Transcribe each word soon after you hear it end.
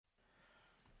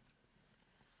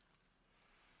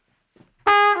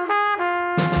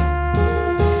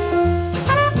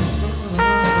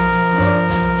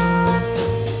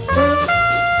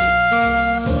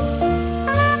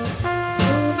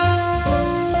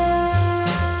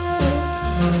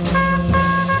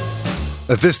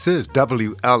This is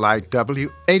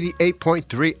WLIW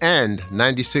 88.3 and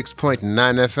 96.9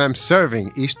 FM,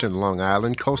 serving Eastern Long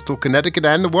Island, coastal Connecticut,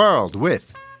 and the world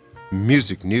with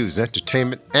music, news,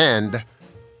 entertainment, and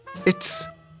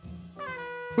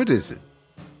what is it?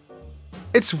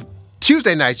 It's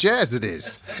Tuesday Night Jazz, it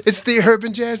is. It's the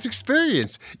Urban Jazz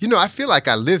Experience. You know, I feel like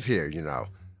I live here, you know.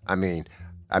 I mean,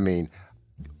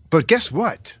 but guess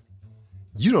what?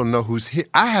 You don't know who's here.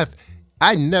 I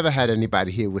never had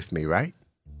anybody here with me, right?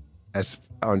 As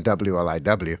on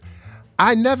WLIW.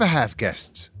 I never have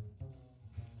guests.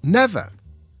 Never.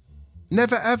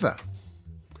 Never, ever.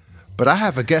 But I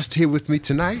have a guest here with me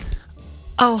tonight.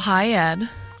 Oh, hi, Ed.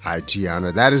 Hi,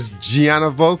 Gianna. That is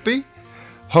Gianna Volpe,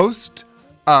 host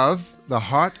of The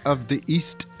Heart of the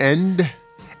East End.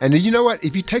 And you know what?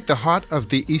 If you take The Heart of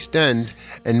the East End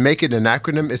and make it an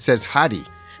acronym, it says HOTtie.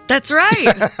 That's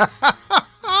right.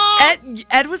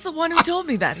 Ed was the one who told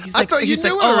me that. He's like, I thought you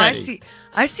knew it already.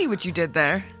 I see what you did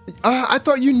there. I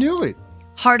thought you knew it.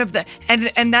 Heart of the,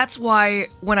 and that's why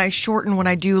when I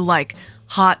do like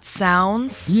hot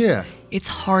sounds, yeah, it's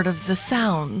Heart of the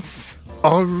Sounds.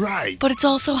 All right. But it's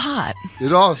also hot.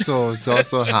 It's also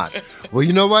hot. Well,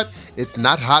 you know what? It's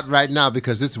not hot right now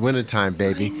because it's wintertime,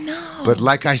 baby. I know. But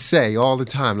like I say all the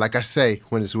time,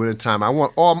 when it's wintertime, I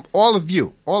want all of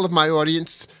you, all of my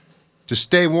audience, to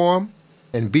stay warm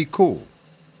and be cool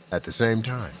at the same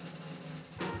time.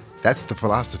 That's the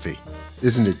philosophy,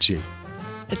 isn't it, G?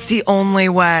 It's the only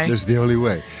way. It's the only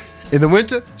way. In the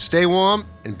winter, stay warm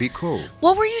and be cool.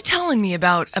 What were you telling me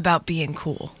about being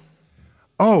cool?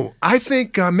 Oh, I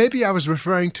think maybe I was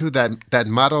referring to that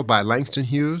motto by Langston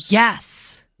Hughes.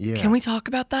 Yes. Yeah. Can we talk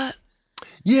about that?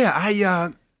 Yeah,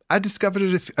 I discovered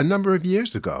it a number of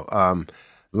years ago.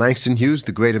 Langston Hughes,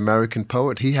 the great American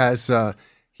poet, he has a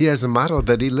motto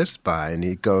that he lives by, and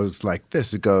he goes like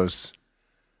this. It goes,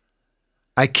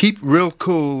 I keep real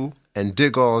cool and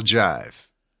dig all jive.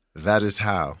 That is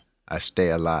how I stay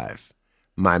alive.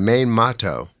 My main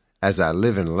motto, as I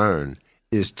live and learn,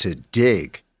 is to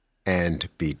dig and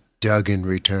be dug in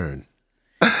return.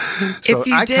 So if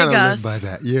you I dig kind of us, live by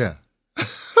that, yeah.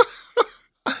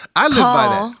 I live by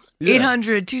that. Yeah.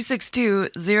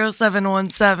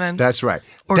 800-262-0717. That's right.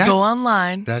 Or go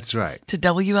online. That's right. To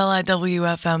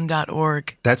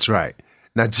WLIWFM.org. That's right.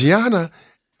 Now, Gianna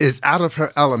is out of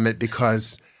her element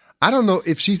because I don't know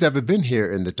if she's ever been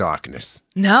here in the darkness.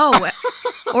 No.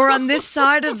 Or on this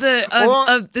side of the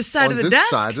side of the desk.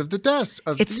 Side of the desk.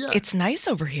 It's nice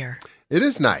over here. It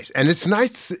is nice. And it's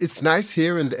nice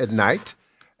here at night.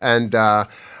 And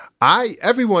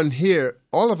everyone here,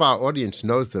 all of our audience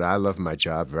knows that I love my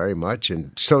job very much,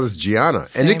 and so does Gianna.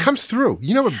 Same. And it comes through.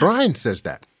 You know what? Brian says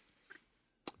that.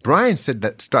 Brian said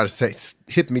that,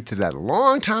 hit me to that a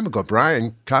long time ago.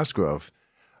 Brian Cosgrove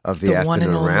of the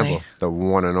Afternoon Ramble, the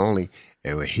one and only.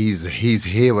 And he's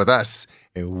here with us,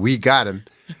 and we got him.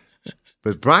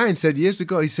 But Brian said years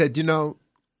ago, he said, you know,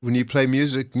 when you play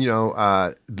music, you know,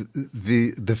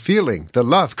 the feeling, the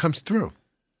love comes through.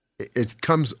 It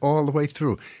comes all the way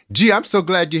through. Gee, I'm so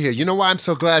glad you're here. You know why I'm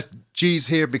so glad G's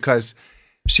here? Because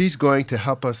she's going to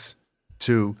help us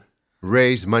to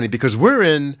raise money, because we're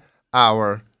in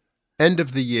our end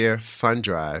of the year fund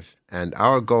drive, and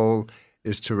our goal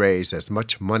is to raise as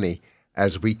much money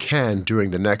as we can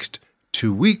during the next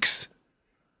 2 weeks.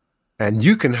 And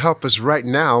you can help us right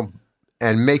now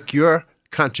and make your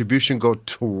contribution go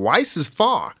twice as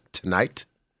far tonight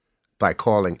by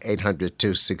calling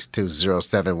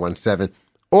 800-262-0717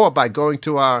 or by going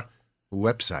to our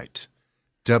website,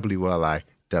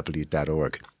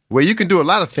 WLIW.org, where you can do a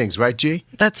lot of things, right, G?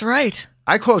 That's right.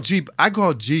 I call G, by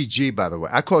the way.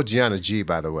 I call Gianna G,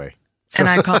 by the way. So,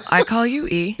 and I call you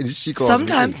E. And she calls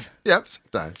sometimes. Me E. Yep,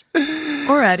 sometimes.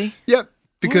 Or Eddie. Yep,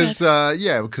 because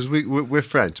because we're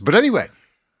friends. But anyway,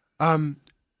 the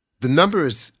number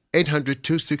is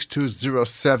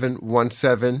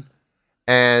 800-262-0717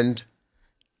 and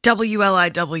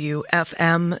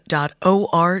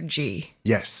WLIWFM.org.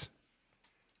 Yes.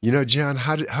 You know, John,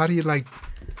 how do you like...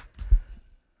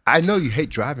 I know you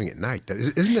hate driving at night.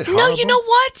 Isn't it horrible? No, you know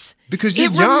what? Because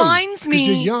you're young. It reminds me...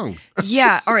 Because you're young.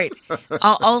 Yeah, all right.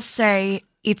 I'll say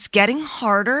it's getting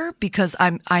harder because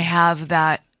I have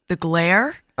the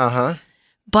glare. Uh-huh.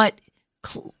 But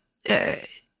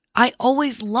I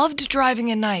always loved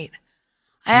driving at night.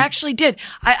 I actually did.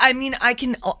 I mean, I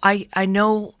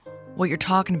know what you're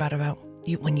talking about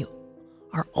you when you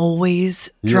are always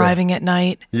driving at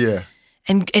night. Yeah.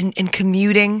 And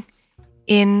commuting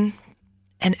in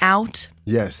and out.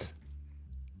 Yes.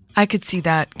 I could see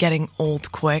that getting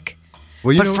old quick.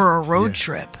 Well, but for a road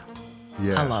trip,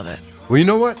 I love it. Well, you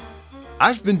know what?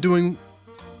 I've been doing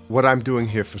what I'm doing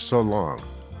here for so long.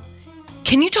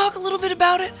 Can you talk a little bit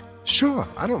about it? Sure,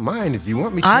 I don't mind if you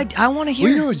want me to. I want to hear.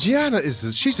 Well, you know, Gianna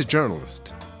she's a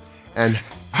journalist, and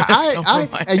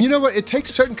and you know what? It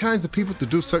takes certain kinds of people to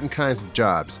do certain kinds of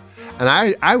jobs, and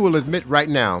I will admit right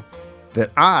now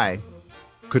that I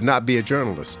could not be a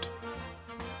journalist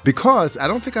because I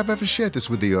don't think I've ever shared this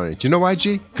with the audience. You know why,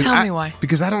 G? Tell me why.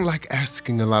 Because I don't like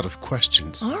asking a lot of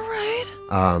questions. All right.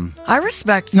 I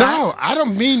respect that. No, I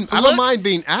don't mind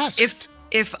being asked.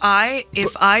 If I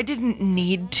didn't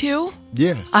need to,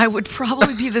 yeah, I would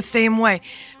probably be the same way.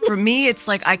 For me, it's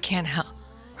like I can't help.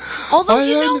 Although,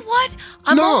 you know what?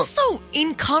 I'm also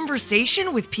in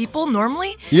conversation with people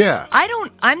normally. Yeah.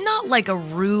 I'm not like a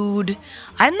rude,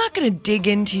 I'm not going to dig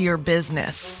into your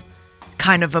business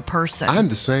kind of a person. I'm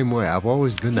the same way. I've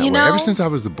always been that way. Ever since I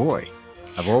was a boy.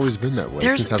 I've always been that way.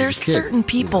 There's since I was a kid. certain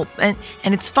people, and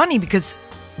it's funny because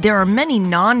there are many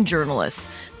non-journalists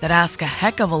that ask a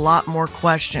heck of a lot more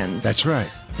questions. That's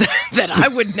right. that I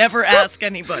would never ask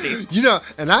anybody. You know,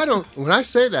 and I don't, when I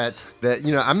say that,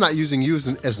 you know, I'm not using you as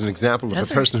an example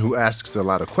of a person who asks a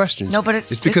lot of questions. No, but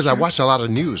it's because I true. watch a lot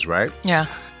of news, right? Yeah.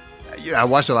 You know, I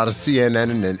watch a lot of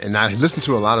CNN and I listen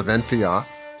to a lot of NPR.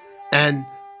 And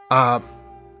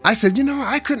I said, you know,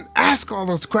 I couldn't ask all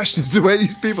those questions the way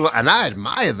these people are. And I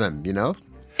admire them, you know?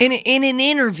 In an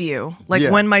interview,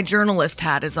 like when my journalist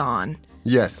hat is on,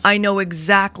 yes, I know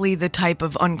exactly the type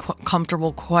of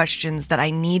uncomfortable questions that I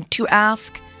need to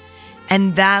ask.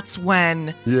 And that's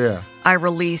when I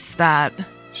release that.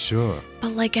 Sure.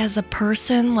 But like as a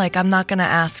person, like I'm not going to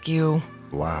ask you,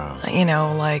 wow, you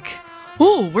know, like,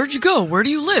 oh, where'd you go? Where do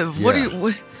you live? Yeah. What do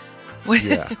you, what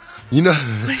yeah. You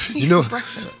know,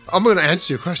 breakfast? I'm going to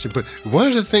answer your question, but one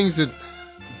of the things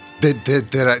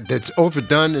that's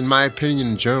overdone, in my opinion,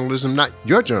 in journalism, not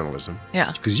your journalism,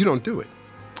 because you don't do it.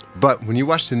 But when you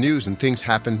watch the news and things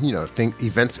happen, you know,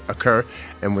 events occur,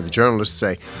 and when the journalists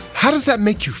say, how does that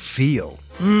make you feel?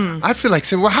 I feel like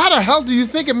saying, well, how the hell do you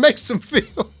think it makes them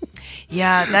feel?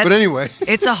 Yeah, but anyway.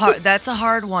 That's a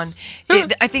hard one.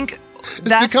 I think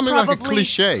that's becoming probably like a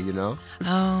cliche, you know?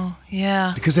 Oh,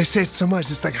 yeah. Because they say it so much.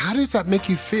 It's like, how does that make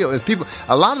you feel? And people,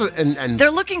 and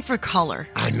they're looking for color.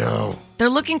 I know. They're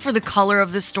looking for the color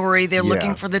of the story. They're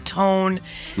looking for the tone.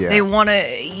 Yeah. They want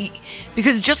to,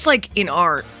 because just like in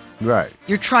art, right,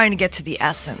 you're trying to get to the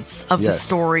essence of the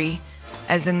story,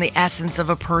 as in the essence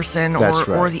of a person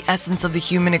or the essence of the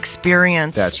human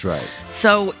experience. That's right.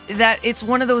 So that it's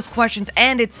one of those questions,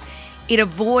 and it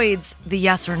avoids the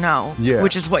yes or no,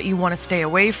 which is what you want to stay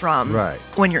away from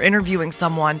when you're interviewing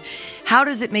someone. How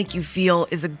does it make you feel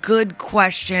is a good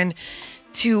question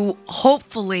to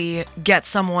hopefully get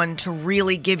someone to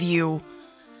really give you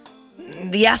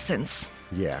the essence.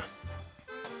 Yeah.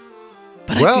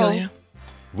 But I feel you.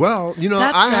 Well, you know,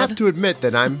 I have to admit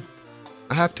that I'm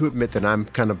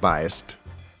kind of biased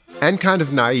and kind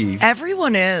of naive.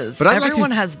 Everyone is. But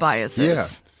everyone has biases. Yeah.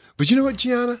 But you know what,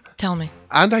 Gianna? Tell me.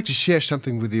 I'd like to share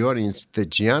something with the audience that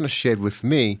Gianna shared with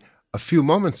me a few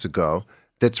moments ago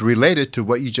that's related to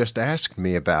what you just asked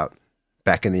me about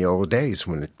back in the old days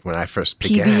when I first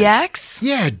began. PBX?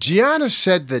 Yeah, Gianna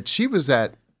said that she was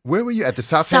at, where were you? At the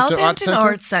Southampton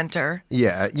Arts Center.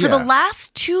 Yeah. For the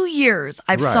last 2 years,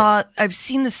 I've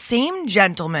seen the same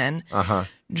gentleman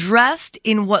dressed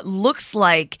in what looks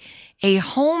like a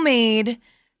homemade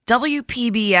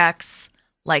WPBX,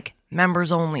 like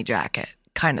members only jacket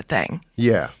kind of thing.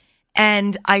 Yeah.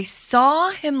 And I saw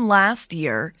him last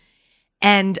year,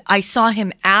 and I saw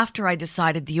him after I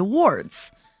decided the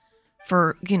awards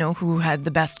for, you know, who had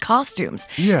the best costumes.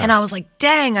 Yeah. And I was like,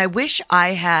 dang, I wish I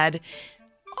had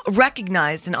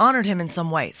recognized and honored him in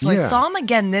some way. So I saw him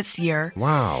again this year.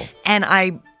 Wow. And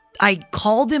I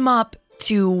called him up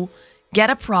to get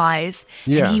a prize,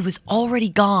 and he was already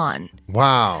gone.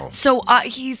 Wow. So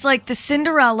he's like the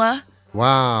Cinderella.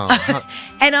 Wow.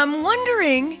 And I'm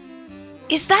wondering,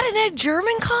 is that an Ed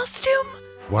German costume?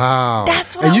 Wow.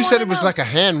 That's what And I you said it wanna was know. like a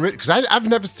handwritten, because I've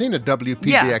never seen a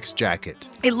WPBX jacket.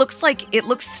 It looks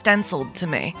stenciled to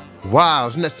me. Wow.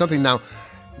 Isn't that something? Now,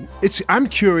 I'm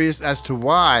curious as to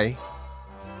why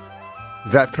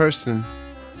that person,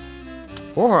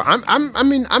 or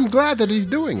I'm glad that he's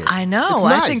doing it. I know. It's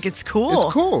nice. I think it's cool. It's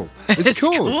cool. It's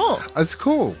cool. It's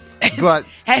cool. But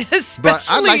I'd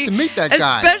like to meet that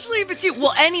guy. Especially if it's you.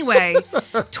 Well, anyway,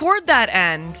 toward that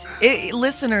end,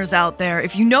 listeners out there,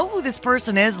 if you know who this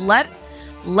person is, let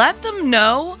them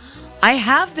know. I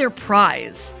have their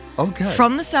prize. Okay.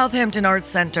 From the Southampton Arts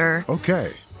Center.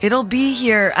 Okay. It'll be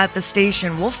here at the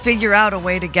station. We'll figure out a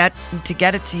way to get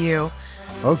it to you.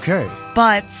 Okay.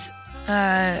 But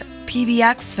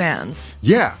PBX fans.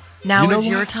 Yeah. Now is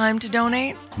your time to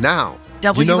donate. Now.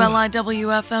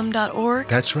 WLIWFM.org.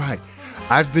 That's right.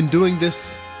 I've been doing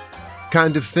this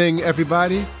kind of thing,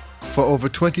 everybody, for over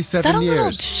 27 years. Is that a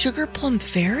little Sugar Plum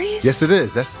Fairies? Yes, it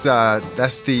is. That's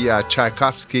the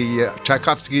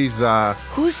Tchaikovsky's.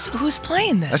 Who's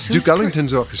playing this? That's Duke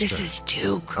Ellington's orchestra. This is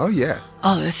Duke. Oh yeah.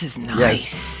 Oh, this is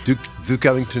nice. Yes, Duke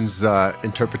Ellington's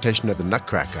interpretation of the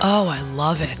Nutcracker. Oh, I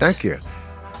love it. Thank you.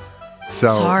 So,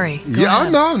 sorry. Go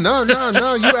ahead.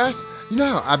 No. You asked.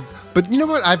 But you know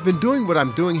what? I've been doing what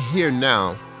I'm doing here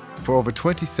now for over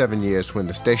 27 years when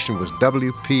the station was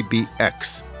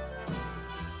WPBX,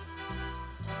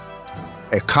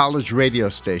 a college radio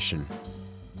station.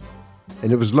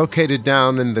 And it was located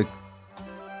down in the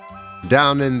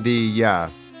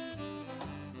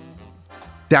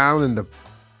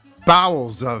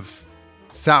bowels of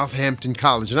Southampton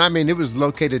College. And I mean, it was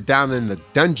located down in the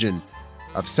dungeon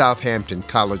of Southampton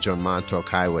College on Montauk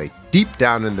Highway, deep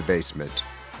down in the basement.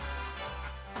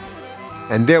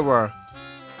 And there were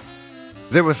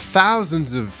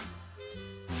thousands of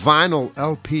vinyl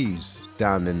LPs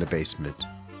down in the basement.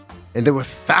 And there were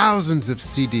thousands of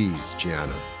CDs,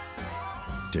 Gianna.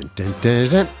 Dun, dun, dun,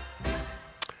 dun.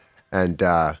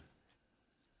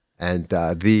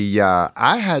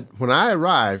 When I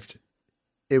arrived,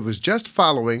 it was just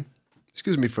following,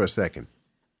 excuse me for a second.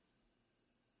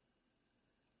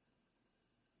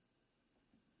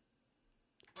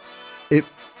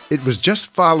 It was just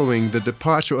following the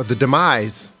departure or the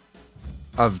demise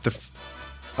of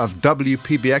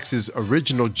WPBX's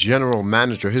original general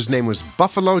manager. His name was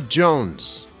Buffalo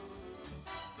Jones.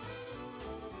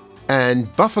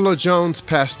 And Buffalo Jones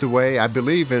passed away, I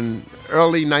believe, in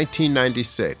early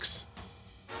 1996,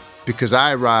 because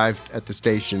I arrived at the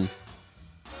station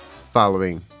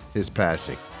following his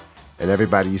passing. And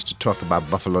everybody used to talk about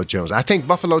Buffalo Jones. I think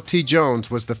Buffalo T. Jones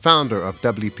was the founder of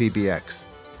WPBX.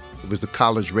 It was a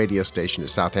college radio station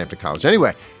at Southampton College.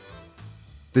 Anyway,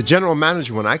 the general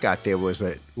manager when I got there was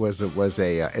an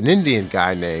Indian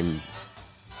guy named,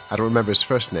 I don't remember his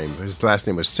first name, but his last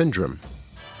name was Syndrome.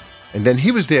 And then he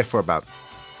was there for about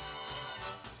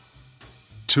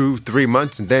 2-3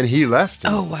 months, and then he left.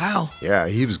 Oh, wow. Yeah,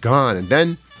 he was gone. And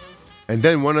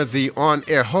then one of the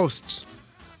on-air hosts,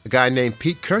 a guy named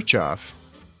Pete Kirchhoff,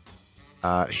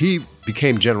 he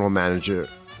became general manager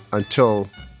until,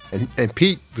 and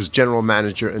Pete was general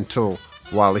manager until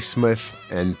Wally Smith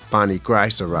and Bonnie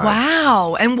Grice arrived.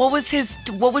 Wow. And what was his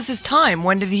time?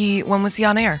 When was he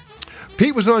on air?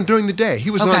 Pete was on during the day. He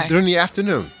was on during the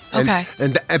afternoon. Okay.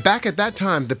 And back at that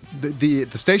time, the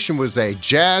station was a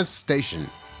jazz station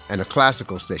and a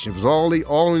classical station. It was all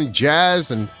in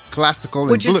jazz and classical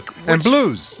and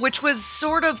blues. Which was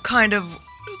sort of kind of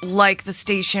like the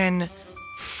station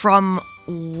from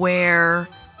where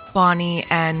Bonnie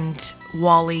and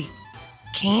Wally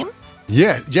came?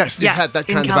 Yes, they had that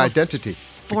kind of identity.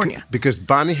 California. Because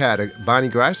Bonnie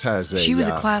Grice has she was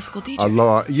a classical DJ.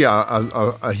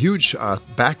 A huge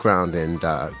background in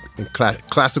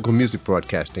classical music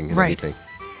broadcasting and everything.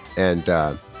 And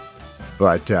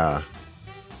but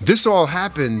this all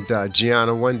happened,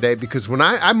 Gianna, one day because when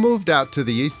I moved out to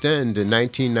the East End in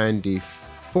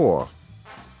 1994.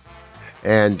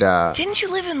 And didn't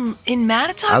you live in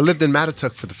Mattituck? I lived in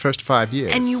Mattituck for the first 5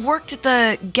 years. And you worked at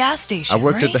the gas station, I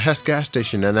worked at the Hess gas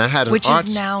station, and I had which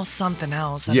is now something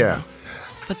else. I don't know.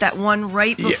 But that one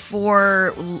right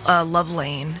before Love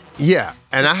Lane. Yeah,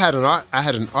 and I had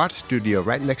an art studio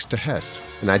right next to Hess,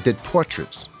 and I did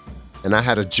portraits, and I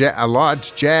had a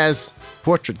large jazz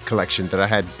portrait collection that I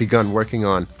had begun working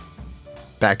on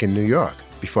back in New York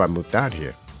before I moved out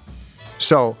here.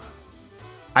 So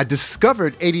I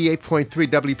discovered 88.3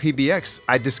 WPBX.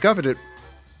 I discovered it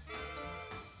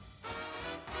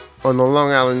on the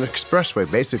Long Island Expressway,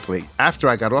 basically, after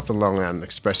I got off the Long Island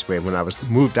Expressway when I was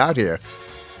moved out here.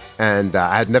 And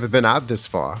I had never been out this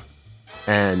far.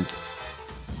 And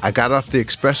I got off the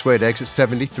expressway at exit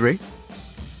 73.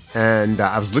 And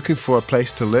I was looking for a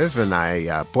place to live, and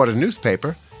I bought a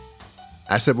newspaper.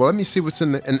 I said, well, let me see what's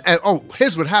in the... And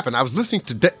here's what happened. I was listening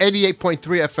to 88.3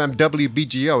 FM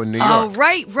WBGO in New York. Oh,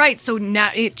 right. So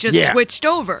now it just switched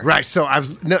over. Right. So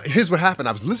here's what happened.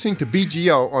 I was listening to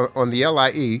BGO on the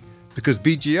LIE because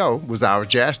BGO was our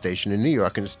jazz station in New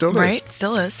York, and it still is. Right,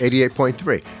 still is.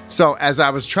 88.3. So as I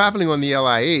was traveling on the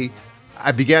LIE,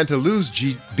 I began to lose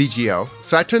BGO,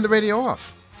 so I turned the radio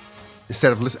off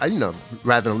instead of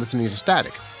rather than listening to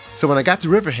static. So when I got to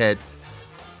Riverhead,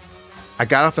 I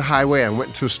got off the highway and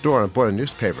went to a store and bought a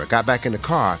newspaper. I got back in the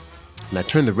car, and I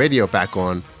turned the radio back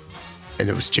on, and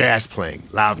there was jazz playing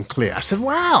loud and clear. I said,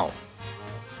 wow.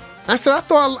 I said, I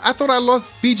thought I lost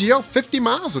BGO 50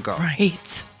 miles ago.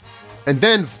 Right. And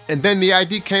then the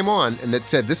ID came on, and it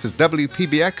said, this is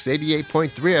WPBX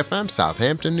 88.3 FM,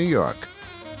 Southampton, New York.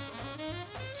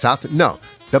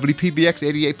 WPBX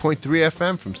 88.3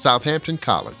 FM from Southampton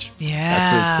College. Yeah.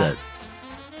 That's what it said.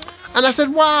 And I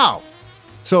said, wow.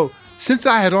 So since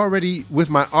I had already, with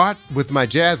my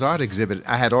jazz art exhibit,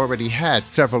 I had already had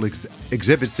several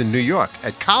exhibits in New York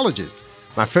at colleges.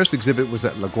 My first exhibit was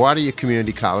at LaGuardia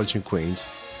Community College in Queens.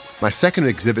 My second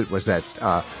exhibit was at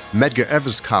Medgar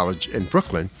Evers College in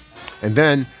Brooklyn. And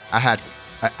then I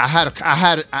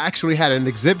actually had an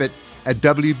exhibit at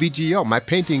WBGO. My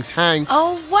paintings hang.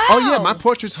 Oh, wow. Oh, yeah. My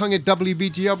portraits hung at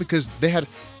WBGO because they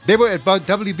were at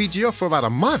WBGO for about a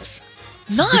month.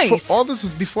 Nice. All this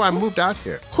was before I moved out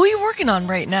here. Who are you working on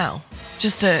right now?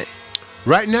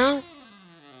 Right now,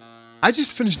 I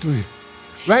just finished doing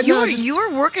it. You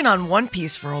were working on One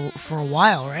Piece for a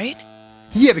while, right?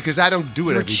 Yeah, because I don't do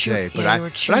it every day. But I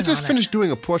just finished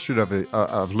doing a portrait of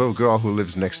a little girl who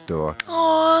lives next door.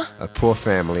 Aww. A poor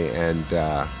family, and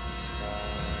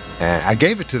I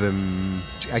gave it to them.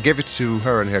 I gave it to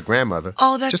her and her grandmother.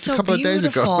 Oh, that's just so a couple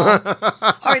beautiful. of days ago.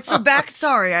 All right, so back.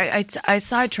 Sorry, I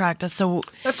sidetracked us. So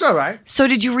that's all right. So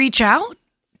did you reach out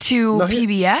to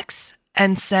PBX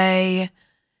and say,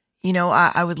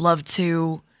 I would love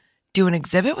to do an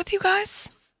exhibit with you guys?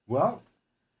 Well,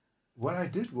 what I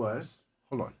did was,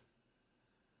 hold on.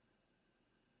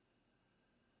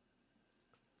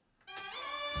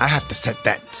 I have to set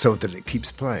that so that it keeps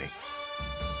playing.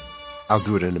 I'll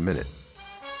do it in a minute.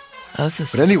 Oh, this is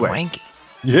swanky.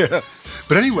 Yeah.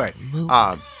 But anyway,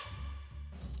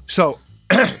 so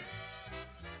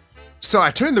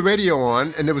I turned the radio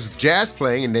on, and there was jazz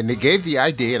playing, and then they gave the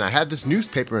ID, and I had this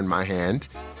newspaper in my hand,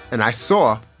 and I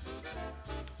saw,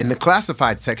 in the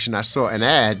classified section, I saw an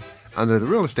ad under the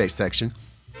real estate section,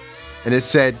 and it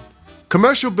said,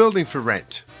 commercial building for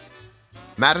rent.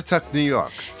 Mattatuck, New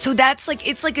York. So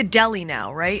it's like a deli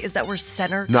now, right? Is that where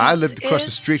Center No, I lived across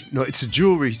the street. No, it's a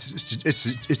jewelry.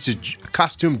 It's a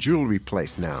costume jewelry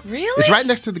place now. Really? It's right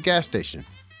next to the gas station.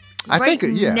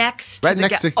 Next to the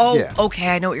gas. Okay,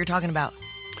 I know what you're talking about.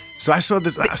 So I saw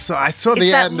this. So I saw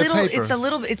the ad in the paper.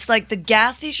 It's like the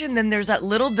gas station. Then there's that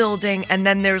little building, and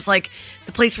then there's like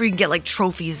the place where you can get like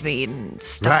trophies made and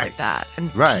stuff like that,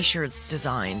 and T-shirts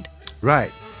designed.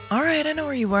 Right. All right, I know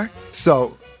where you were.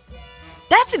 So.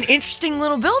 That's an interesting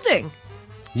little building.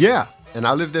 Yeah, and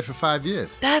I lived there for 5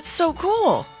 years. That's so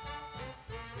cool.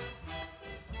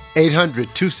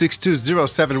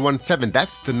 800-262-0717.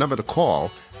 That's the number to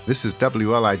call. This is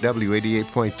WLIW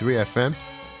 88.3 FM.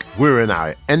 We're in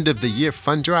our end of the year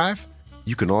fund drive.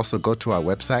 You can also go to our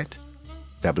website,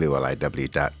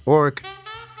 WLIW.org.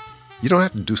 You don't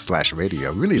have to do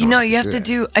 /radio. Really, you have to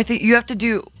do. I think you have to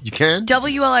do. You can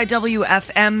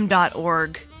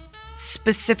WLIWFM.org.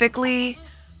 Specifically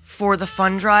for the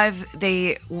fund drive,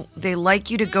 they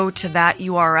like you to go to that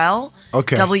URL,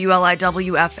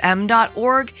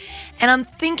 WLIWFM.org, and I'm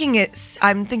thinking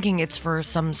it's for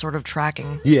some sort of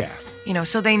tracking. Yeah.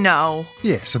 So they know.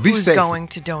 Yeah. So be who's safe. Going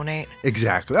to donate.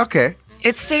 Exactly. Okay.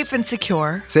 It's safe and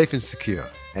secure. Safe and secure,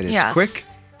 and it's quick,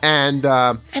 and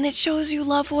it shows you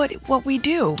love what we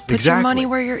do. Put your money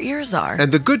where your ears are.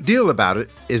 And the good deal about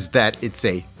it is that it's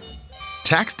a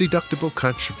tax-deductible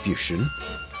contribution.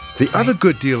 The other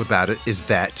good deal about it is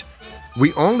that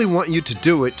we only want you to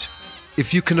do it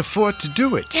if you can afford to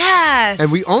do it. Yes. And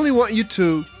we only want you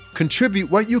to contribute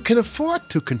what you can afford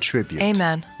to contribute.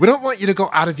 Amen. We don't want you to go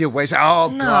out of your way, say,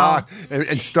 God,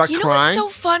 and start crying. You know what's so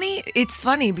funny? It's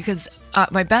funny because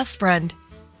my best friend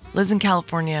lives in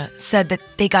California, said that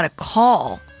they got a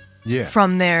call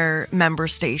from their member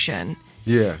station.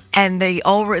 Yeah. And they're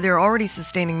already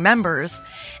sustaining members,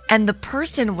 and the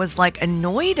person was like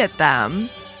annoyed at them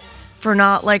for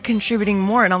not like contributing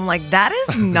more, and I'm like,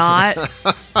 that's not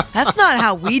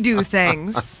how we do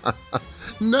things.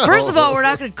 No. First of all, we're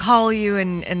not going to call you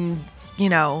and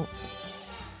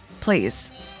please.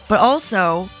 But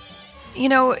also,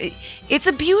 it's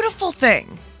a beautiful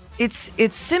thing. It's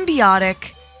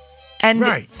symbiotic,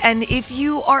 and if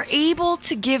you are able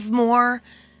to give more,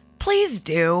 please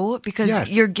do, because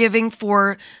you're giving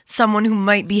for someone who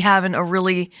might be having a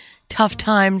really tough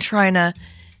time trying to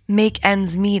make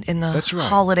ends meet in the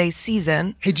holiday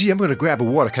season. Hey, G, I'm going to grab a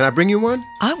water. Can I bring you one?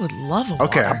 I would love a water.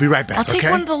 Okay, I'll be right back. I'll take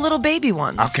one of the little baby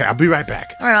ones. Okay, I'll be right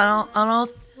back. All right, I'll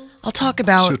talk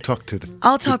about. She'll talk to the.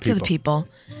 I'll talk to the people,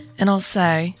 and I'll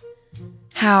say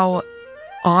how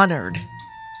honored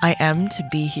I am to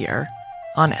be here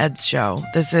on Ed's show.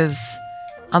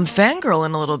 I'm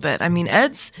fangirling a little bit. I mean,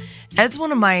 Ed's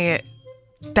one of my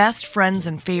best friends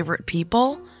and favorite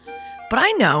people, but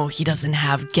I know he doesn't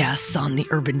have guests on the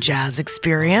Urban Jazz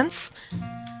Experience.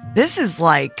 This is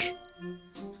an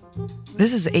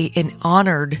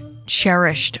honored,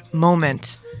 cherished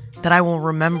moment that I will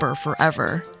remember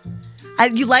forever.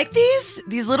 You like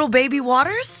these little baby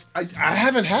waters? I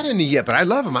haven't had any yet, but I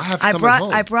love them. I have some at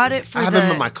home. I brought it for I have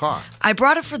them in my car. I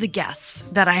brought it for the guests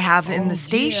that I have in the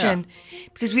station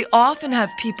because we often have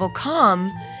people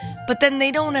come, but then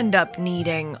they don't end up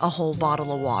needing a whole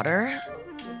bottle of water.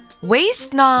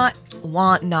 Waste not,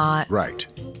 want not. Right.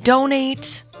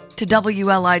 Donate to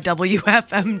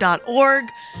WLIWFM.org.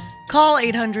 Call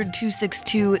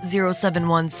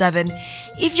 800-262-0717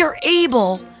 if you're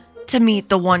able to meet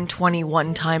the 120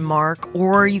 one-time mark,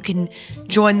 or you can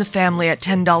join the family at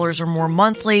 $10 or more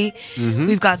monthly. Mm-hmm.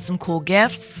 We've got some cool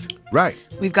gifts. Right.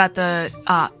 We've got the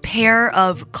pair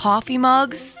of coffee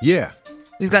mugs. Yeah.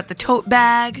 We've got the tote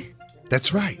bag.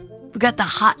 That's right. We got the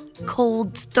hot,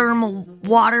 cold thermal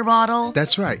water bottle.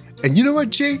 That's right. And you know what,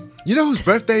 G? You know whose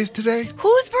birthday is today?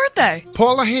 Whose birthday?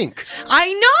 Paula Hink.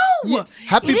 I know. Yeah.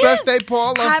 Happy birthday,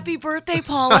 Paula. Happy birthday,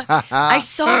 Paula. I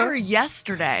saw her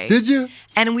yesterday. Did you?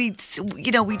 And we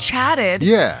chatted.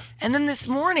 Yeah. And then this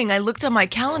morning I looked at my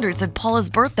calendar. It said Paula's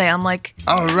birthday. I'm like,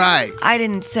 all right. I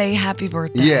didn't say happy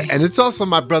birthday. Yeah, and it's also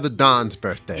my brother Don's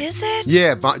birthday. Is it?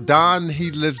 Yeah, Don,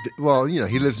 he lives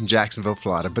in Jacksonville,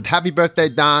 Florida. But happy birthday,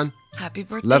 Don. Happy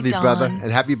birthday, Love you, Don. brother.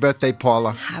 And happy birthday,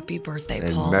 Paula. Happy birthday,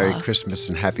 and Paula. Merry Christmas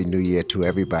and Happy New Year to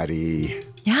everybody.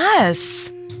 Yes.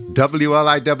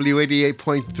 WLIW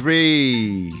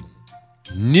 88.3.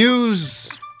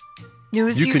 News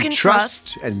you can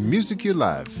trust and music you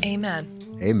love. Amen.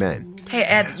 Amen. Hey,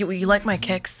 Ed, you like my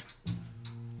kicks?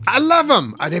 I love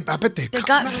them. I bet they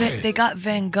got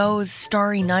Van Gogh's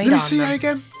Starry Night on them. Let me see that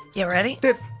again. You ready?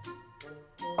 They're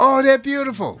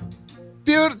beautiful.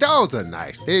 Those are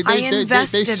nice. I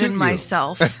invested in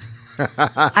myself.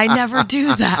 I never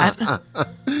do that.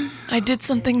 I did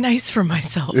something nice for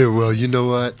myself. Yeah, well, you know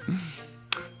what?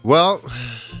 Well,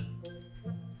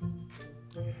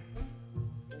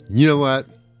 you know what?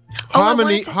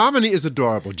 Harmony is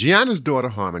adorable. Gianna's daughter,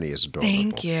 Harmony, is adorable.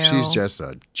 Thank you. She's just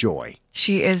a joy.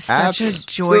 She is such a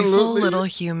joyful little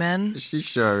human. She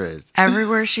sure is.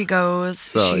 Everywhere she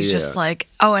goes, she's just like,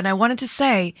 oh, and I wanted to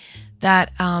say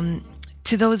that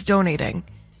to those donating,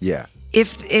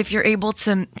 if you're able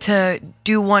to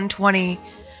do 120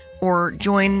 or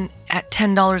join at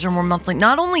 $10 or more monthly,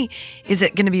 not only is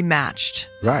it going to be matched,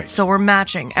 right? So we're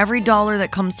matching every dollar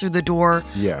that comes through the door.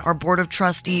 Yeah, our board of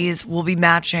trustees will be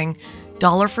matching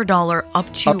dollar for dollar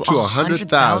up to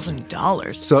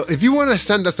 $100,000. So if you want to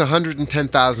send us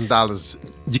 $110,000,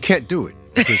 you can't do it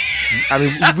because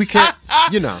we can't.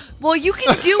 Well, you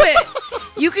can do it.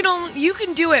 You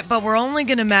can do it, but we're only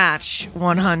going to match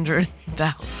 100,000.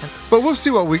 But we'll see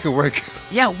what we can work.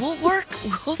 Yeah, we'll work.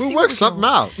 We'll work something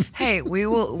out. Hey,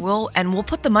 we'll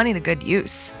put the money to good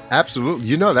use. Absolutely,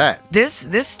 you know that.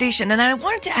 This station, and I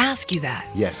wanted to ask you that.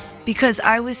 Yes. Because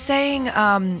I was saying,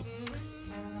 that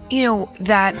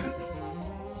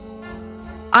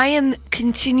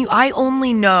I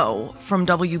only know from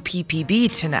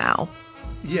WPPB to now.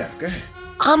 Yeah, go ahead.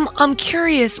 I'm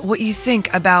curious what you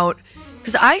think about,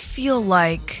 because I feel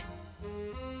like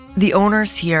the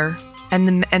owners here and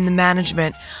the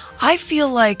management, I feel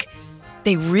like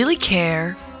they really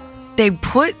care. They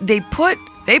put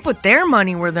their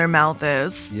money where their mouth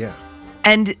is. Yeah.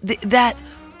 And that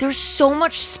there's so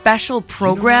much special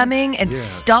programming and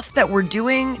stuff that we're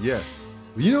doing. Yes.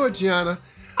 You know what, Gianna?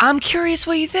 I'm curious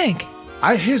what you think.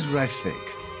 Here's what I think.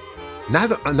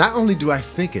 Not only do I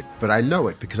think it, but I know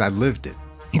it because I lived it.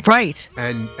 Right.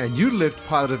 And you lived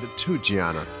part of it too,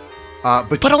 Gianna.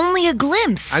 But only a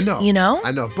glimpse. I know.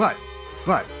 I know. But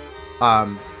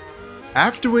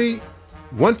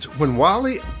when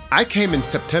Wally, I came in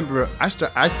September.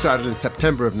 I started in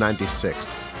September of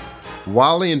 '96.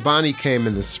 Wally and Bonnie came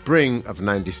in the spring of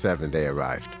 '97. They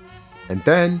arrived, and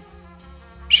then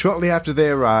shortly after they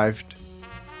arrived,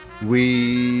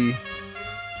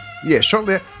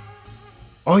 shortly.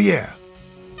 Oh yeah.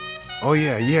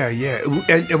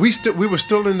 And we were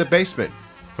still in the basement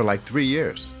for like 3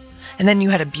 years. And then you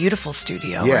had a beautiful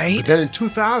studio, right? But then in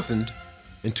 2000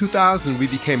 we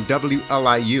became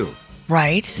WLIU.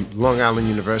 Right. Long Island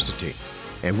University.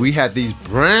 And we had these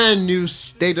brand new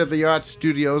state-of-the-art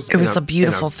studios. It was a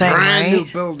beautiful thing, right? Brand new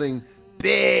building,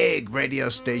 big radio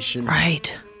station.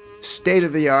 Right.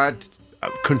 State-of-the-art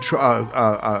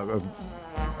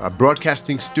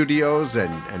broadcasting studios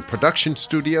and production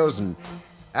studios, and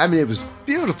it was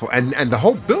beautiful. And the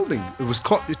whole building, it was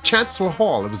called Chancellor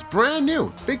Hall. It was brand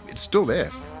new, big. It's still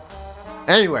there.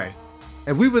 Anyway,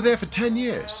 and we were there for 10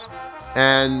 years,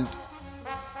 and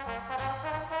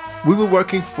we were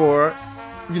working for,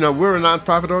 we're a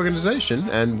nonprofit organization,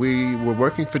 and we were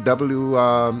working for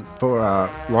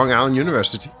Long Island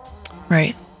University.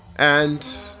 Right. And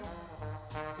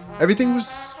everything was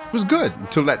was good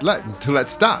until that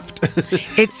stopped.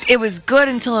 It was good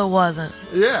until it wasn't.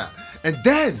 Yeah. And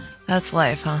then that's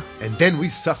life, huh? And then we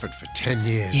suffered for 10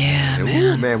 years. Yeah, man.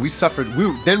 Ooh, man, we suffered.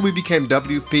 Then we became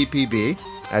WPPB,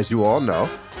 as you all know.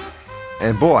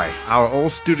 And boy, our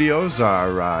old studios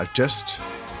are just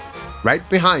right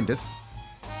behind us.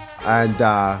 And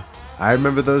I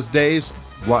remember those days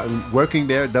working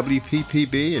there at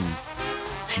WPPB and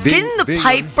didn't the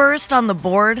pipe burst on the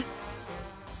board?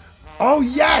 Oh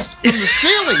yes, from the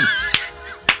ceiling.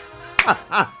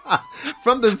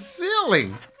 From the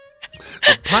ceiling.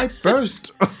 The pipe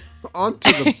burst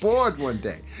onto the board one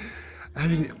day. I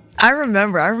mean, I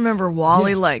remember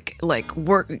Wally like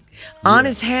working on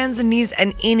his hands and knees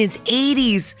and in his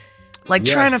 80s,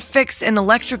 trying to fix an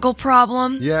electrical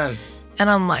problem. Yes. And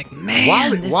I'm like,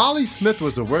 man, Wally Smith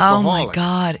was a workaholic. Oh my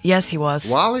God, yes, he was.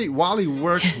 Wally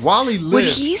worked. Wally lived. Would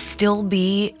he still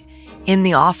be in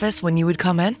the office when you would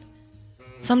come in?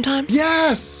 Sometimes.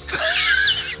 Yes.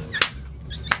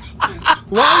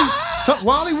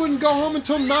 Wally wouldn't go home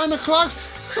until 9 o'clock.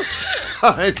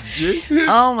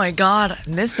 Oh my God, I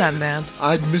miss that man.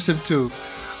 I'd miss him too.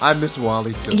 I miss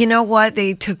Wally too. You know what?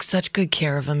 They took such good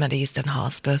care of him at Easton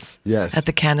Hospice. Yes. At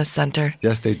the Canis Center.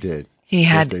 Yes, they did. He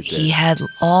had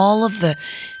all of the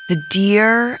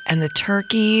deer and the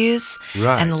turkeys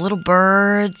and the little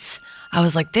birds. I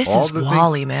was like, this is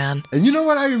Wally, man. And you know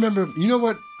what I remember? You know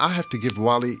what I have to give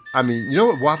Wally? I mean, you know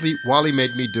what Wally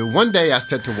made me do? One day I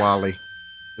said to Wally,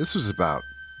 this was about,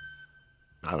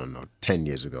 I don't know, 10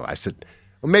 years ago. I said,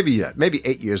 or maybe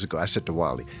 8 years ago, I said to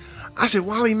Wally, I said,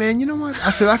 Wally, man, you know what? I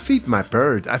said, I feed my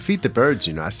birds. I feed the birds,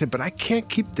 you know. I said, but I can't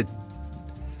keep the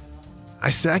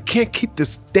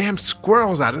this damn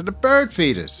squirrels out of the bird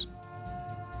feeders.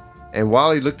 And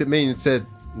Wally looked at me and said,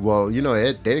 well, you know,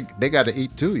 Ed, they got to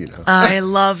eat too, you know. I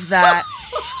love that.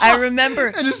 I remember.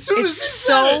 And as soon as it's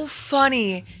so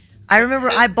funny. I remember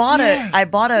I bought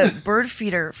a bird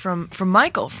feeder from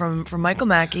Michael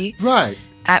Mackey. Right.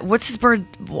 At what's his bird?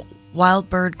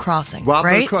 Wild Bird Crossing. Wild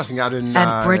right? Bird Crossing out in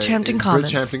at Bridgehampton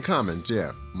Commons. Bridgehampton Commons,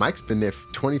 yeah. Mike's been there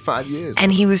for 25 years.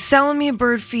 And he was selling me a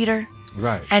bird feeder.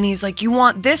 Right. And he's like, you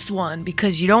want this one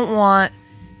because you don't want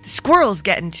the squirrels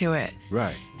getting to it.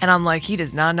 Right. And I'm like, he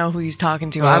does not know who he's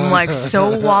talking to. I'm like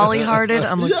so Wally-hearted.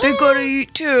 I'm like, they gotta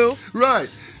eat too. Right.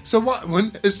 So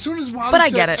as soon as Wally but I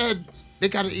said, get it. Ed, they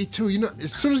gotta eat too. You know,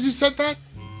 as soon as he said that,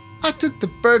 I took the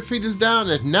bird feeders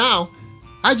down, and now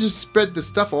I just spread the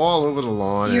stuff all over the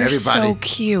lawn. You're and everybody, so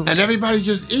cute. And everybody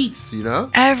just eats, you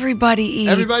know? Everybody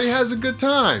eats. Everybody has a good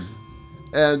time.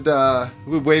 And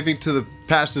we're waving to the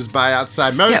passers-by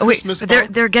outside. Merry Christmas,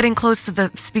 they're getting close to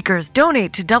the speakers.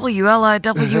 Donate to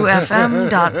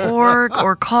WLIWFM.org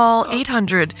or call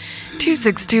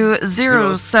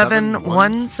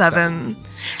 800-262-0717.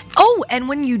 Oh, and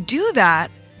when you do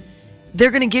that,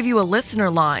 they're going to give you a listener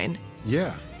line.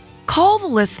 Yeah. Call the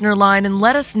listener line and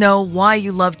let us know why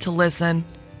you love to listen.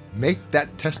 Make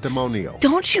that testimonial.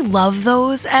 Don't you love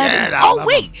those, Ed? Yeah,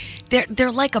 wait.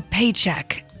 They're like a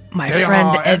paycheck. My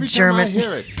friend Ed every German. Time I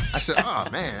hear it, I said, "Oh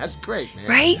man, that's great, man!"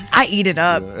 Right? I eat it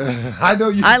up. I know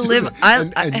you.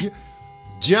 And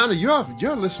Gianna,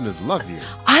 your listeners love you.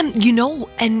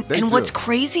 And what's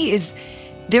crazy is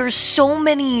there's so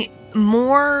many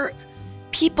more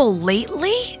people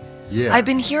lately. Yeah. I've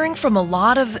been hearing from a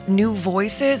lot of new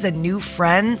voices and new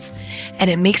friends, and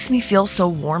it makes me feel so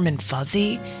warm and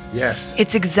fuzzy. Yes.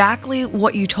 It's exactly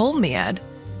what you told me, Ed.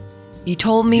 You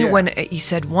told me when you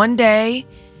said one day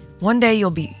you'll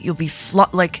be you'll be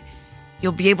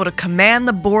able to command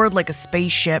the board like a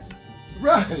spaceship.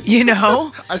 Right. You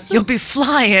know? You'll be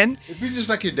flying. It'd be just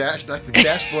like the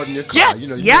dashboard in your car. Yes, you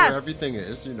know where everything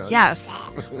is, you know. Yes.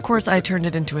 Of course I turned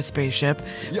it into a spaceship.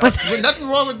 Yeah, but nothing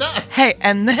wrong with that. Hey,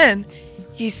 and then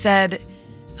he said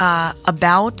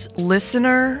about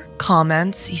listener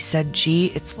comments, he said,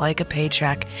 gee, it's like a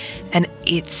paycheck. And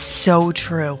it's so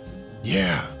true.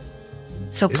 Yeah.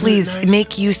 So please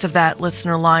make use of that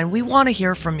listener line. We want to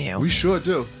hear from you. We sure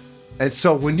do. And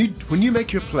so when you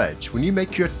make your pledge, when you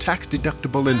make your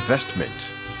tax-deductible investment,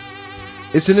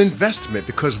 it's an investment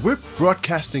because we're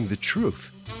broadcasting the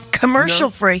truth. Commercial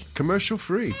free. Commercial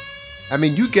free. I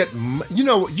mean, you get, you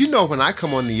know when I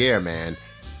come on the air, man,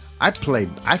 I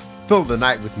fill the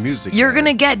night with music. You're going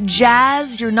to get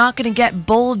jazz. You're not going to get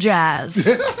bull jazz.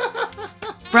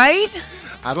 Right?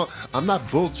 I'm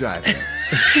not bull jiving.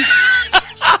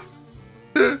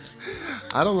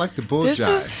 I don't like the bull jive. This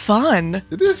is fun.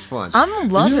 It is fun. I'm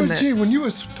loving it. Gee, when you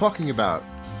was talking about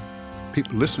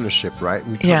people listenership, right?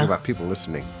 And you're talking about people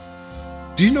listening.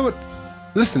 Do you know what?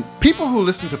 Listen, people who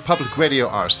listen to public radio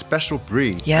are a special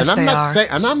breed. Yes, and they are.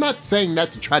 And I'm not saying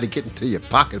that to try to get into your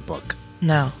pocketbook.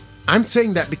 No. I'm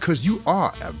saying that because you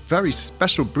are a very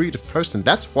special breed of person.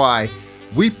 That's why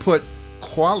we put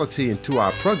quality into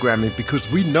our programming, because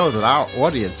we know that our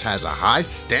audience has a high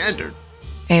standard.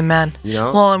 Amen.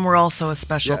 Well, and we're also a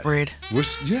special breed.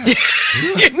 Because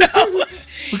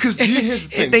here's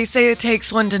the thing. They say it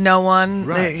takes one to know one.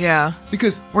 Right.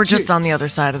 Because we're just on the other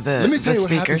side of the speakers. Let me tell you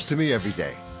what happens to me every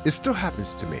day. It still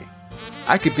happens to me.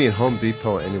 I could be in Home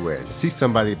Depot anywhere and see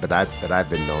somebody that I've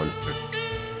been knowing for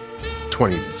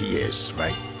 20 years,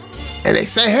 right? And they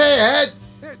say, "Hey, Ed."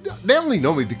 They only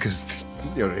know me because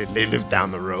they live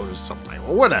down the road or something,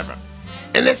 or whatever.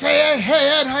 And they say,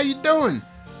 "Hey, Ed, how you doing?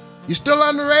 You still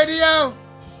on the radio?"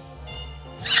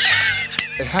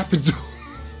 It happens.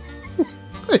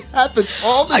 It happens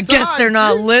all the time. I guess they're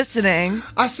not listening.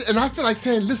 I feel like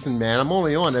saying, "Listen, man, I'm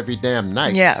only on every damn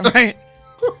night." Yeah, right.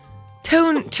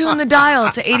 Tune the dial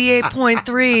to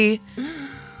 88.3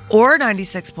 or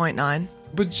 96.9.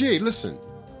 But gee, listen.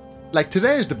 Like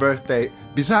today is the birthday.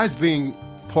 Besides being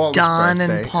Paula's Don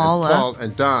birthday, and Paula. Paul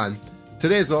and Don,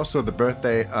 today is also the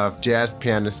birthday of jazz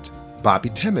pianist Bobby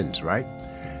Timmons, right?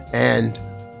 And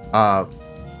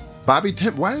Bobby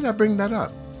Timmons, why did I bring that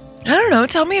up? I don't know.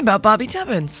 Tell me about Bobby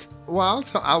Timmons. Well,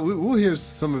 we'll hear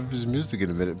some of his music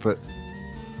in a minute, but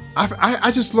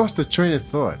I just lost the train of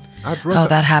thought.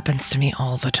 That happens to me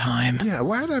all the time. Yeah,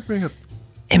 why did I bring up?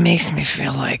 It makes me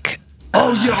feel like...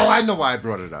 I know why I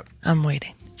brought it up. I'm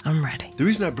waiting. I'm ready. The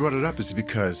reason I brought it up is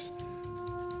because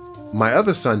my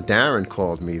other son, Darren,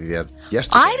 called me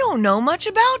yesterday. I don't know much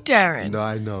about Darren. No,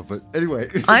 I know, but anyway.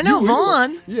 I know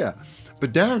Vaughn. Yeah,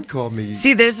 but Darren called me.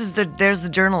 See, there's the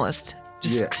journalist.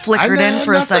 Just flickered in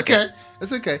for a second. Okay.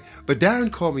 That's okay. But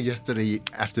Darren called me yesterday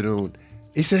afternoon.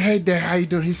 He said, "Hey, Dad, how you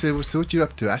doing?" He said, "Well, so what you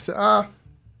up to?" I said,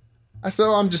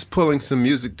 I'm just pulling some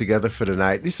music together for the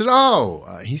night." He said, who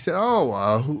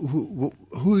are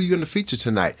you going to feature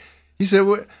tonight? He said,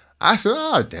 "What?" I said,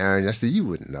 "Darren." I said, "You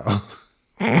wouldn't know."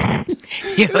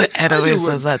 Ed always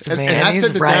says that to me, and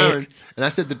he's right. Darren, and I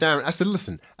said to Darren, I said,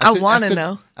 "Listen, I want to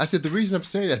know." I said, "The reason I'm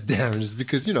saying that, Darren, is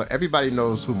because everybody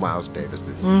knows who Miles Davis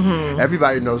is. Mm-hmm.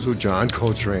 Everybody knows who John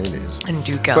Coltrane is, and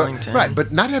Duke Ellington,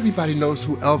 but not everybody knows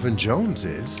who Elvin Jones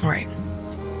is, right?"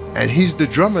 And he's the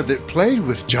drummer that played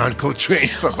with John Coltrane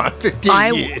for about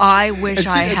 15 years. I wish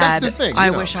I had. I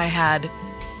wish I had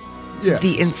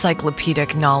the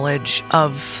encyclopedic knowledge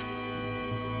of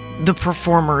the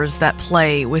performers that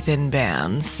play within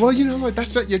bands. Well, you know what?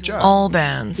 That's not your job. All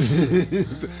bands.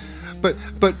 but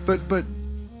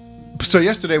so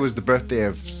yesterday was the birthday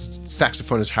of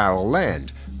saxophonist Harold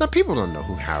Land. Now people don't know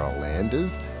who Harold Land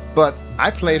is, but I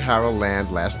played Harold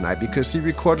Land last night because he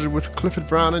recorded with Clifford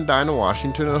Brown and Dinah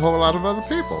Washington and a whole lot of other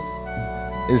people.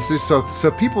 And so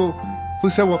people who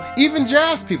say, well, even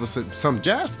jazz people, some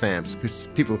jazz fans,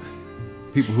 people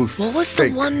who. What was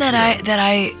the one that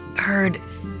I heard?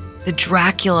 The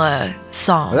Dracula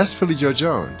song. Oh, that's Philly Joe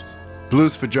Jones.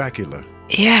 Blues for Dracula.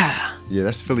 Yeah. Yeah,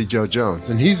 that's Philly Joe Jones.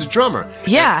 And he's a drummer.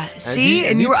 Yeah.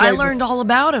 I learned all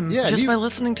about him just by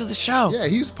listening to the show. Yeah,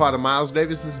 he was part of Miles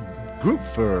Davis's group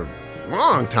for a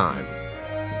long time.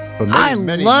 I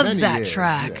loved that years.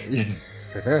 Track.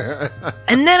 Yeah.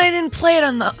 And then I didn't play it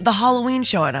on the Halloween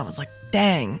show, and I was like,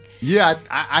 dang. Yeah,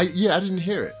 I didn't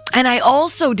hear it. And I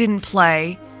also didn't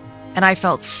play... And I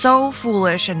felt so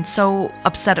foolish and so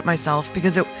upset at myself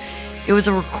because it was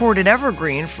a recorded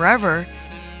evergreen forever.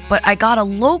 But I got a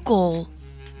local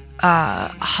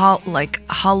Halloween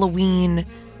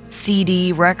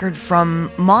CD record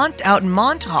from out in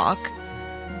Montauk.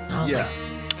 And I was like,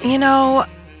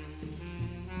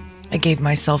 I gave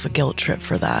myself a guilt trip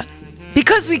for that.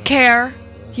 Because we care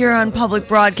here on public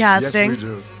broadcasting. Yes, we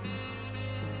do.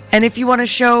 And if you want to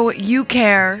show you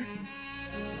care,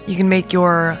 you can make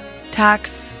your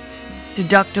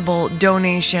tax-deductible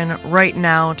donation right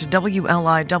now to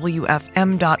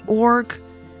WLIWFM.org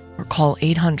or call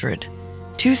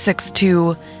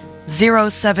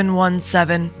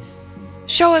 800-262-0717.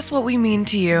 Show us what we mean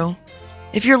to you.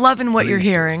 If you're loving what you're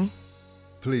hearing.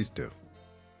 Please do.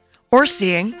 Or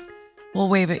seeing. We'll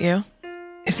wave at you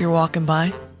if you're walking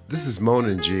by. This is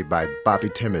Moanin' G by Bobby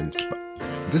Timmons.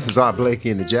 This is Art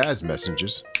Blakey and the Jazz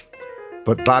Messengers.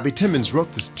 But Bobby Timmons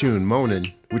wrote this tune,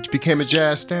 Moanin', which became a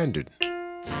jazz standard.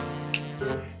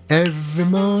 Every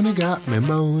morning got me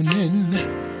moaning.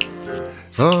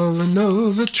 All I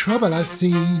know the trouble I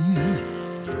seen.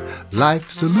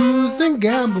 Life's a losing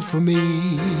gamble for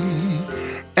me.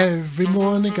 Every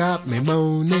morning got me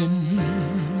moaning.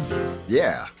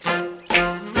 Yeah.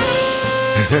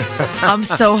 I'm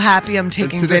so happy I'm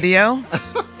taking video.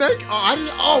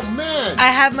 Oh, man. I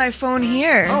have my phone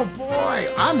here. Oh, boy.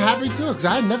 boy, I'm happy too because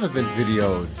I've never been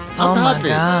videoed. Oh my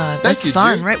God, that's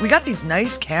fun, right? We got these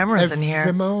nice cameras in here.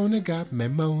 Ramona got me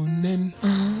moaning.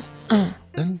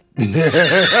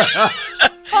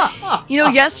 You know,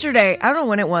 yesterday, I don't know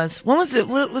when it was. When was it?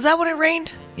 Was that when it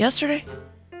rained? Yesterday?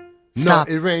 Stop.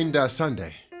 No, it rained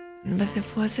Sunday. But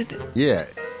was it? Yeah,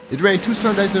 it rained 2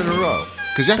 Sundays in a row.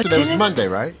 Because yesterday was Monday,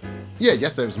 right? Yeah,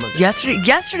 yesterday was Monday.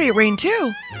 Yesterday it rained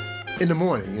too. In the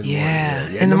morning.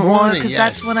 In the morning, because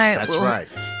that's when That's right.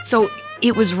 So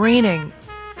it was raining,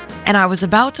 and I was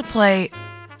about to play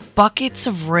 "Buckets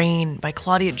of Rain" by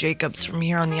Claudia Jacobs from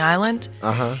here on the island.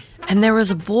 And there was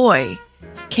a boy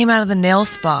came out of the nail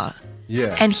spa.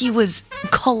 Yeah. And he was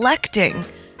collecting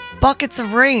buckets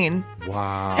of rain.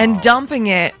 Wow. And dumping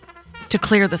it to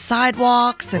clear the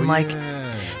sidewalks and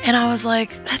and I was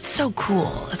like, that's so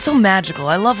cool. It's so magical.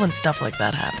 I love when stuff like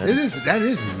that happens. That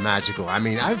is magical. I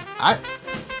mean, I've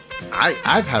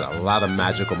had a lot of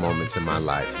magical moments in my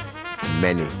life.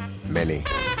 Many.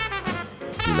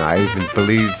 You know, I even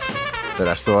believe that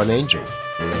I saw an angel.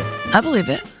 I believe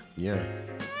it. Yeah.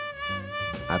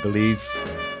 I believe,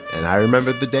 and I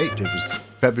remember the date. It was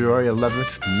February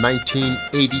 11th,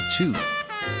 1982.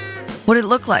 What did it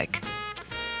look like?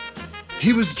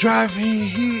 He was driving.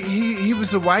 He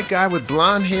was a white guy with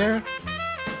blonde hair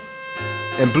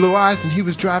and blue eyes, and he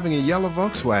was driving a yellow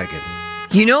Volkswagen.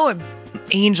 You know what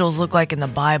angels look like in the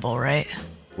Bible, right?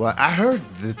 Well, I heard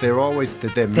that they're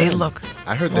men. They look.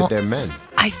 I heard that they're men.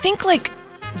 I think like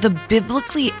the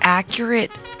biblically accurate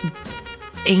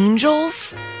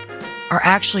angels are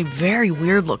actually very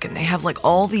weird looking. They have like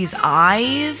all these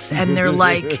eyes, and they're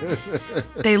like,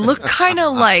 they look kind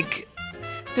of like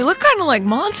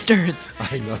monsters.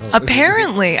 I know.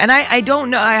 Apparently, and I don't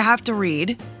know. I have to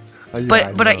read.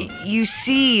 You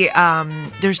see,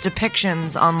 there's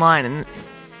depictions online, and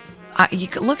you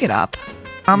can look it up.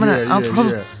 I'm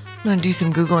gonna do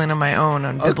some Googling on my own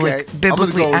on biblically I'm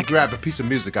gonna go and grab a piece of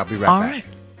music. I'll be right back. All right.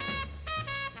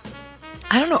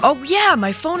 I don't know. Oh yeah,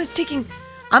 my phone is taking.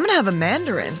 I'm gonna have a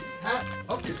Mandarin.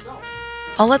 Help yourself.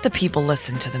 I'll let the people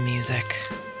listen to the music.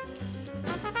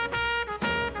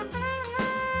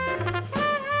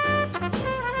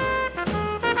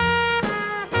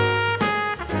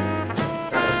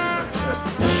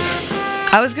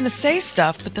 I was gonna say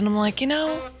stuff, but then I'm like,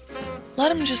 let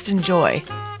them just enjoy.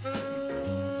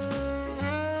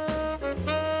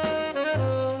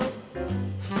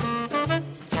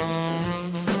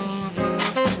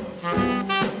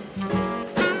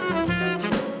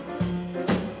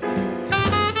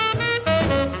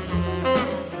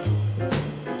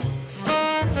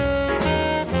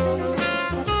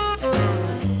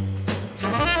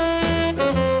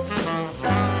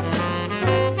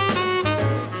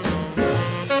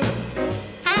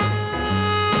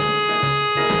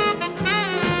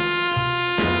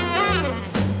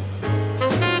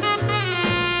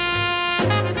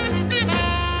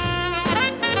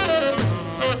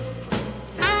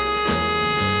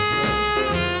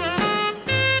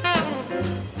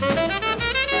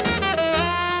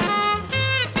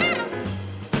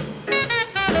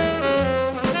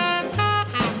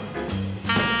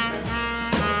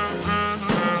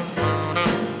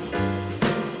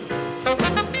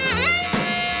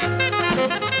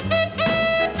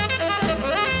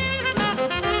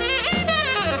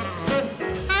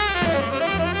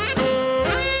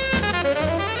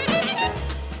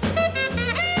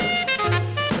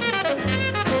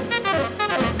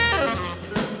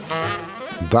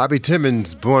 Bobby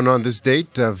Timmons, born on this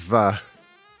date of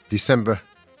December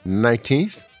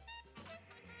 19th.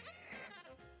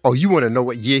 Oh, you want to know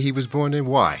what year he was born in?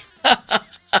 Why?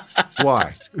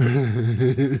 Why?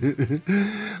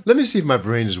 Let me see if my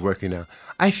brain is working now.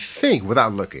 I think,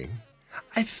 without looking,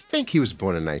 he was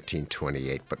born in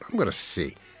 1928, but I'm going to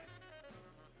see.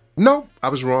 Nope, I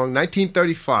was wrong.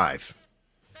 1935.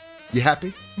 You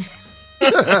happy?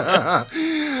 I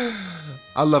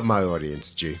love my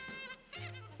audience, G.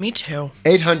 Me too.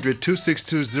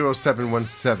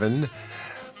 800-262-0717,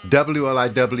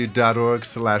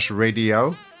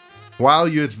 WLIW.org/radio. While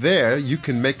you're there, you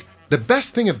can make... The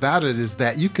best thing about it is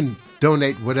that you can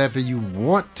donate whatever you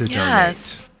want to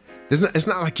donate. It's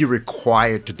not like you're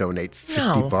required to donate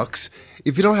 $50.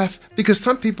 If you don't have... Because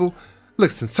some people...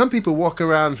 Listen, some people walk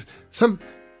around...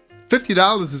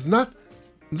 $50 is not...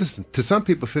 Listen, to some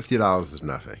people, $50 is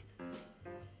nothing.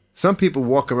 Some people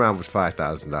walk around with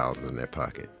 $5,000 in their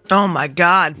pocket. Oh my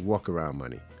God! Walk around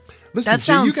money. Listen, that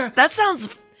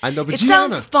sounds. I know, but it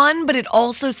sounds fun, but it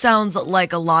also sounds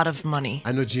like a lot of money.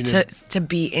 I know, Gina, to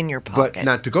be in your pocket. But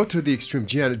now to go to the extreme,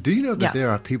 Gianna, do you know that there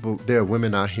are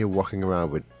women out here walking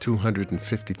around with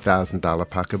 $250,000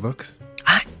 pocketbooks?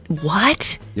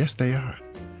 What? Yes, they are.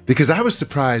 Because I was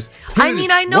surprised. I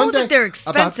mean, I know that they're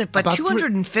expensive, but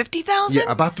 $250,000? Yeah,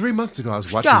 about 3 months ago, I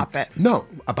was watching. Stop it. No,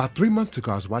 about 3 months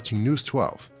ago, I was watching News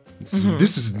 12.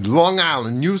 This is Long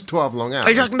Island, News 12, Long Island.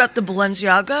 Are you talking about the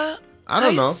Balenciaga? I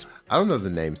don't know. I don't know the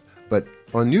names. But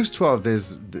on News 12,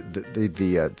 there's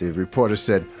the reporter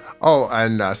said, oh,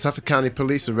 and Suffolk County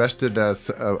Police arrested a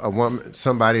woman,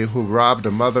 somebody who robbed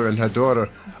a mother and her daughter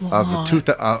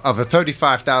of a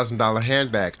 $35,000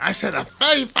 handbag. I said, a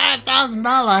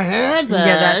 $35,000 handbag?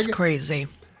 Yeah, that's crazy.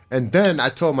 And then I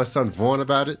told my son Vaughn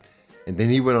about it, and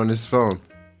then he went on his phone.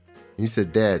 He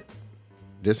said, Dad,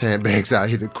 this handbag's out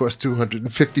here that cost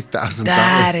 $250,000.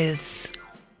 That is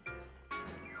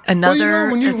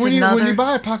another. Well, when you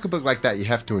buy a pocketbook like that, you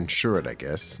have to insure it, I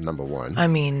guess, number one. I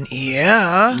mean,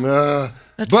 yeah.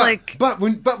 But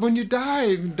when you die,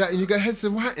 and you got hit,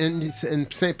 and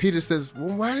St. Peter says,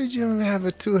 well, why did you have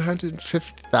a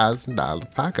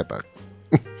 $250,000 pocketbook?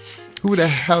 Who the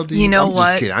hell do you? You know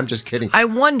what? I'm just kidding. I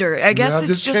wonder. I guess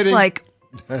it's just like,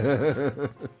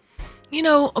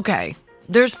 okay.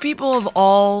 There's people of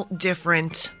all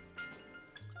different.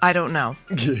 I don't know.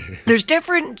 There's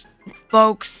different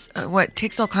folks. What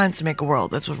takes all kinds to make a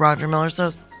world? That's what Roger Miller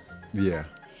says. Yeah.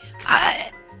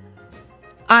 I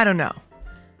don't know.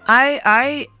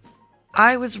 I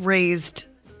was raised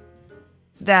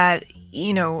that,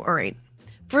 all right.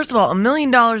 First of all, $1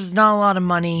 million is not a lot of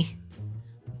money,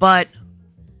 but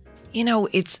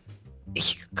it's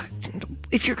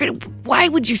if you're gonna, why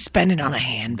would you spend it on a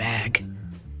handbag?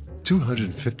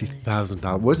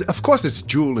 $250,000. Of course, it's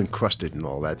jewel encrusted and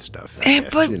all that stuff.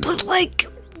 But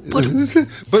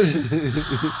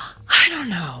I don't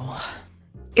know.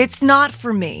 It's not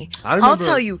for me. I'll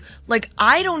tell you,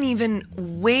 I don't even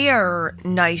wear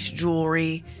nice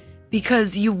jewelry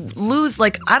because you lose,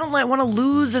 I don't want to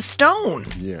lose a stone.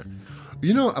 Yeah.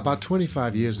 About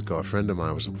 25 years ago, a friend of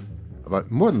mine was,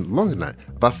 longer than that,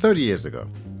 about 30 years ago,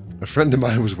 a friend of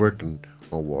mine was working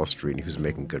on Wall Street and he was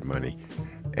making good money.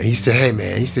 And he said, hey,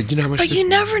 man, you know how much But you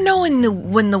never know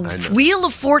when the wheel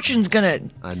of fortune's going to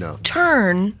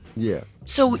turn. Yeah.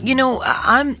 So,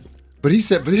 But he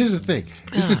said, but here's the thing.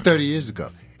 This is 30 years ago.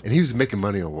 And he was making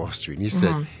money on Wall Street. And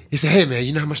he said, hey, man,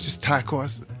 you know how much this tie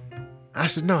costs? I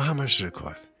said, no, how much should it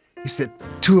cost? He said,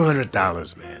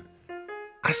 $200, man.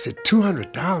 I said,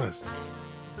 $200?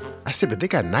 I said, but they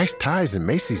got nice ties in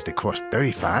Macy's that cost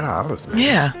 $35, man.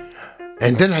 Yeah.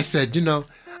 And then I said,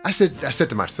 I said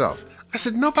to myself,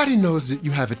 nobody knows that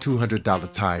you have a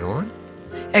 $200 tie on.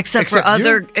 Except for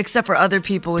other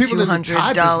people with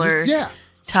 $200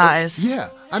 ties. Yeah.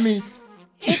 I mean,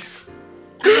 I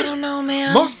don't know,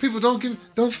 man. Most people don't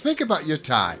think about your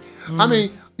tie. I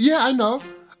mean, yeah, I know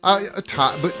a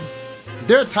tie, but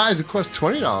there are ties that cost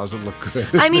 $20 that look good.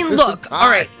 I mean, look, all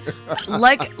right,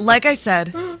 like I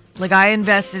said, I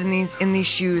invested in these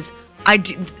shoes. I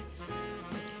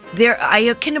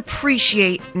can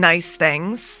appreciate nice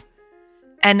things,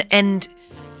 and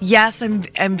yes,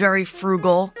 I'm very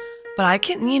frugal, but I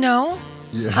can,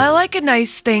 I like a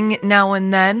nice thing now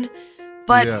and then.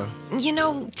 But,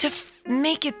 to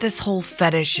make it this whole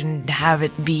fetish and have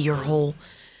it be your whole,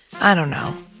 I don't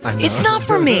know. It's not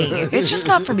for me. It's just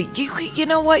not for me. You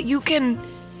know what? You can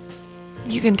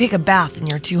take a bath in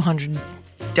your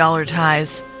 $200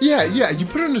 ties. Yeah. You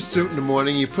put on a suit in the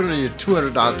morning, you put on your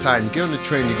 $200 tie, and you get on the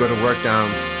train, you go to work down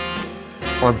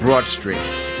on Broad Street.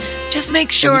 Just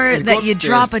make sure that you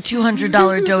drop a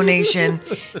 $200 donation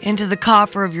into the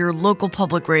coffer of your local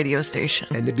public radio station.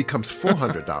 And it becomes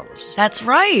 $400. That's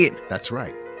right. That's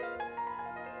right.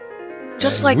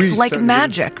 Just like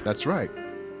magic. That's right.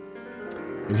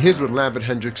 And here's what Lambert,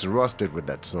 Hendricks, and Ross did with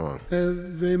that song.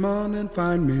 Every morning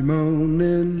find me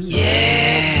moaning.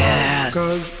 Yes.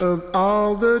 Because of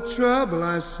all the trouble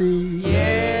I see.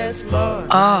 Yes, Lord.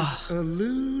 It's a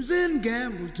losing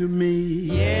gamble to me.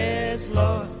 Yes,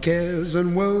 Lord. Cares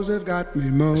and woes have got me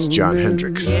moaning. That's John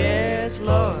Hendricks. Yes,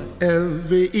 Lord.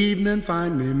 Every evening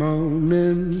find me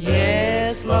moaning.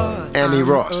 Yes, Lord. Annie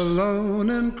Ross. Alone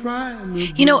and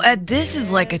crying. Ed, this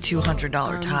is like a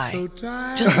 $200 tie.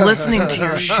 Just listening to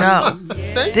your show.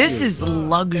 This is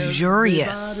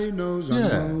luxurious.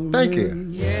 Yeah, thank you.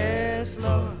 Yes,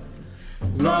 Lord.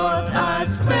 Lord, I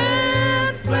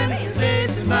spend plenty of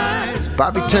days and nights.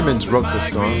 Bobby Timmons wrote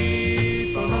this song.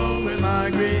 Alone with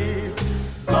my grief.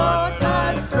 Lord,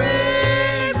 I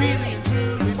pray, really and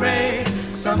truly pray,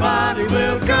 somebody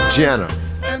will come. Gianna.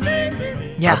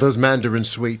 Yeah. Are those mandarins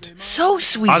sweet? So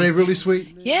sweet. Are they really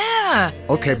sweet? Yeah.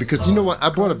 Okay, because you know what? I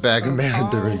bought a bag of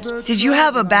mandarins. Did you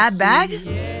have a bad bag?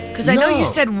 Because I know you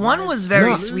said one was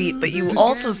very sweet, but you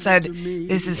also said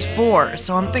this is 4.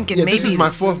 So I'm thinking maybe this is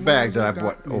my 4th bag that I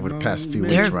bought over the past few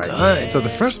weeks, right? They're good. So the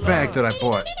first bag that I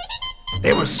bought,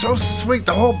 it was so sweet,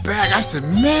 the whole bag. I said,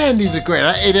 man, these are great.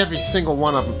 I ate every single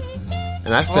one of them.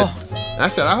 And I said,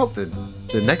 I hope the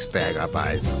next bag I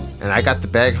buy is. And I got the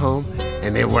bag home,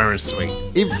 and they weren't sweet.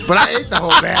 But I ate the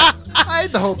whole bag. I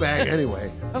ate the whole bag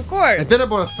anyway. Of course. And then I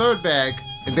bought a 3rd bag,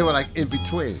 and they were like in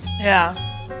between. Yeah.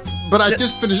 But I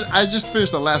just finished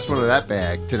the last one of that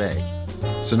bag today.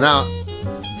 So now,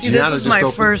 see, this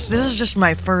is just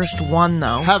my first one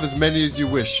though. Have as many as you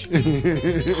wish.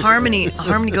 Harmony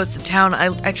goes to town.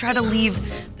 I try to leave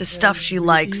the stuff she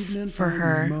likes for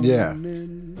her. Yeah.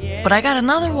 But I got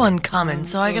another one coming,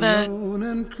 so I gotta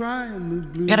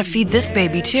feed this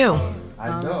baby too.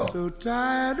 I know.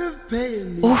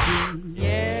 Oof.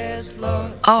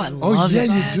 Oh, I love it.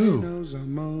 Oh, yeah, you do.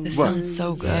 This sounds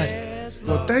so good.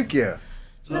 Well, thank you.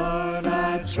 Lord,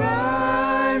 I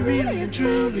try, really and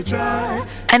truly try.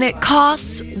 And it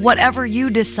costs whatever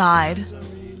you decide.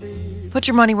 Put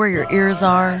your money where your ears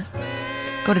are.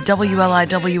 Go to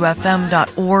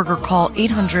WLIWFM.org or call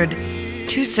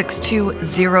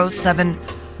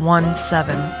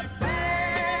 800-262-0717.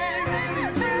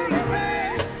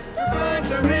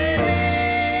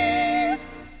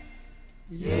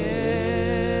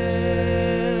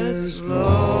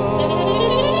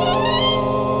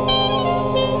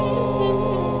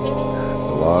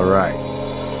 All right.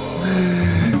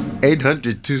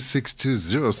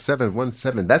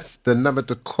 800-262-0717. That's the number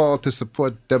to call to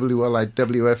support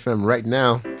WLIWFM right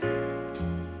now.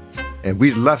 And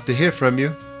we'd love to hear from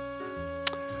you.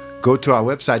 Go to our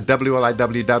website,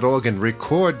 WLIW.org, and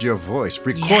record your voice.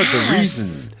 Record the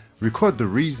reason. Record the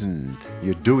reason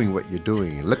you're doing what you're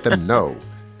doing. Let them know.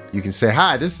 You can say,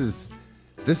 hi, this is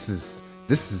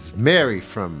Mary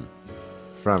from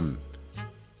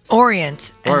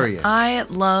Orient. And I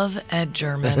love Ed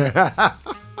German.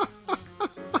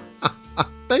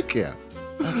 Thank you.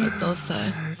 That's what they'll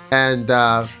say. And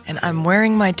I'm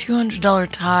wearing my $200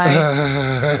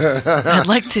 tie. I'd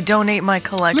like to donate my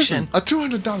collection. Listen, a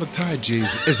 $200 tie,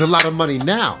 geez, is a lot of money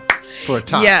now for a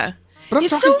tie. Yeah. But I'm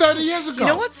talking 30 years ago. You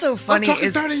know what's so funny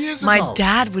is 30 years my ago.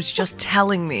 dad was just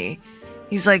telling me,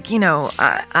 he's like, he's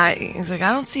like,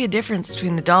 I don't see a difference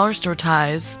between the dollar store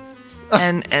ties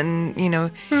and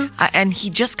and he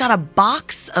just got a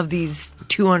box of these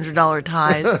 $200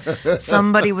 ties.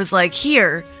 Somebody was like,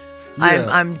 here,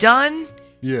 I'm done.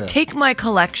 Yeah. Take my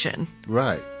collection.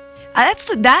 Right.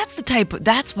 That's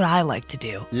what I like to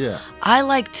do. Yeah. I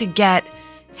like to get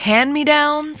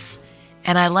hand-me-downs,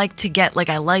 and I like to get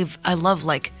I love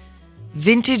like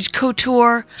vintage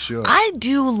couture. Sure. I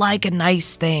do like a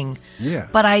nice thing. Yeah.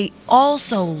 But I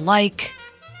also like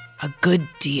a good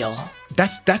deal.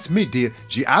 That's me, dear.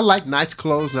 Gee, I like nice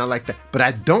clothes and I like that, but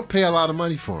I don't pay a lot of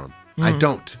money for them. I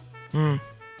don't. You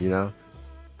know,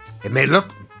 it may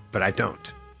look, but I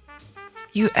don't.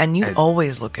 You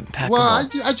always look impeccable. Well,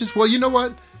 you know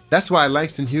what? That's why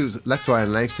Langston Hughes. That's why I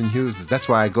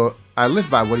live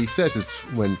by what he says. Is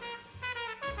when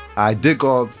I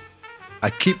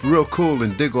keep real cool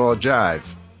and dig all jive.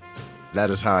 That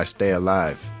is how I stay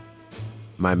alive.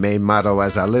 My main motto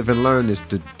as I live and learn is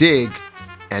to dig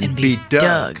and be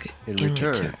dug in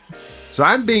return. So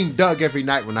I'm being dug every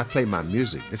night when I play my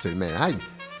music. They say, man,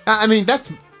 that's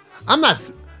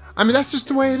just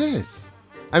the way it is.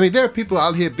 I mean, there are people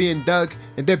out here being dug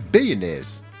and they're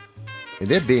billionaires and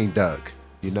they're being dug,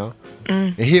 you know?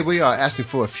 And here we are asking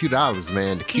for a few dollars,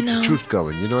 man, to keep the truth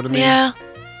going. You know what I mean? Yeah.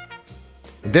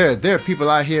 And there are people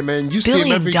out here, man, you see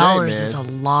them every day, man. $1 billion is a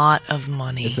lot of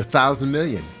money. It's 1,000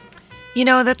 million. You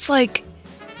know, that's like,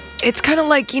 it's kind of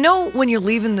like, you know, when you're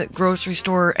leaving the grocery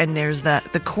store and there's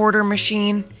the quarter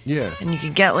machine. Yeah. And you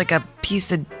can get like a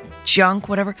piece of junk,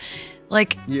 whatever.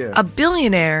 Like a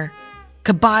billionaire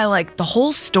could buy like the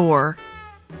whole store,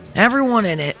 everyone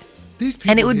in it. These people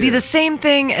and it would be the same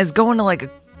thing as going to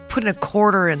putting a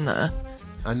quarter in the.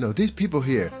 I know these people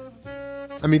here.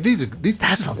 I mean, these.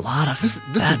 That's a lot of. This is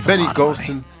Benny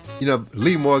Golson. You know,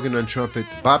 Lee Morgan on trumpet,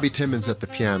 Bobby Timmons at the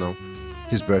piano.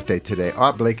 His birthday today.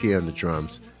 Art Blakey on the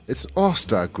drums. It's an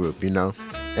all-star group, you know.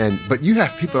 But you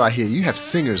have people out here. You have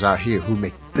singers out here who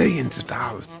make billions of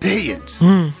dollars, billions.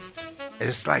 And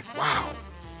it's like, wow.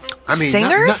 I mean,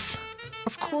 singers.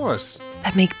 Of course.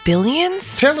 That make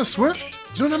billions? Taylor Swift?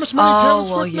 Do you know how much money Taylor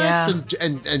Swift makes?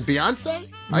 And Beyonce?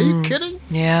 Are you kidding?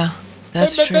 Yeah,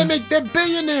 that's true. They're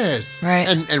billionaires. Right.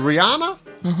 And Rihanna?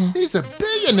 These are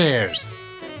billionaires.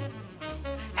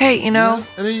 Hey, you know,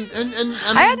 I mean,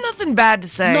 I had nothing bad to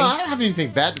say. No, I don't have anything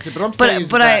bad to say, but I'm saying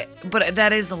but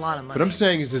that is a lot of money. What I'm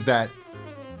saying is that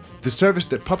the service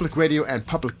that public radio and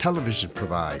public television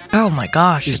provide. Oh my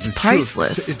gosh, it's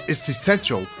priceless. It's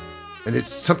essential, and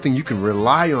it's something you can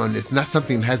rely on. It's not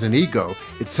something that has an ego.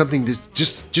 It's something that's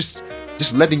just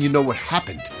letting you know what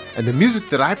happened. And the music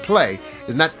that I play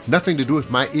is nothing to do with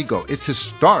my ego. It's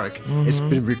historic. Mm-hmm. It's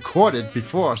been recorded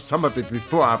before, some of it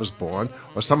before I was born,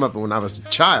 or some of it when I was a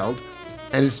child.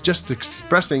 And it's just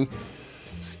expressing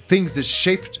things that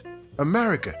shaped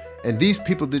America. And these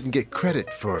people didn't get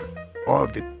credit for all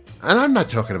of it. And I'm not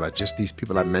talking about just these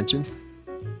people I mentioned.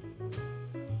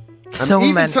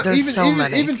 Even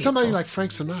somebody like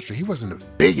Frank Sinatra, he wasn't a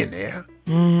billionaire.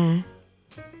 Mm-hmm.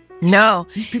 No.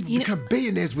 These people become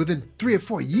billionaires within 3 or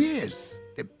 4 years.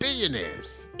 They're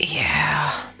billionaires.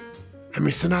 Yeah. I mean,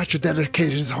 Sinatra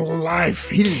dedicated his whole life.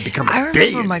 He didn't become a billionaire. I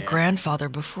remember my grandfather,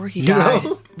 before he died,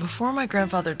 before my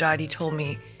grandfather died, he told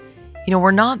me, we're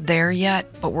not there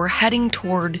yet, but we're heading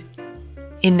toward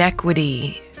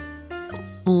inequity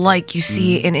like you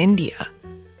see in India.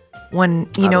 When,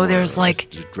 there's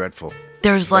like... That's dreadful.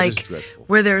 There's dreadful.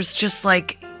 Where there's just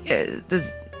like...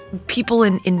 there's people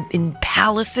in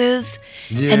palaces,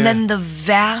 and then the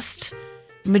vast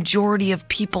majority of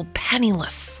people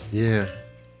penniless. Yeah.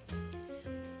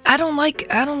 I don't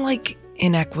like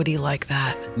inequity like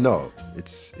that. No,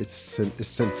 it's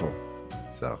sinful.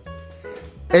 So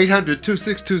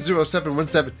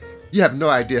 800-262-0717. You have no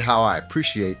idea how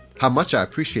much I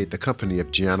appreciate the company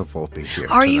of Gianna Volpe here.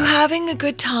 Are you having a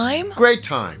good time? Great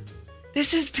time.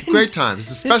 This has been great time. It's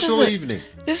a special evening.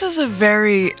 This is a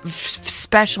very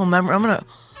special memory. I'm going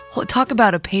to talk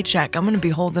about a paycheck. I'm going to be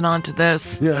holding on to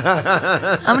this.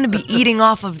 I'm going to be eating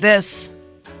off of this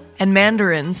and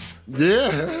mandarins.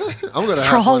 Yeah. I'm going to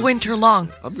for all winter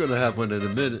long. I'm going to have one in a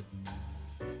minute.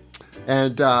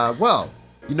 And,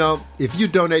 if you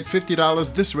donate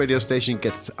 $50, this radio station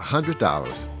gets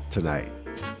 $100 tonight.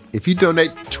 If you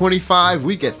donate $25,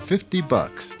 we get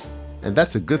 $50. And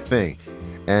that's a good thing.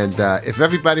 And if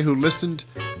everybody who listened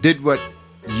did what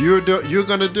you're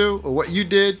going to do, or what you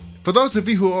did, for those of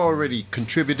you who already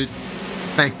contributed,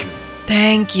 thank you.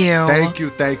 Thank you. Thank you,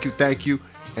 thank you, thank you.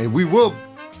 And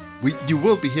you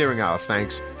will be hearing our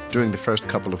thanks during the first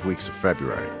couple of weeks of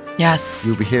February. Yes.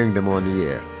 You'll be hearing them on the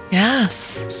air.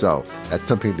 Yes. So that's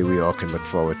something that we all can look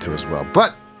forward to as well.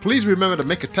 But please remember to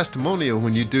make a testimonial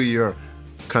when you do your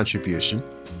contribution.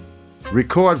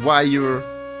 Record why you're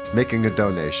making a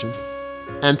donation.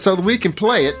 And so that we can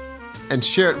play it and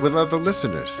share it with other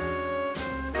listeners.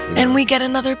 And we get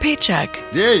another paycheck.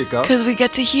 There you go. Because we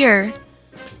get to hear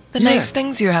the nice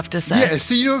things you have to say. Yeah,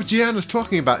 see, what Gianna's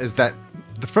talking about is that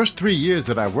the first 3 years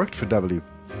that I worked for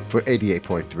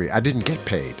 88.3, I didn't get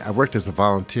paid. I worked as a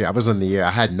volunteer. I was on the air.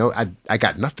 I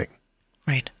got nothing.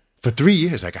 Right. For 3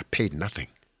 years, I got paid nothing.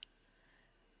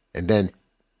 And then...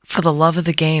 For the love of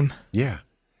the game. Yeah.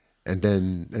 And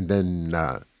then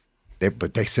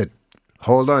they said,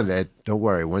 hold on, Ed, don't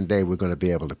worry. One day we're going to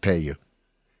be able to pay you.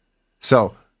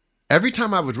 So every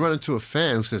time I would run into a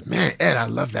fan who says, man, Ed, I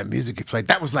love that music you played.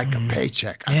 That was like a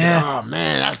paycheck. I said, oh,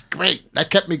 man, that was great.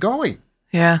 That kept me going.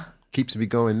 Yeah. Keeps me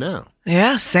going now.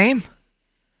 Yeah, same.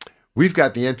 We've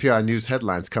got the NPR News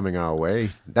headlines coming our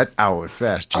way. That hour went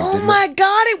fast, G, oh, my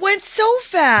God, it went so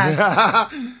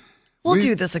fast. We'll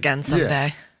do this again someday.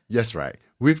 Yeah. Yes, right.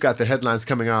 We've got the headlines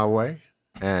coming our way.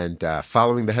 And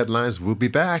following the headlines, we'll be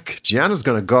back. Gianna's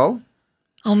going to go.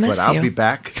 I'll miss you. But I'll be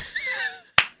back.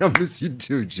 I'll miss you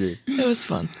too, G. It was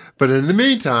fun. But in the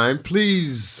meantime,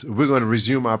 please, we're going to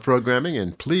resume our programming.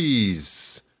 And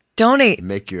please donate.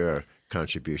 Make your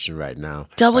contribution right now.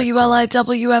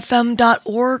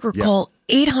 WLIWFM.org or call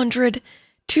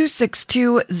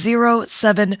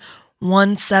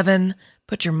 800-262-0717.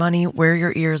 Put your money where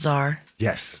your ears are.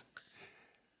 Yes.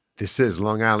 This is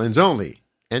Long Island's only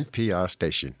NPR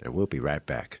station, and we'll be right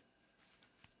back.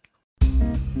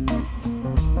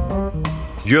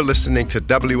 You're listening to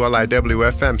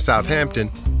WLIW-FM Southampton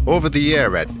over the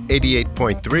air at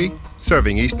 88.3,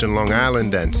 serving eastern Long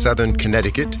Island and southern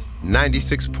Connecticut,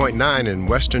 96.9 in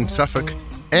western Suffolk,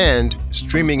 and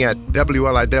streaming at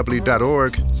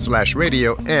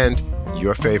WLIW.org/radio and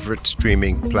your favorite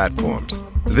streaming platforms.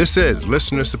 This is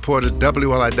listener-supported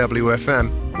WLIW-FM,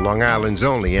 Long Island's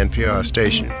only NPR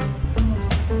station.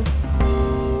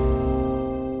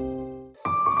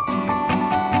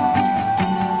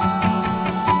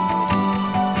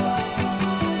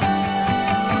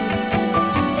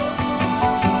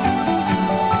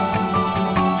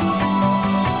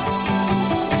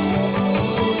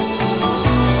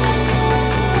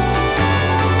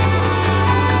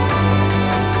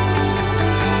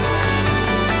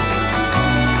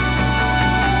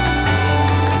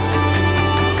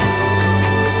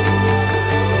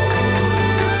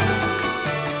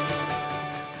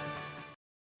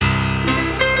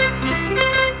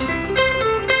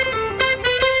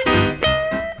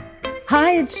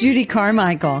 Hi, it's Judy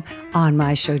Carmichael. On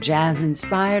my show, Jazz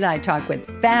Inspired, I talk with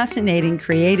fascinating,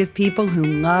 creative people who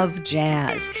love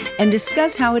jazz and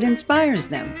discuss how it inspires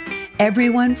them.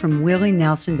 Everyone from Willie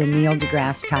Nelson to Neil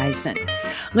deGrasse Tyson.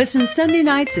 Listen Sunday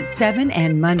nights at 7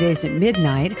 and Mondays at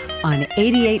midnight on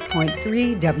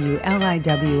 88.3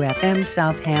 WLIW-FM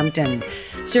Southampton,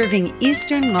 serving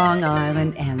eastern Long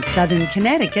Island and southern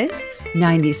Connecticut,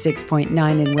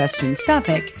 96.9 in western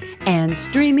Suffolk, and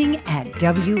streaming at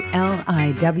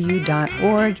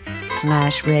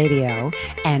WLIW.org/radio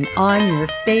and on your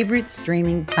favorite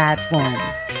streaming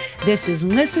platforms. This is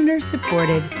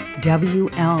listener-supported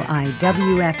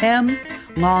WLIW-FM,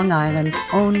 Long Island's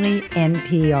only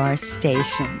NPR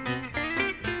station.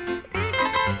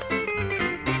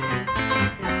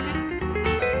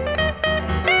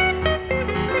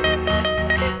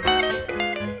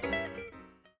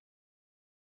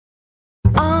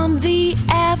 On the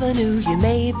avenue, you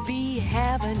may be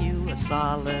having you a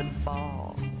solid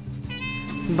ball,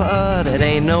 but it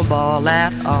ain't no ball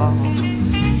at all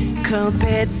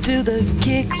compared to the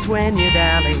kicks when you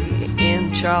dally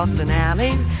in Charleston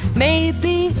Alley.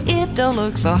 Maybe it don't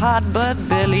look so hot, but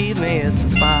believe me, it's a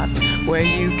spot where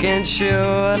you can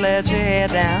sure let your hair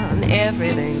down.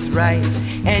 Everything's right,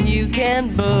 and you can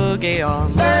boogie all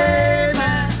night. Say,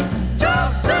 man,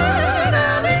 Charleston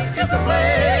Alley is the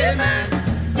place, man.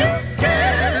 You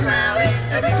can rally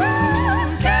every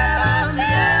cool cat on the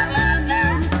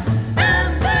avenue,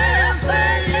 and they'll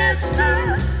say it's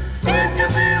true. If you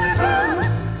feel it blue,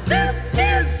 this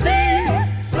is the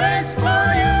place for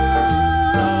you.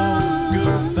 No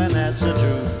goof, and that's the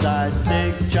truth. I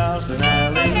dig Charleston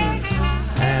Alley,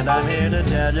 and I'm here to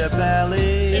tell you,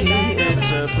 Pally,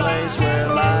 it's a place where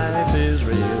life is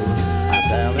real. I'm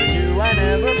telling you, I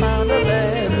never found a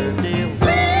better deal.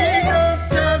 We know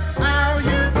just how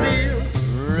you feel.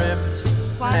 Ripped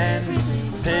and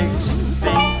pig's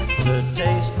feet, the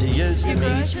tastiest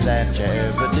meat that you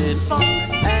ever did.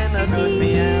 And a good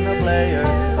piano player,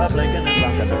 a blinking and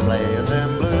rockin' to play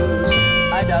them blues.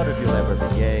 I doubt if you'll ever be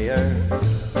gayer.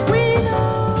 We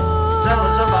know. Tell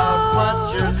us about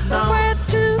what you know. Where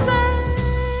to land.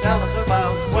 Tell us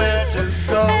about where to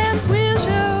go. And we'll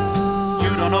show. You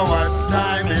don't know what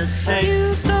time it takes.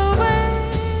 You the way.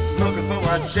 Looking for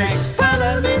what shakes. Well,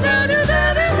 let me tell you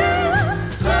that it will.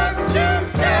 Love to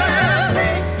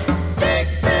Cali. Take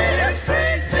this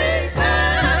crazy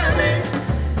alley,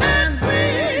 and we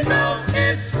know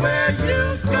it's where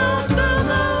you go the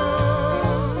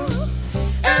most.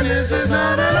 And this is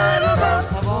not a little boat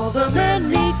of all the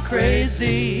Many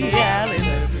crazy alleys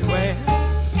everywhere.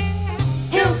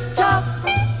 hilltop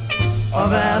A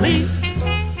valley,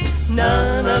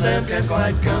 none of them can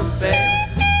quite compare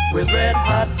with red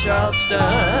hot Charleston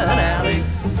Alley.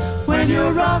 When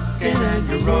you're rocking and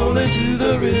you're rolling to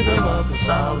the rhythm of the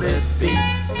solid beat,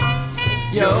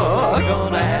 you're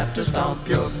gonna have to stomp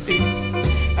your feet,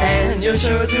 and you're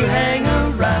sure to hang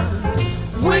around,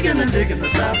 wigging and digging the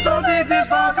sound. So dig this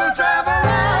vocal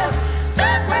traveler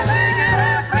that we're singing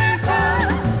every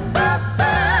time. That's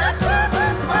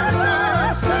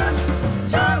Charleston.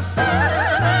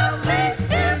 Charleston Alley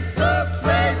is the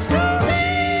place to be.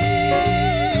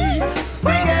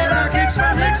 We get our kicks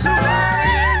from Nixon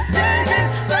Valley and digging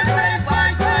the great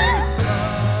white way.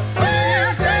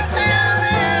 We'll take the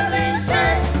alley any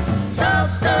day.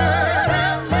 Charleston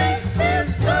Alley is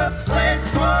the place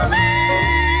for me.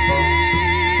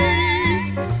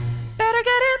 Better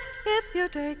get it if you're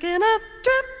taking a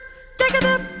trip. Take a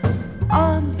dip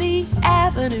on the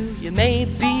avenue. You may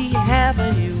be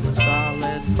having you a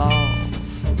solid ball,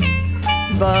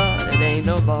 but it ain't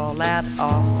no ball at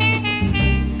all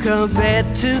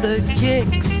compared to the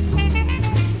kicks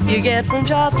you get from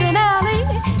Charleston Alley.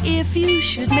 If you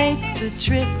should make the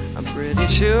trip, I'm pretty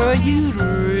sure you'd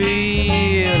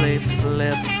really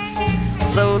flip.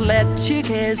 So let your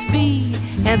cares be,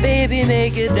 and baby,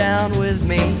 make it down with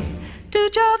me to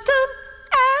Charleston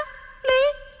Alley.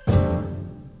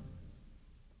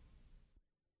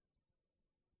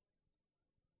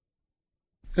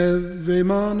 Every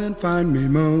morning find me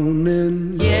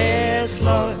moaning, Yes,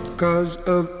 Lord. 'cause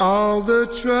of all the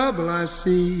trouble I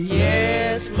see.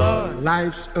 Yes, Lord.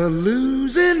 Life's a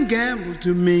losing gamble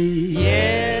to me.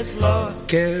 Yes, Lord.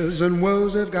 Cares and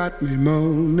woes have got me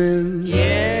moaning.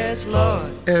 Yes,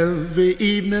 Lord. Every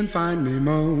evening find me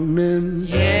moaning.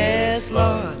 Yes,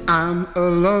 Lord. I'm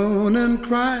alone and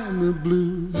crying the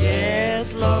blues.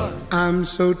 Yes, Lord. I'm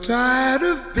so tired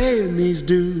of paying these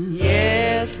dues.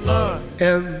 Yes, Lord.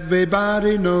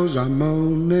 Everybody knows I'm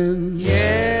moaning.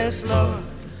 Yes, Lord.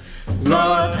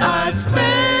 Lord, I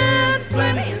spent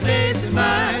plenty of days and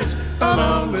nights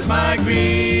alone with my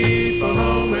grief,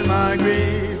 alone with my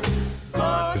grief. But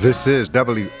This is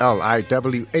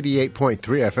WLIW 88.3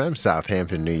 FM,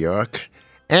 Southampton, New York,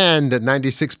 and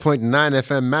 96.9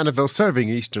 FM, Manaville, serving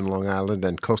eastern Long Island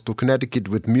and coastal Connecticut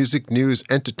with music, news,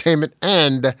 entertainment,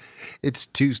 and it's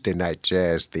Tuesday Night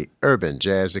Jazz, the Urban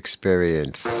Jazz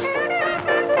Experience.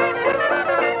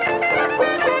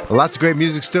 Lots of great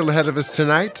music still ahead of us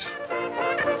tonight.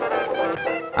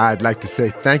 I'd like to say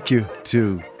thank you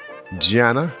to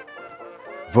Gianna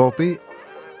Volpe,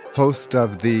 host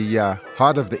of the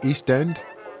Heart of the East End,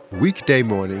 weekday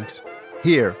mornings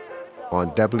here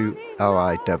on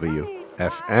WLIW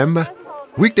FM.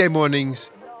 Weekday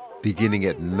mornings beginning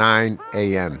at 9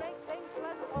 a.m.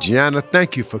 Gianna,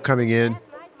 thank you for coming in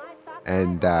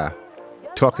and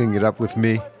talking it up with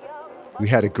me. We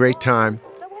had a great time.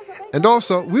 And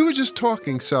also, we were just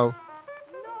talking, so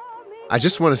I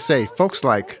just want to say, folks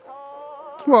like,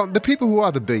 well, the people who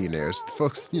are the billionaires, the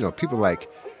folks, you know, people like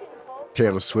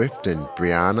Taylor Swift and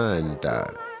Rihanna and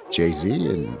Jay-Z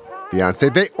and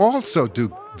Beyonce, they also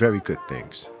do very good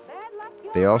things.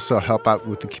 They also help out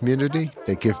with the community.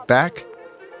 They give back.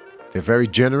 They're very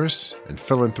generous and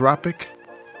philanthropic.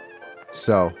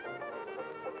 So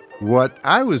what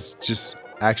I was just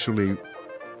actually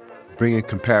bringing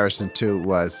comparison to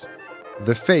was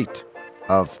the fate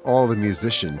of all the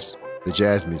musicians, the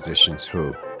jazz musicians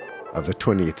of the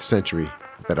 20th century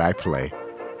that I play.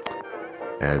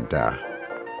 And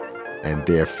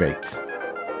their fates.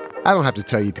 I don't have to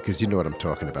tell you because you know what I'm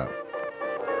talking about.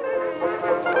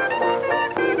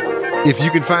 If you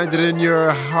can find it in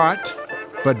your heart,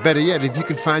 but better yet, if you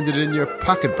can find it in your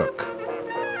pocketbook.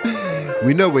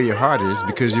 We know where your heart is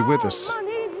because you're with us.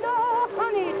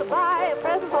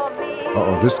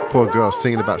 Uh-oh, this poor girl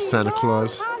singing about Santa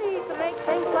Claus.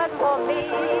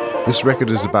 This record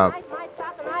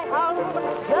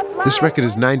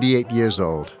is 98 years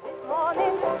old.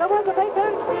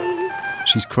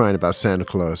 She's crying about Santa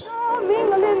Claus. Oh,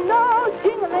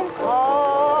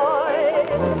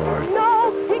 Lord.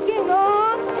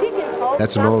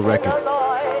 That's an old record.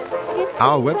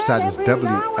 Our website is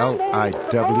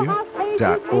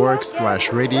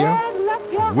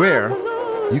WLIW.org/radio, where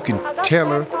you can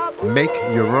make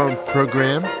your own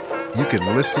program. You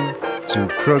can listen to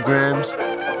programs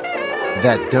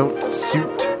that don't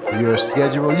suit your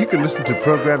schedule. You can listen to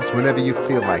programs whenever you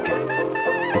feel like it.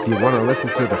 If you want to listen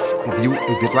to if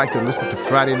you'd like to listen to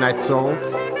Friday Night Soul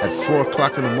at 4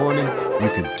 o'clock in the morning, you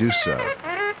can do so.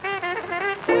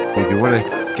 If you want to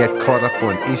get caught up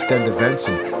on East End events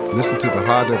and listen to the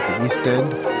Heart of the East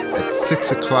End at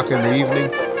 6 o'clock in the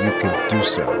evening, you can do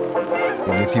so.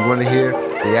 And if you want to hear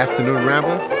the Afternoon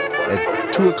Ramble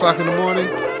at 2 o'clock in the morning,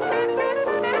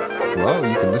 well,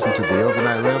 you can listen to the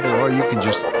Overnight Ramble, or you can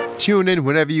just tune in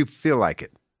whenever you feel like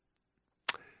it.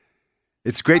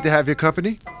 It's great to have your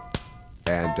company.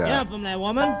 And get up from that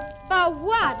woman. For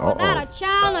what? Without a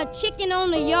child and a chicken on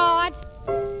the yard?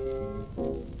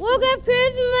 Woke up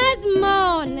Christmas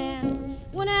morning,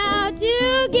 went out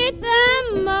to get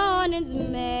the morning's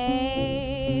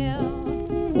mail.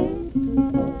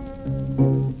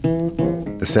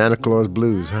 The Santa Claus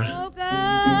Blues, huh? Woke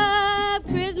up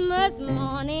Christmas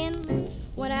morning,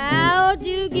 went out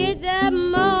to get the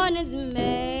morning's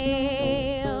mail.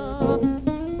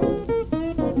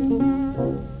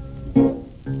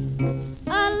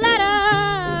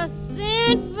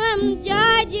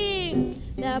 Georgie,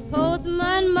 the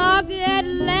postman marked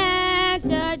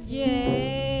Atlanta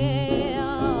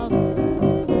jail.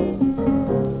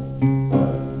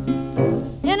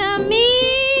 In a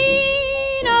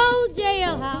mean old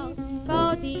jailhouse,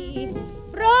 'cause he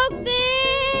broke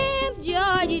them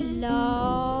Georgie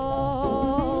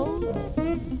laws.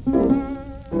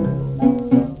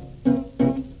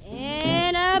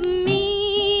 In a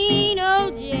mean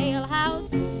old jailhouse,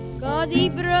 'cause he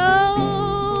broke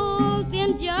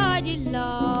Georgie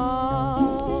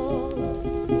law.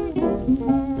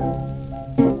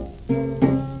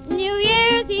 New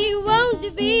Year's he wants to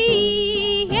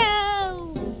be here,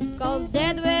 'cause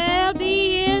death will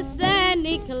be his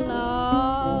Santa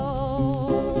Claus.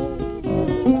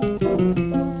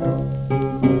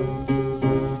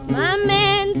 My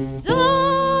man's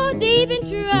so deep in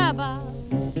trouble,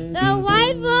 the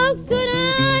white folks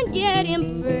couldn't get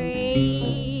him free.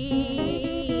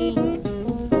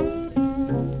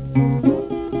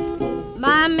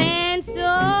 My man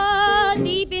so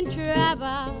deep in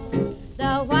trouble,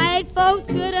 the white folks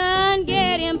couldn't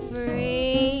get him free.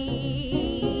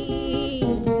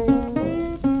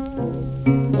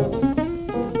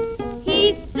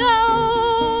 He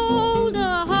sold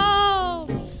a hoe.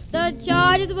 The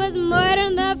charges was murder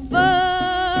in the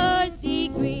first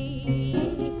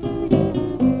degree.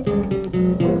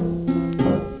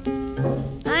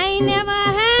 I ain't never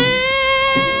had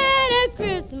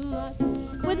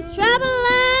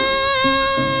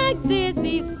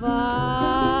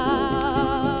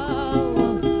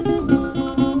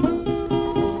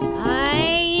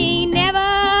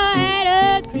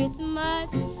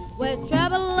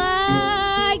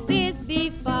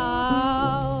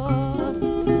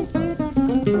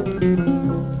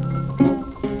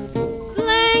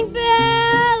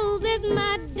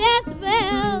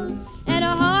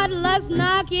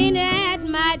knocking at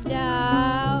my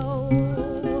door.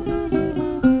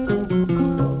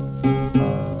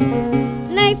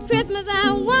 Next Christmas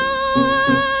I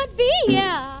won't be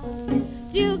here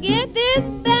to get this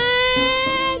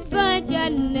bad bunch, I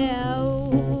know.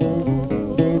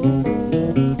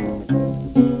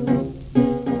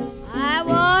 I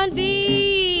won't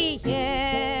be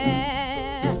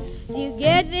here to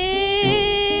get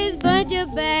this bunch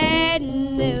of bad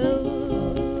news.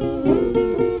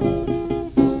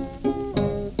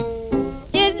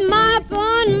 Just mark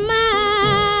on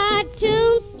my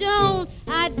tombstone,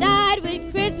 I died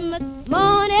with Christmas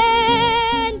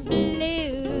morning blue.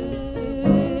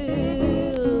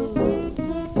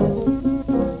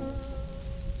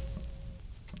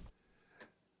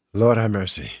 Lord have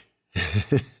mercy.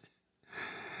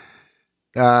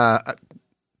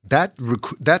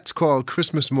 That's called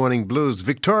Christmas Morning Blues.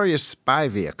 Victoria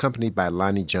Spivey, accompanied by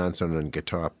Lonnie Johnson on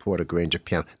guitar, Porter Granger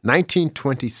piano.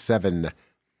 1927.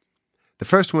 The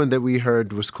first one that we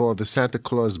heard was called The Santa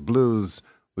Claus Blues,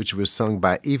 which was sung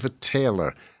by Eva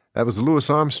Taylor. That was Louis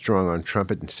Armstrong on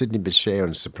trumpet and Sidney Bechet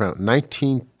on soprano.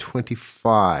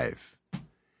 1925.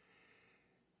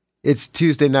 It's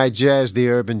Tuesday Night Jazz, the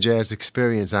Urban Jazz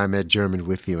Experience. I'm Ed German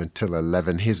with you until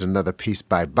 11. Here's another piece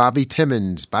by Bobby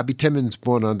Timmons. Bobby Timmons,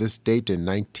 born on this date in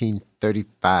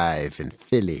 1935 in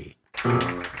Philly.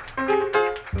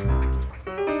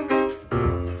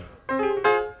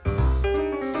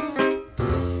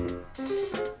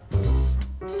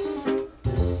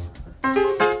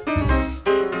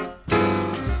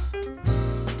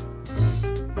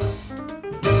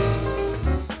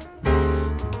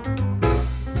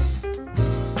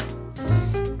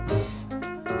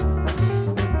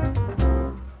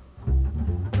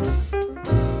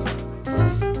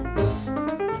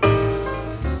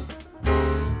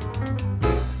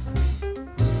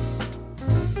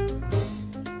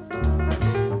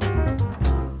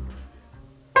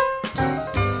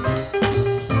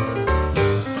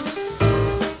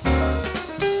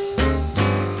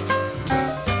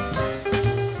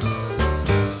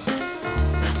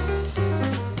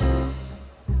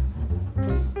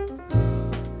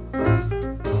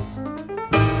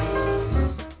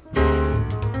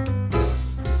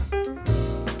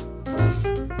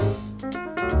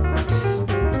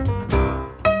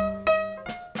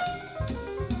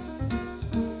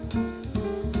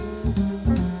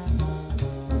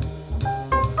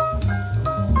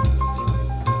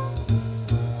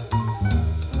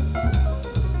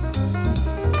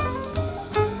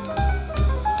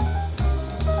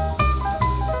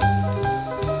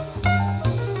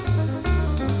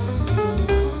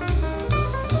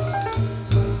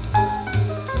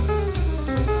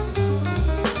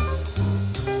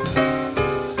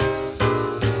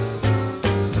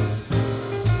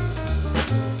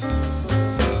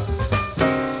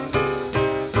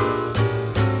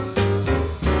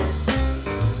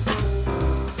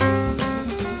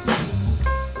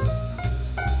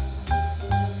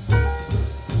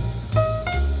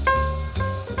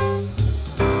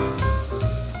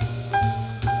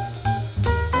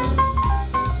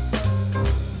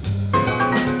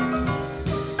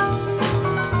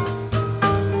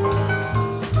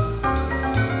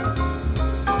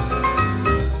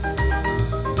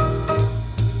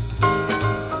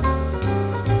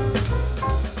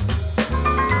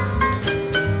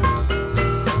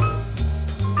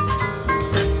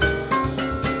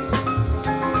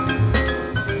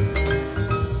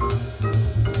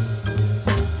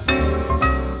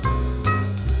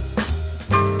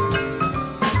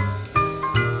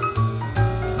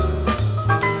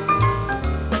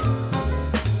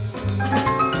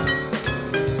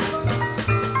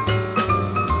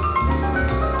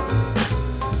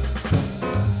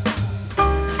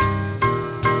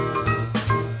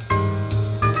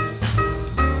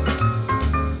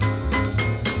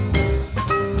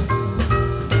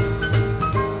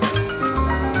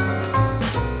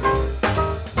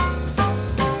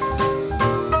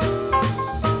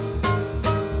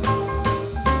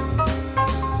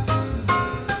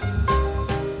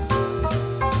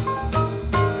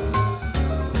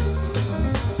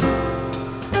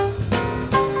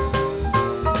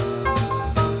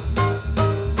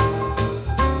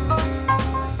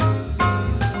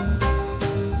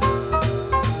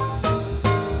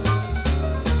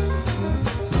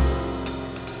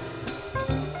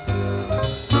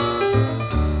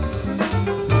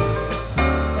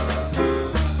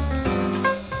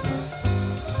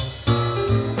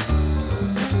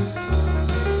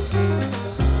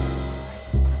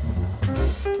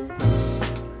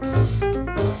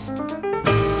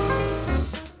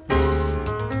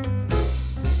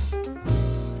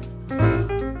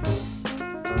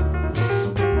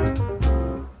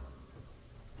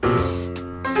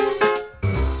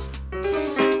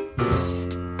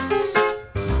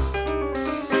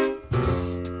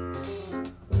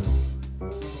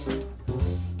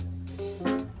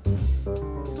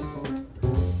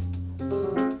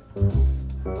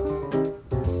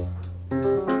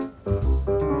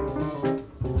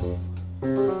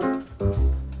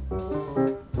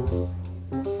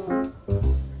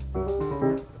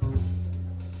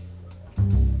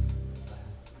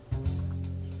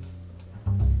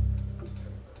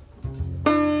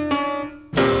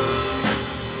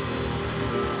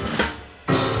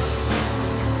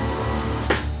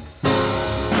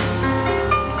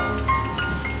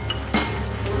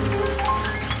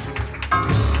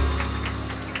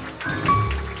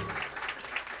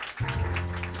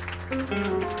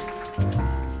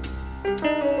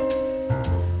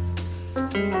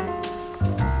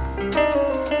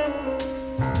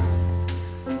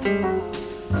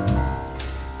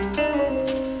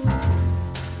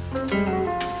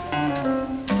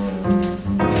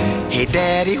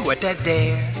 daddy, what that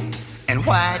there? And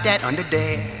why that under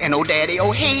there? And oh daddy,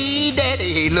 oh hey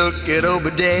daddy, hey look it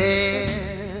over there.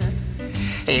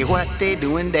 Hey, what they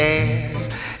doing there?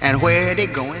 And where they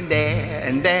going there?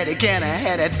 And daddy, can I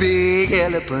have that big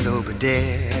elephant over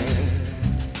there?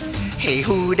 Hey,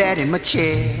 who that in my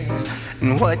chair?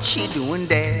 And what she doing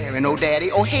there? And oh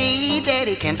daddy, oh hey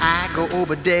daddy, can I go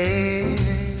over there?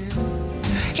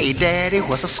 Hey daddy,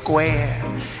 what's a square?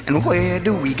 And where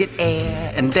do we get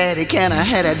air? And daddy, can I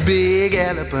have that big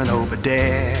elephant over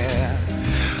there?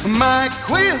 My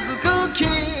quizzical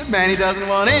kid, man, he doesn't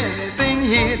want anything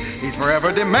hid. He's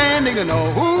forever demanding to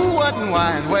know who, what, and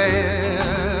why, and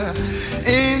where.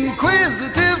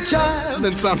 Inquisitive child,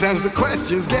 and sometimes the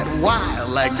questions get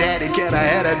wild. Like, daddy, can I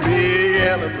have that big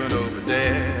elephant over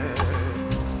there?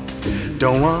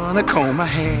 Don't wanna comb my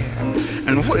hair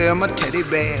and wear my teddy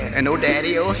bear. And oh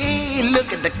daddy, oh hey,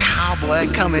 look at the cowboy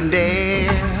coming there.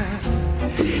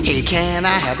 Hey, can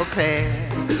I have a pair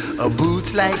of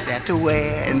boots like that to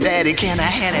wear? And daddy, can I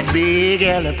have that big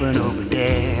elephant over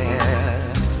there?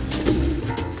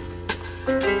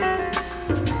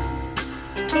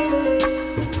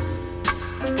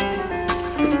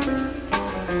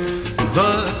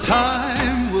 The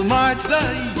time will march, the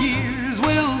years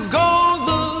will go.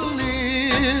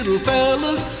 Little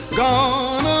fella's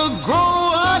gonna grow.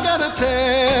 I gotta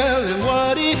tell him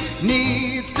what he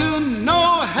needs to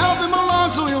know. Help him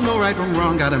along so he'll know right from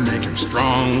wrong. Gotta make him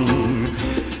strong.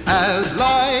 As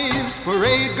life's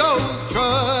parade goes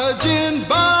trudging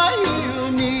by,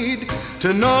 he'll need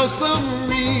to know some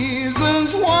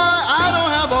reasons why. I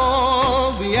don't have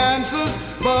all the answers,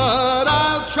 but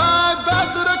I'll try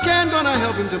best that I can. Gonna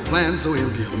help him to plan so he'll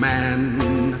be a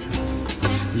man.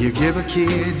 You give a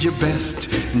kid your best,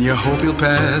 and you hope he'll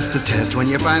pass the test when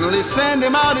you finally send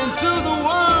him out into the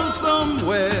world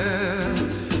somewhere.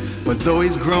 But though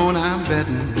he's grown, I'm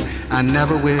betting I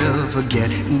never will forget.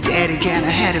 And daddy, can I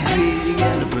have a big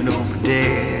elephant over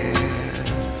there?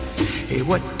 Hey,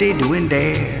 what they doing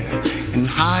there? And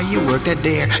how you work that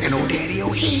there? And oh daddy,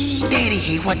 oh hey daddy,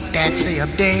 hey, what that say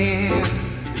up there?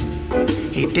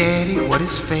 Hey daddy, what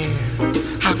is fair?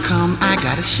 How come I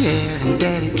gotta share? And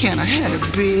daddy, can I have a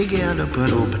big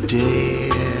elephant over there?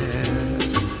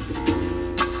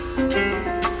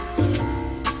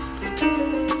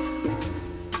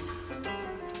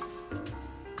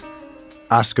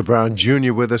 Oscar Brown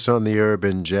Jr. with us on the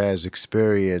Urban Jazz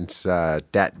Experience.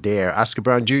 Dat Dare. Oscar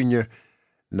Brown Jr.,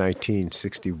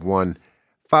 1961.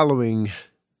 Following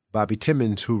Bobby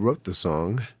Timmons, who wrote the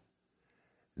song,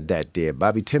 Dat Dare.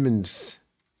 Bobby Timmons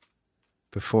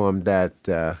performed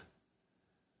that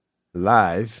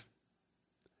live.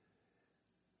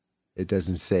 It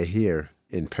doesn't say here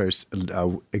in person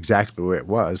exactly where it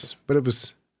was, but it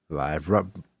was live.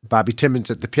 Bobby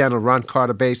Timmons at the piano, Ron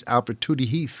Carter bass, Albert Tootie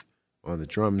Heath on the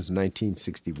drums,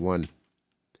 1961.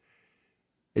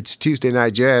 It's Tuesday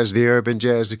Night Jazz, the Urban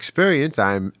Jazz Experience.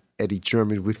 I'm Eddie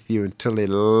German with you until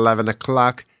 11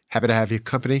 o'clock. Happy to have your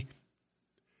company.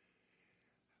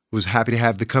 Was happy to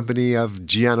have the company of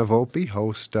Gianna Volpe,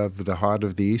 host of The Heart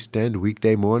of the East End,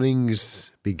 weekday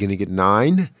mornings beginning at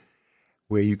 9,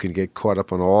 where you can get caught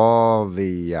up on all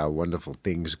the wonderful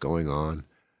things going on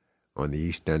the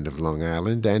East End of Long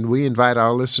Island. And we invite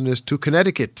our listeners to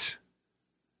Connecticut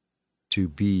to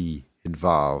be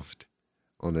involved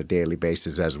on a daily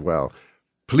basis as well.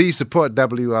 Please support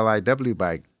WLIW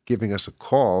by giving us a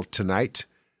call tonight,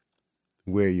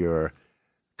 where your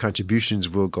contributions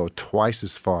will go twice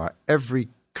as far. Every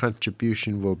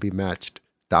contribution will be matched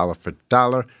dollar for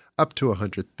dollar up to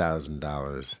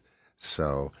 $100,000.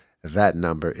 So that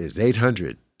number is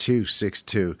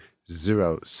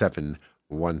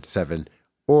 800-262-0717,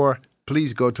 or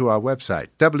please go to our website,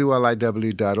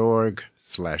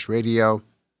 wliw.org/radio.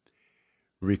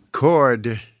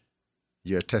 Record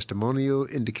your testimonial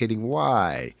indicating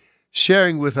why,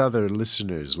 sharing with other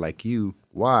listeners like you,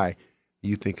 why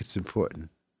you think it's important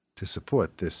to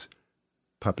support this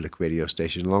public radio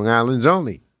station, Long Island's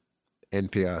only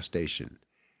NPR station.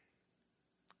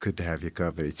 Good to have your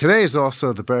company. Today is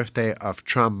also the birthday of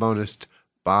trombonist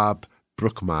Bob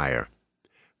Brookmeyer.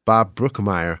 Bob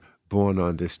Brookmeyer, born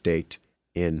on this date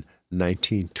in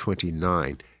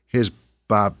 1929. Here's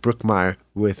Bob Brookmeyer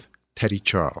with Teddy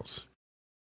Charles.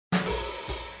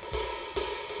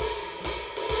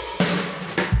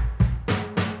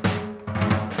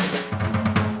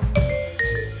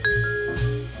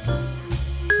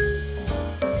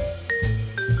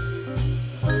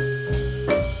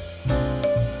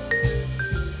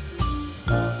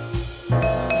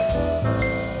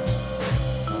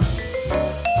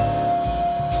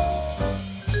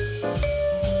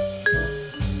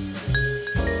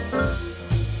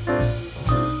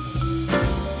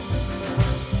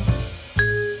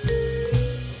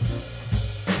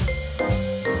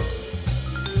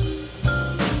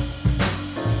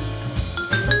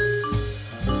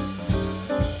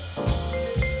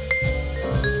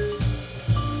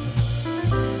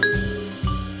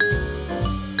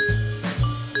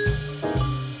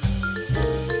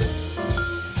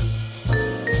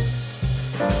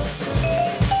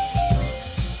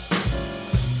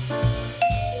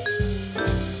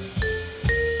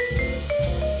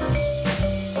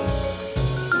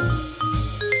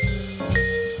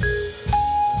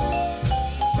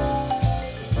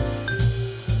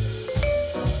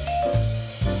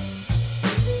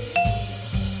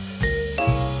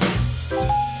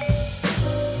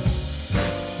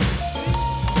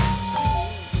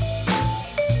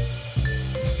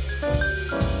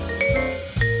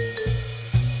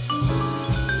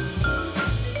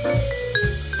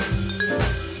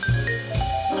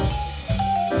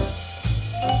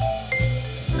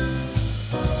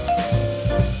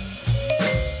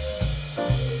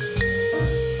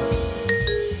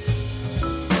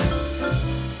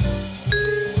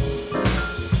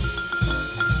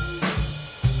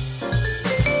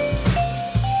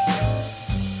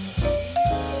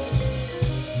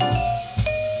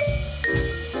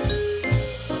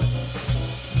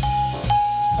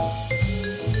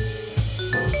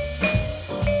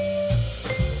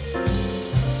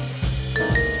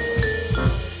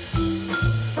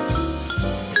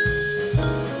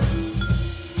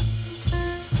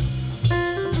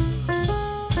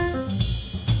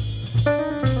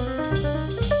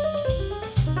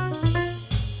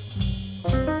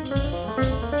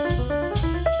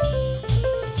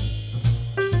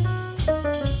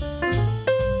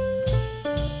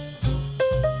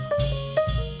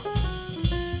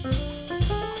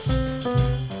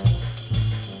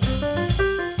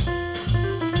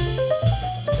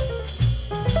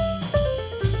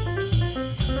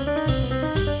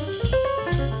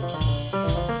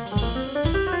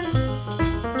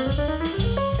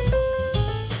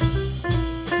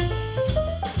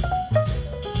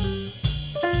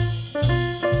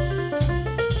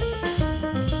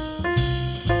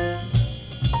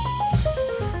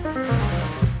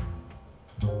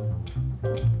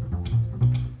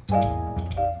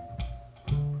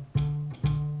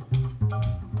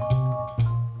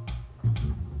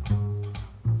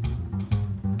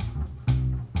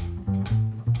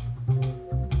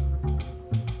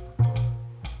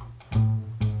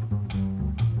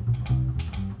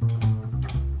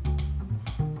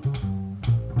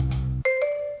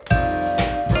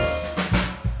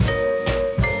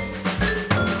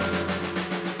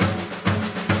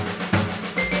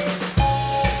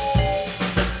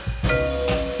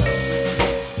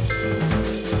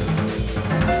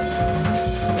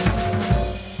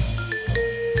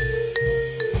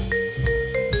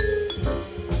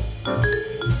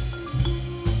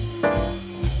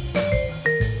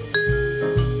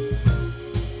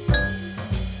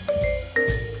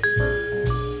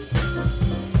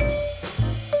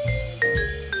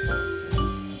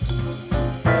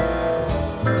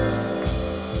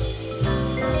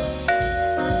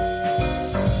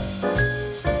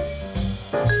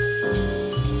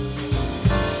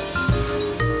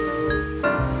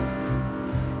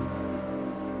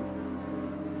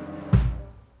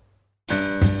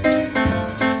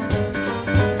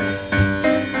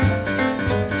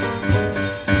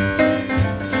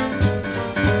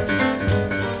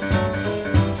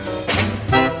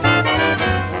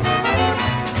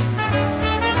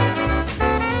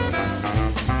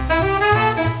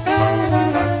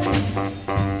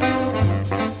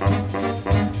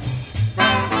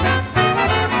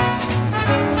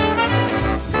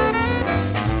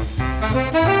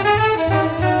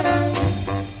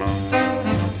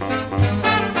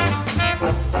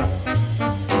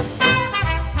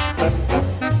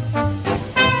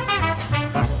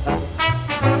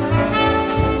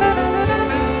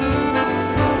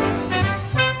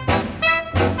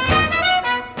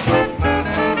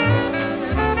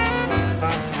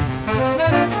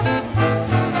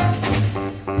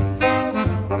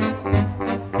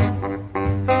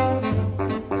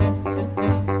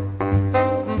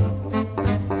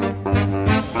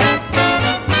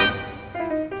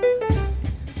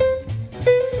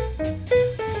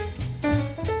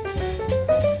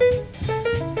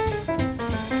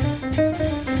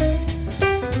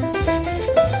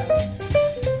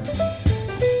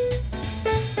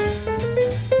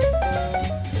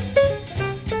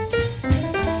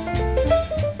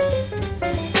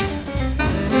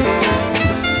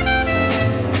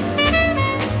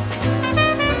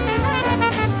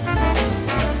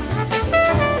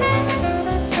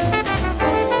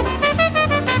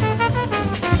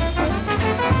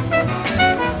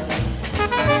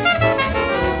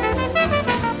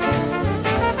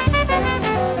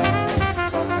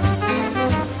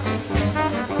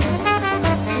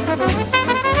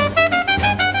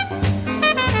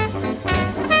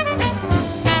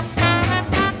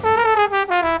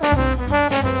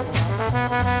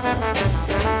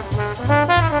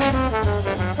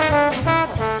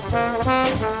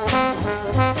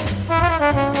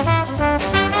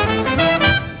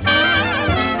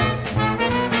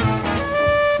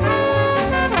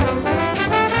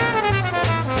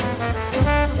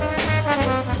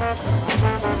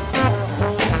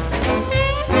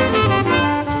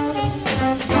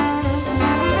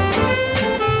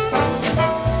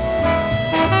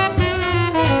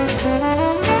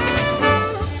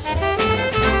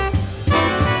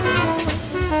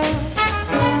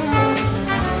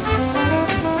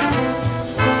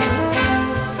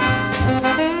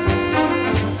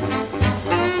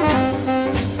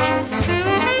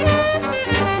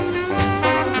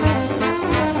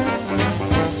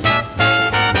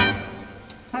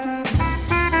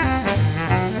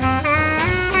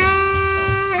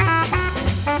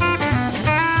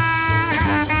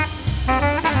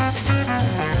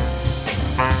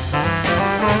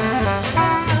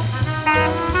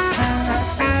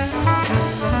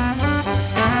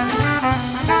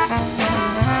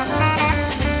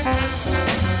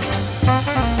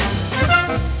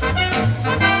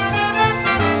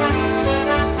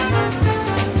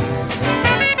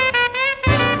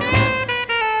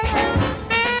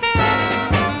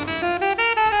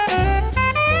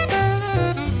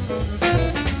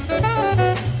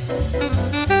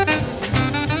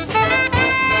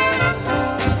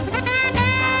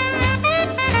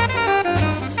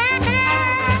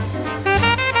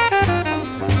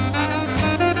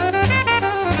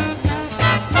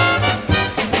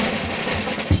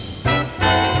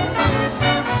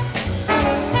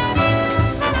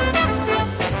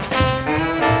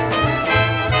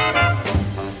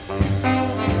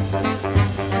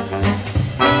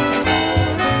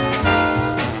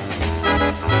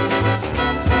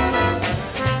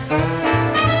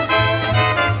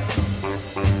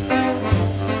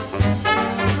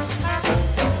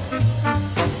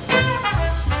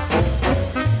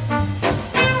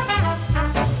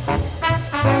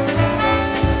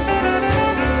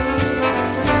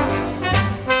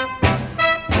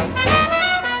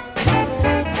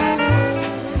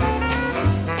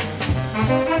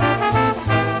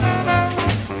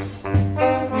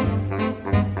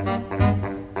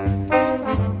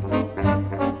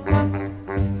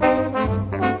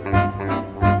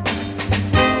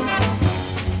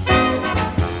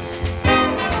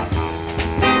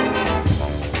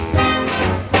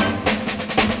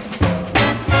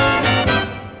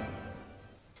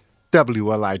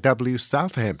 WLIW,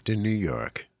 Southampton, New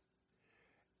York.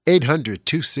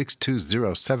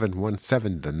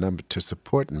 800-262-0717, the number to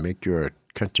support and make your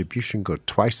contribution go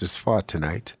twice as far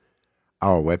tonight.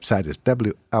 Our website is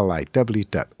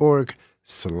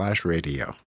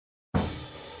wliw.org/radio.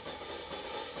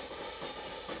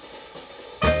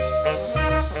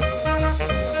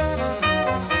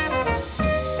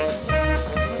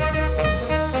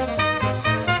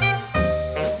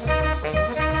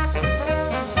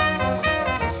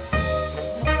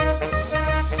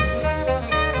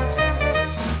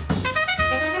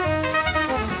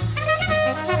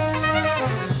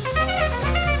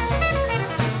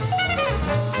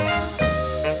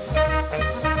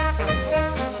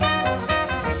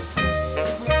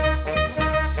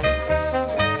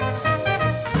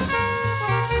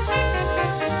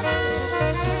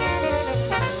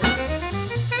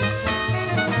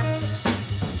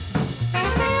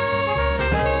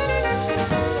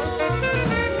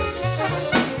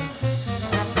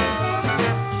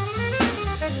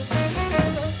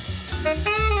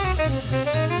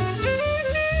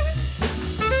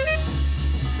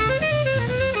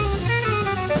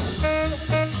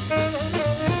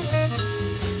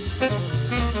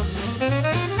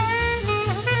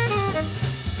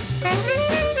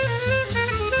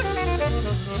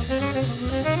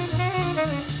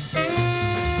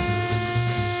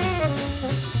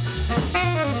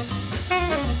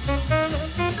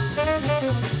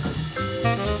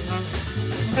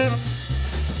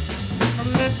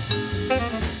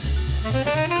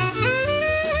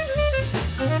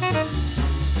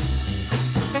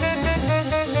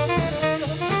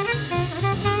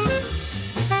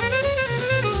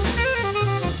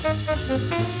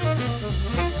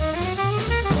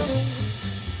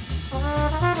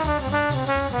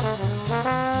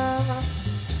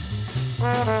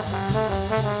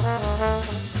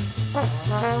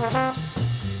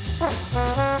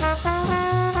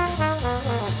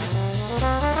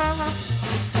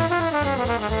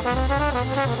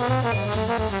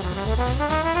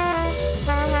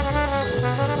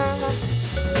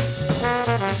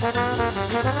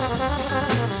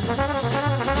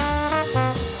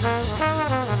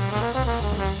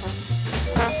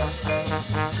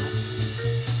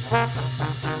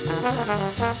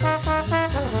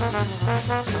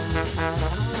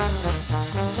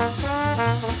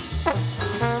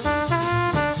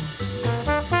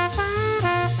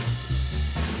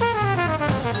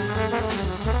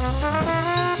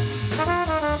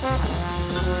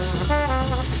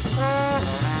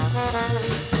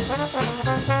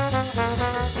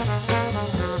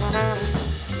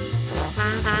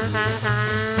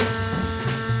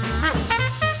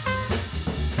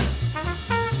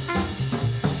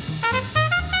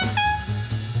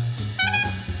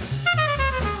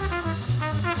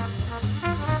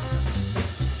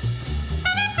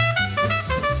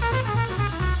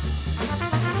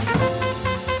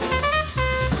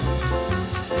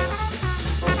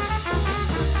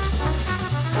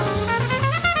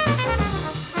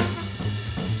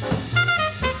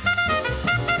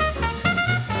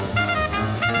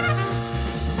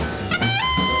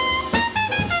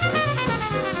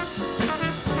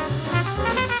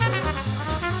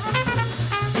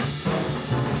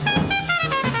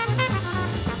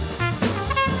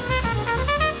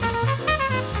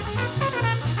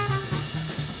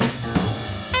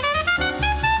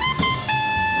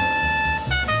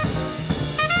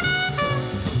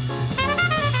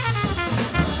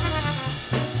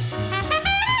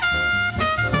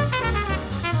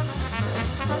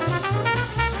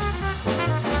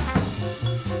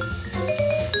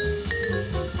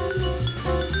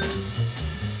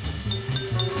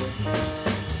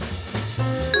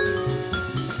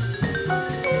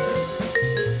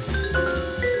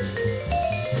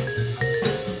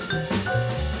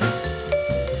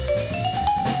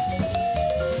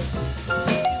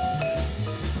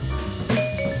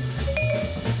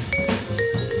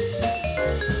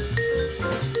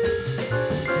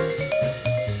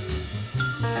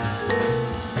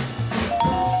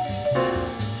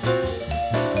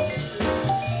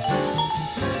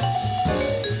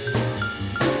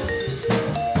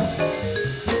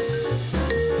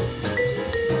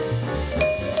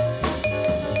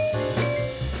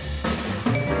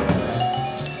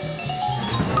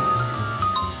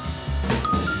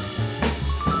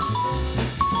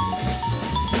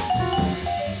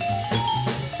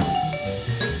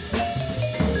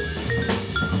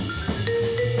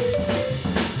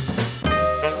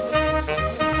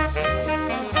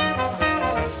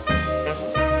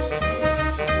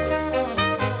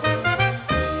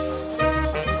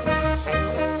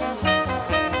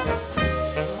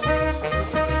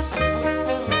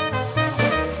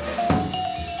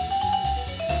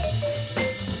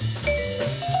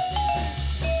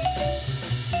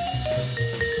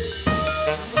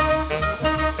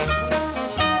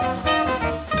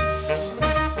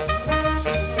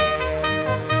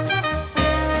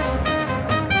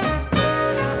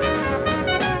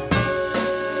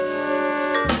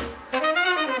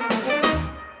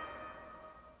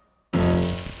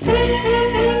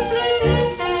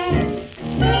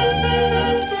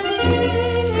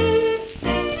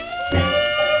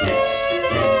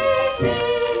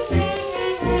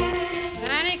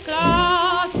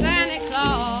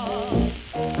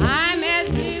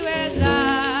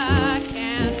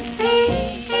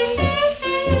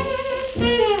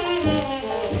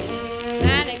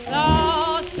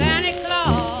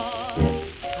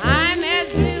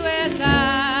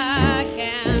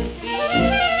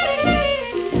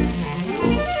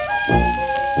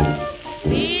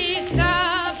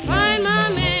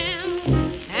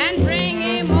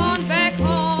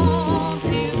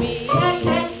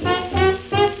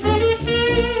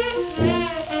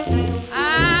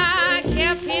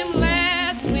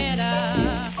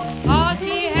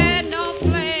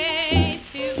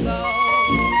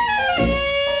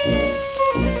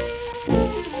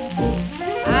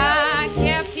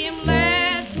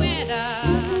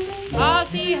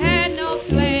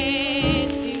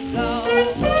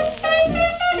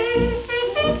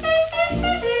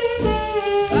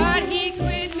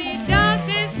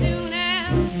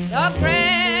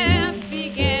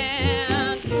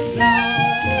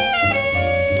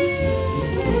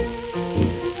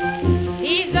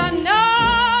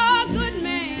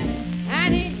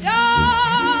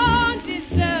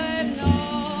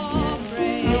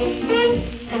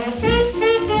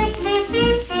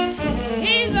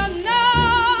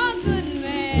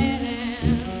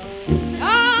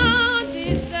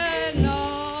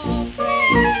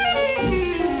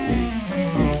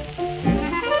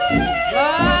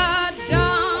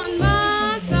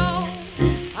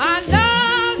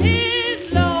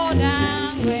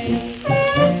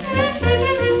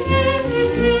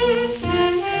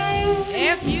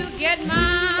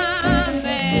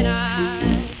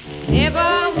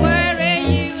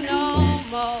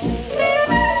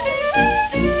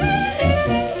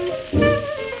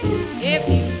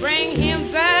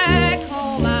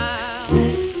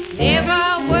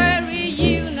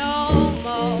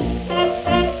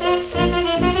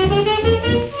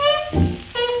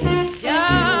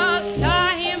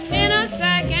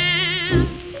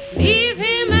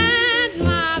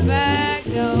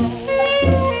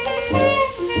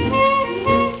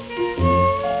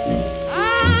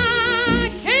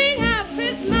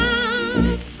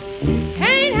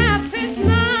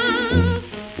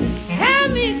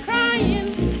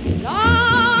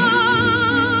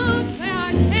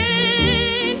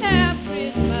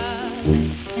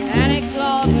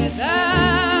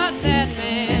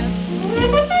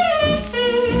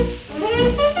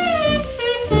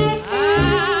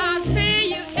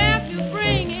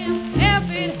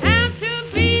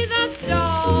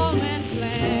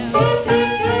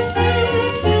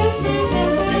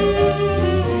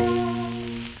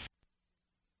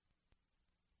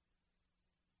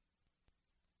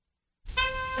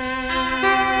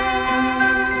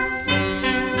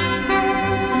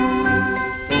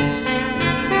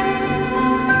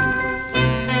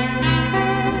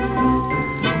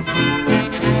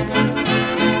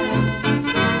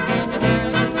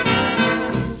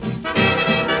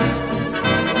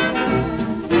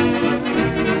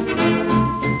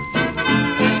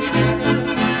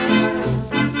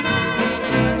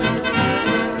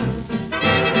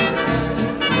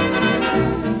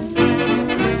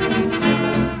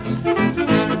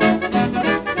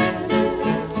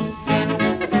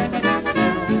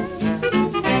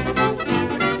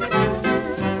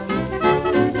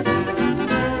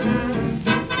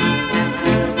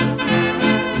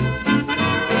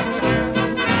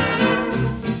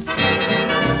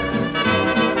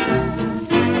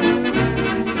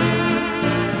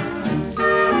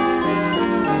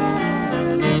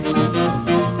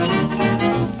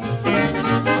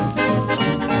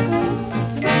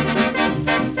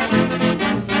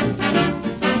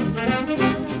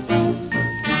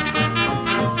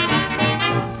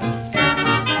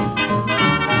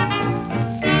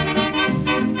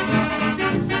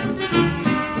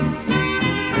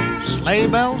 Sleigh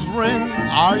bells ring,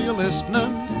 are you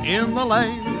listening? In the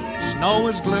lane, snow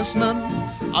is glistening,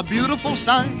 a beautiful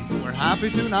sight. We're happy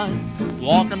tonight,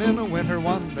 walking in a winter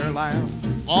wonderland.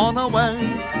 On the way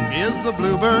is the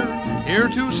bluebird, here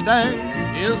to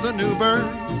stay is the new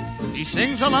bird. He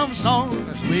sings a love song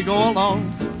as we go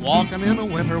along, walking in a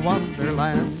winter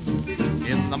wonderland.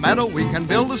 In the meadow we can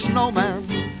build a snowman,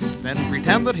 then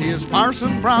pretend that he is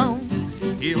Parson Brown.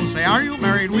 He'll say, are you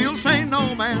married? We'll say,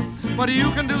 no, man. But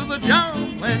you can do the job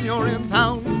when you're in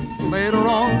town. Later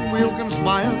on, we'll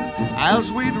conspire as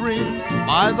we dream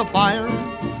by the fire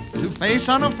to face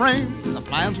unafraid the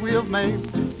plans we have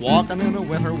made, walking in a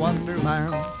winter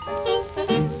wonderland.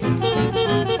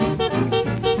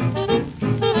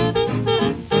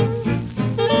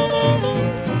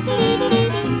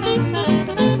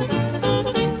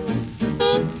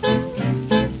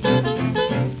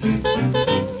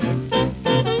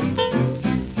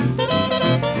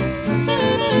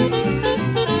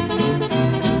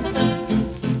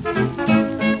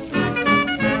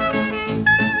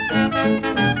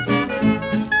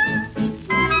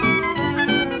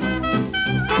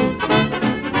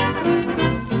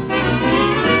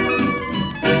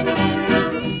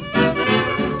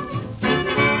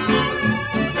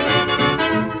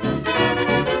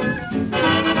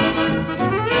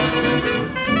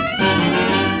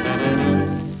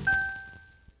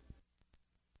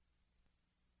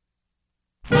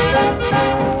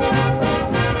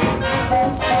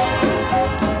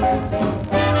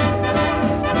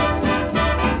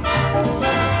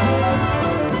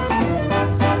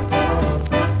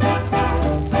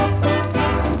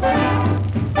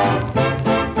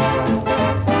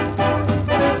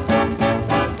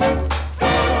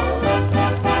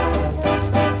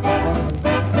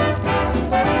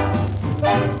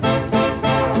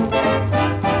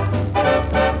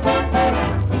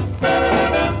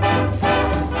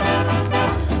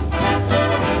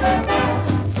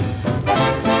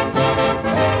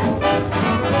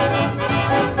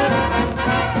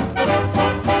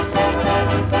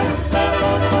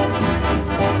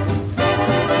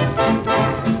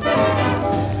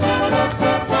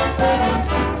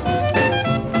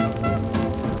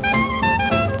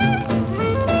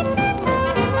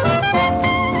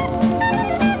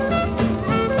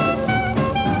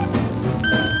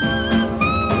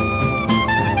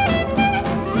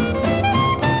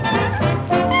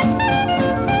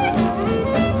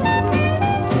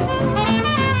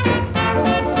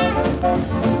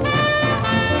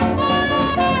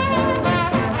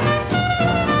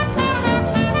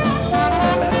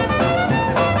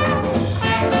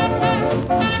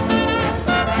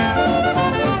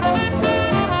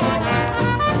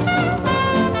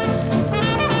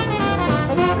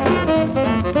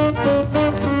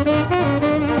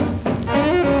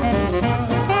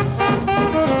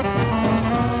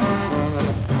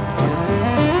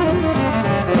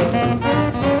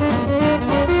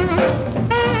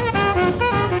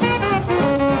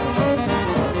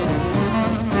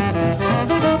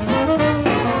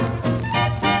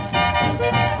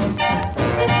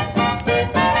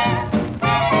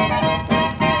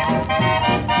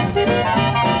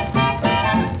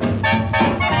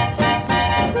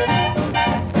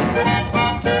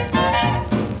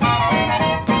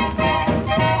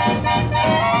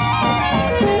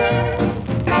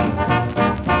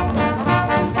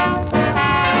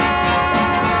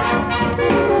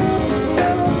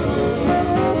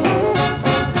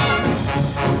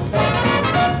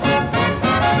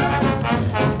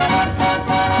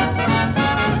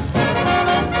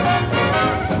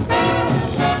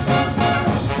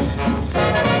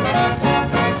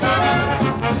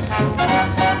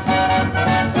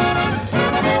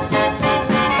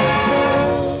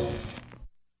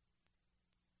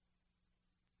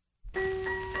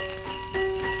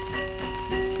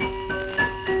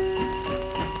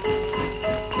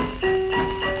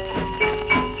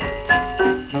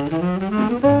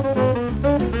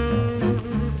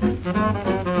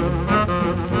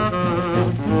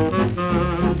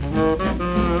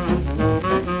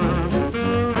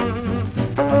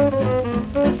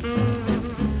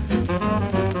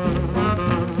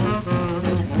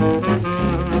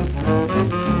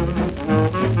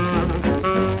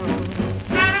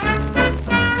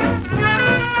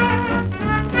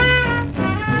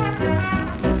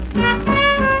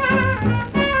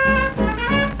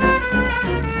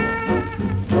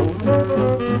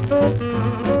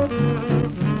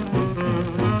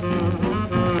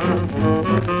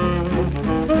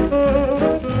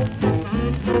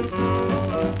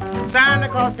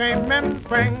 Santa Claus came in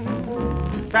spring.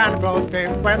 Santa Claus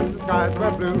came when the skies were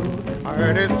blue. I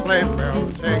heard his sleigh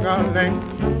bells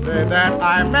sing-a-ling, say that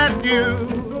I met you.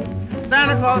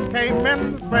 Santa Claus came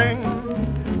in the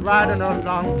spring, riding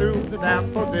along through the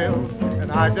daffodils,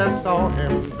 and I just saw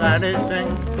him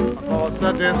vanishing across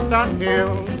the distant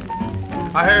hills.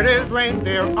 I heard his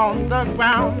reindeer on the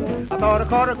ground. I thought I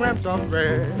caught a glimpse of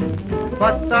red,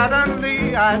 but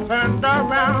suddenly I turned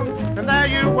around, and there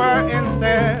you were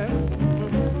instead.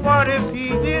 What if he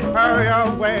did hurry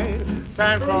away?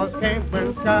 Santa Claus came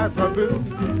when skies were blue,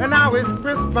 and now it's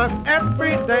Christmas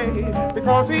every day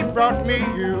because he brought me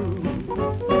you.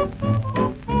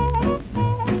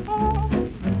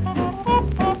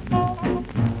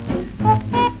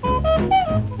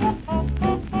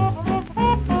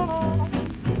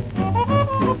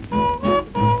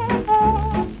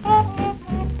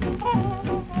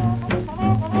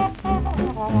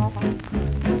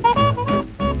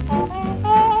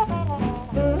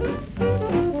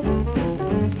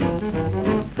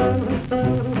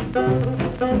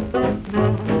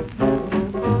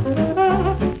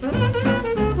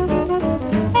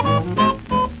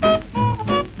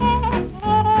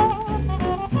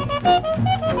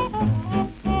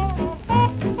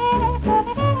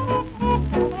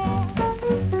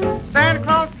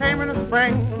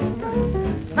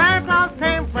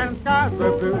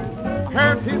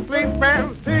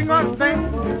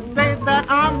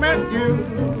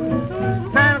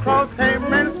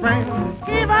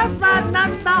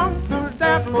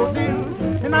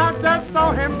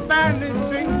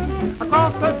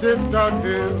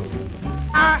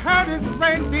 I heard his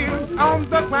reindeer on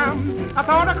the ground. I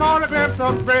thought I caught a glimpse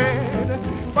of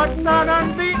bread, but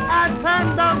suddenly I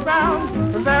turned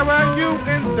around, and there were you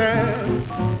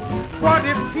instead. What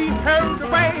if he hurried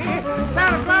away?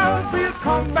 Santa Claus will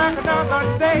come back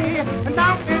another day, and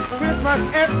now it's Christmas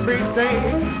every day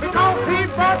because he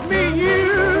brought me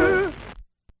you.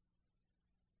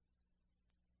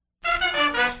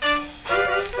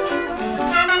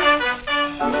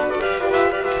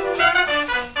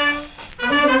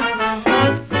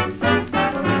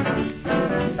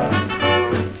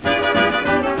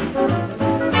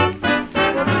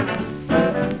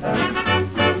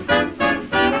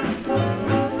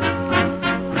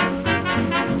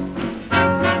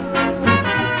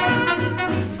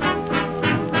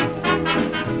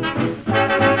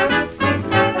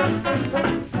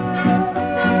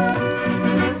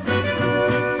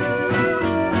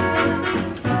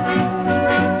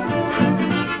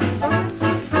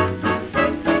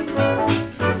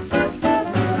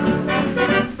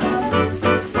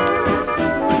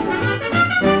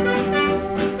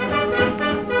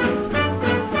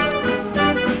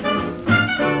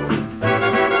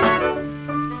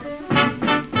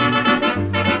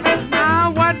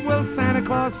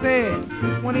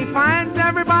 When he finds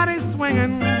everybody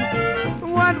swinging,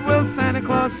 what will Santa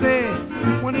Claus say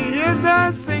when he hears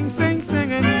us sing, sing,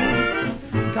 singing?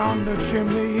 Down the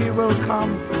chimney he will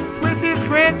come with his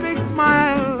great big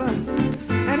smile,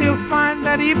 and he'll find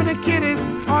that even the kiddies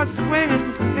are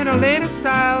swinging in a lady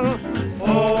style.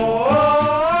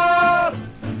 Oh,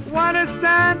 what is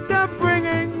Santa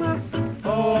bringing?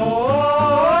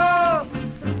 Oh,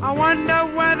 I wonder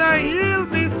whether he'll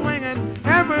be swinging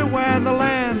everywhere in the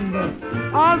land.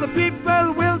 All the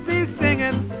people will be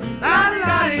singing,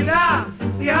 la-di-da-di-da,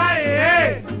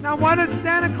 yay-yay. Now what is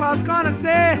Santa Claus gonna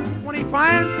say when he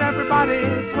finds everybody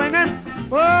swinging?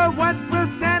 Oh, what will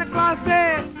Santa Claus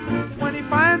say when he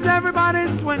finds everybody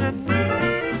swinging?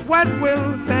 What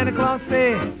will Santa Claus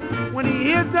say when he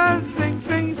hears us sing,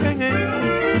 sing,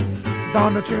 singing?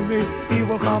 Down the chimney he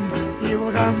will come,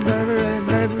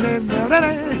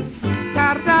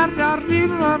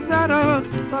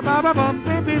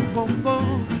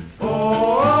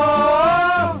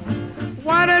 oh,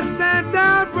 what is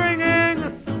Santa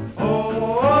bringing?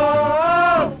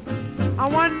 Oh, I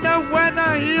wonder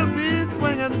whether he'll be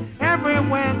swinging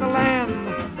everywhere in the land.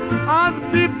 All the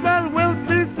people will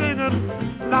be singing,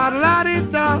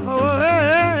 la-da-da-dee-da, oh,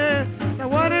 hey, hey. Now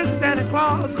what is Santa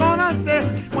Claus gonna say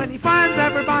when he finds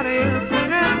everybody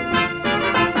swinging?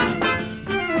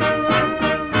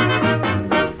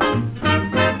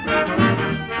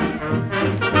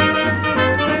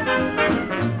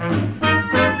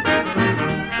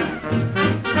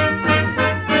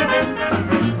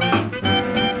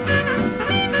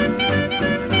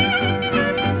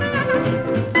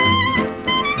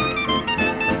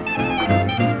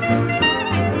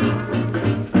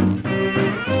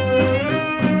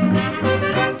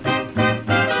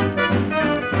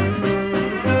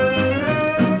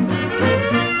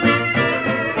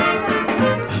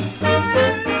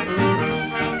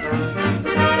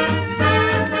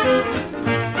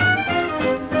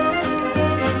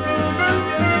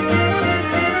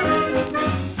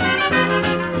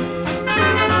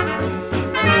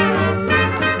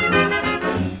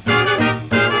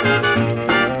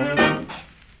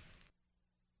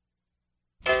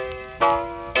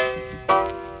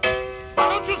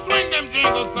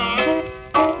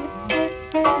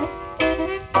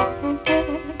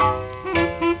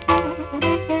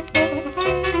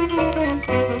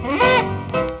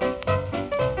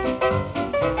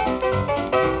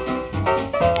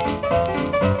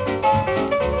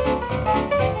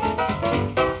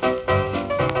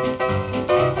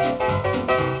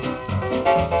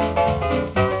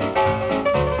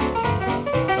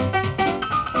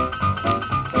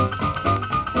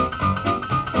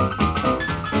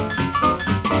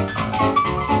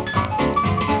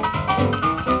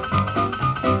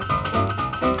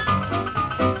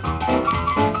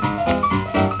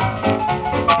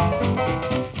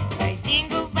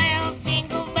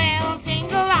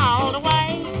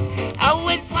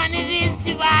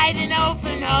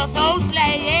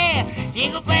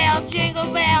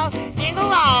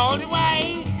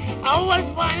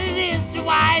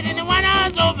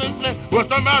 open sleigh. What's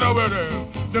the matter with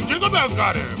him? Them jingle bells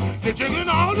got him. They're jingling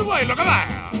all the way. Look at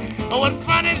there. Oh, what's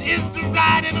fun it is to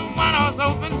ride in a one-horse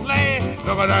open sleigh.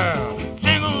 Look at there.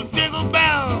 Jingle, jingle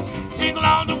bells, jingle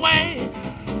all the way.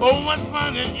 Oh, what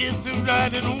fun it is to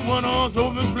ride in a one-horse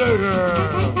open sleigh.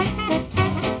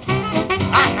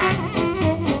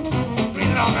 Read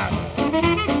it all out.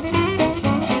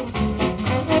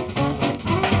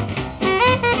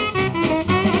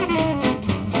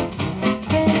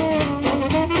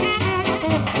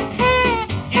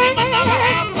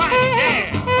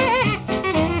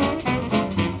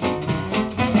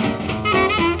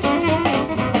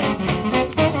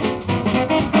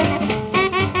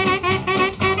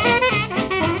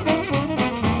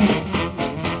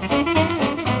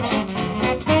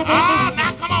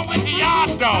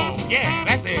 Yeah,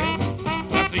 that's it.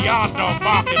 That's the yard dog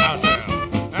barking out there.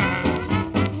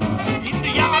 Even the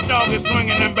yard dog is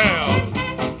swinging them bells.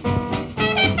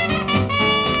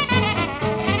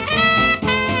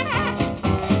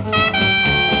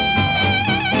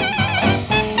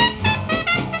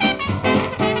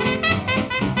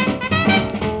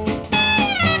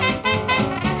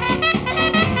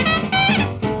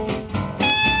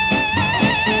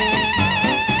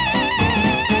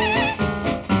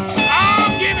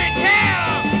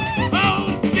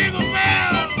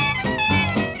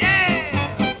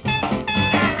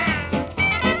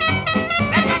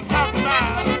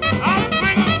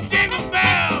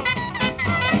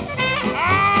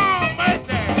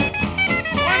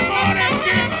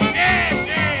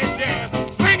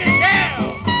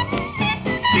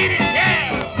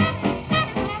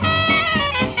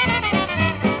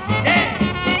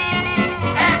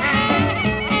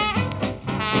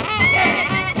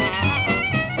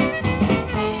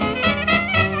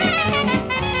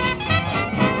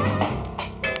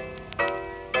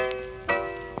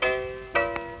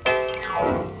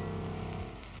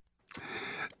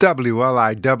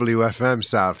 WLIW-FM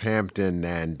Southampton,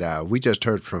 and we just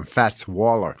heard from Fats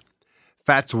Waller.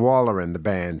 Fats Waller and the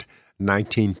band,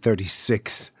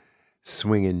 1936,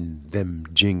 Swinging Them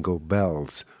Jingle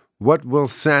Bells. What Will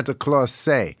Santa Claus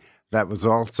Say? That was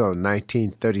also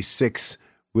 1936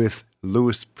 with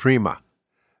Louis Prima.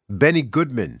 Benny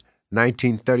Goodman,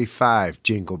 1935,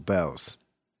 Jingle Bells.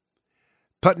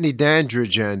 Putney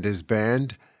Dandridge and his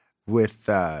band with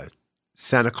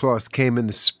Santa Claus Came in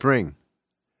the Spring.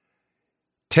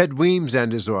 Ted Weems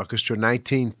and his orchestra,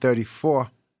 1934,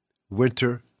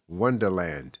 Winter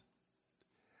Wonderland.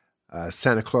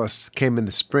 Santa Claus Came in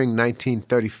the Spring,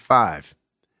 1935.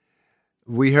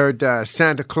 We heard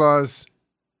Santa Claus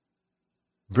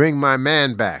Bring My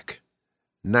Man Back,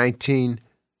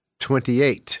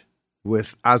 1928,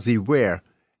 with Ozzie Ware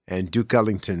and Duke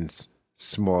Ellington's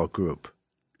small group.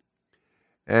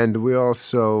 And we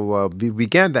also we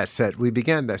began that set with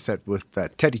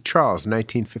Teddy Charles,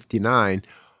 1959,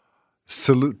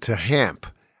 Salute to Hamp,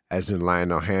 as in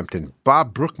Lionel Hampton.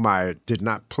 Bob Brookmeyer did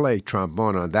not play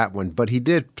trombone on that one, but he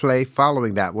did play,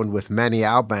 following that one, with Manny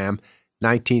Albam,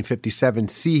 1957,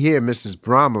 See Here, Mrs.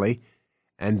 Bromley,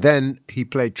 and then he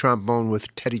played trombone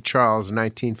with Teddy Charles,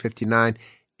 1959,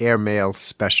 Airmail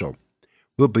Special.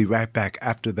 We'll be right back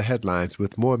after the headlines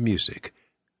with more music.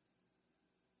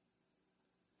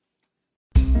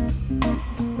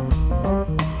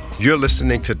 You're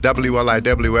listening to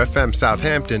WLIW-FM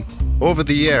Southampton, over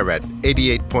the air at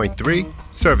 88.3,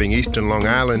 serving eastern Long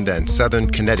Island and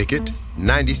southern Connecticut,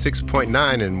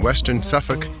 96.9 in western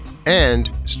Suffolk,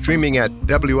 and streaming at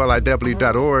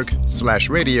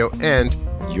WLIW.org/radio and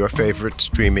your favorite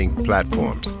streaming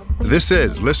platforms. This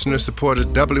is listener-supported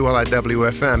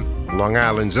WLIW-FM, Long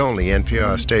Island's only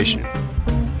NPR station.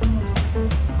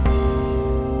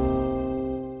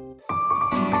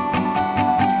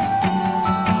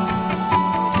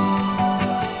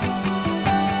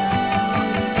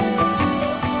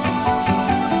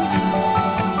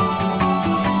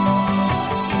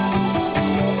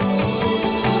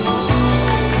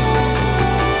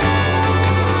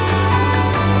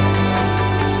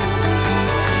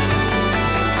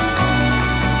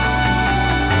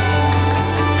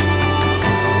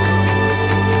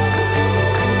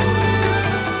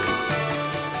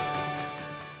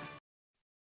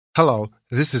 Hello,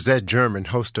 this is Ed German,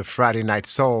 host of Friday Night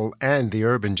Soul and the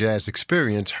Urban Jazz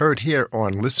Experience, heard here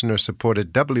on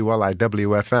listener-supported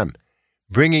WLIW-FM.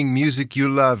 Bringing music you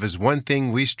love is one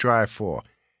thing we strive for,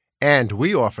 and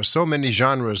we offer so many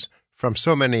genres from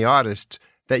so many artists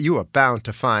that you are bound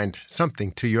to find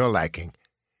something to your liking.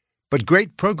 But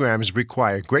great programs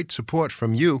require great support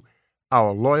from you,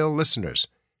 our loyal listeners.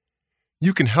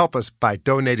 You can help us by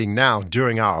donating now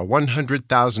during our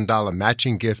 $100,000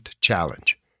 matching gift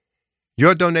challenge.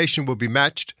 Your donation will be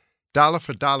matched dollar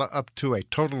for dollar up to a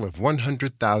total of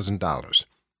 $100,000.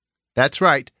 That's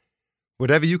right.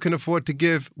 Whatever you can afford to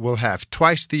give will have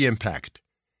twice the impact.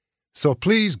 So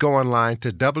please go online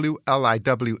to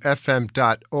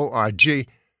WLIWFM.org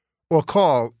or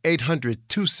call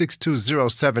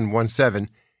 800-262-0717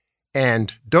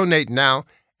 and donate now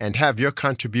and have your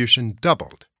contribution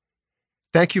doubled.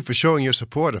 Thank you for showing your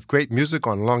support of great music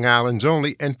on Long Island's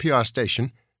only NPR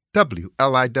station,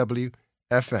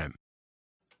 WLIW-FM.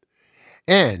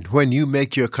 And when you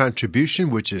make your contribution,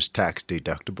 which is tax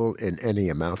deductible in any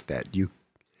amount that you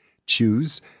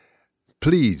choose,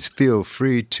 please feel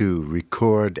free to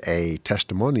record a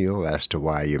testimonial as to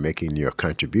why you're making your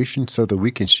contribution so that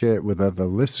we can share it with other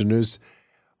listeners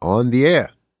on the air.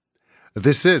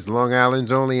 This is Long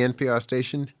Island's only NPR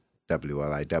station,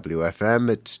 WLIW-FM.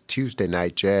 It's Tuesday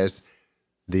Night Jazz,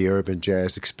 the Urban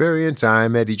Jazz Experience.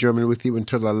 I'm Eddie German with you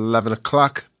until 11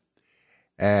 o'clock.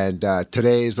 And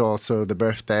today is also the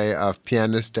birthday of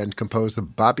pianist and composer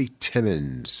Bobby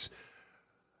Timmons.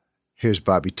 Here's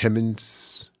Bobby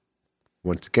Timmons,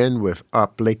 once again with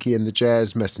Art Blakey and the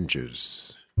Jazz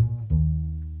Messengers.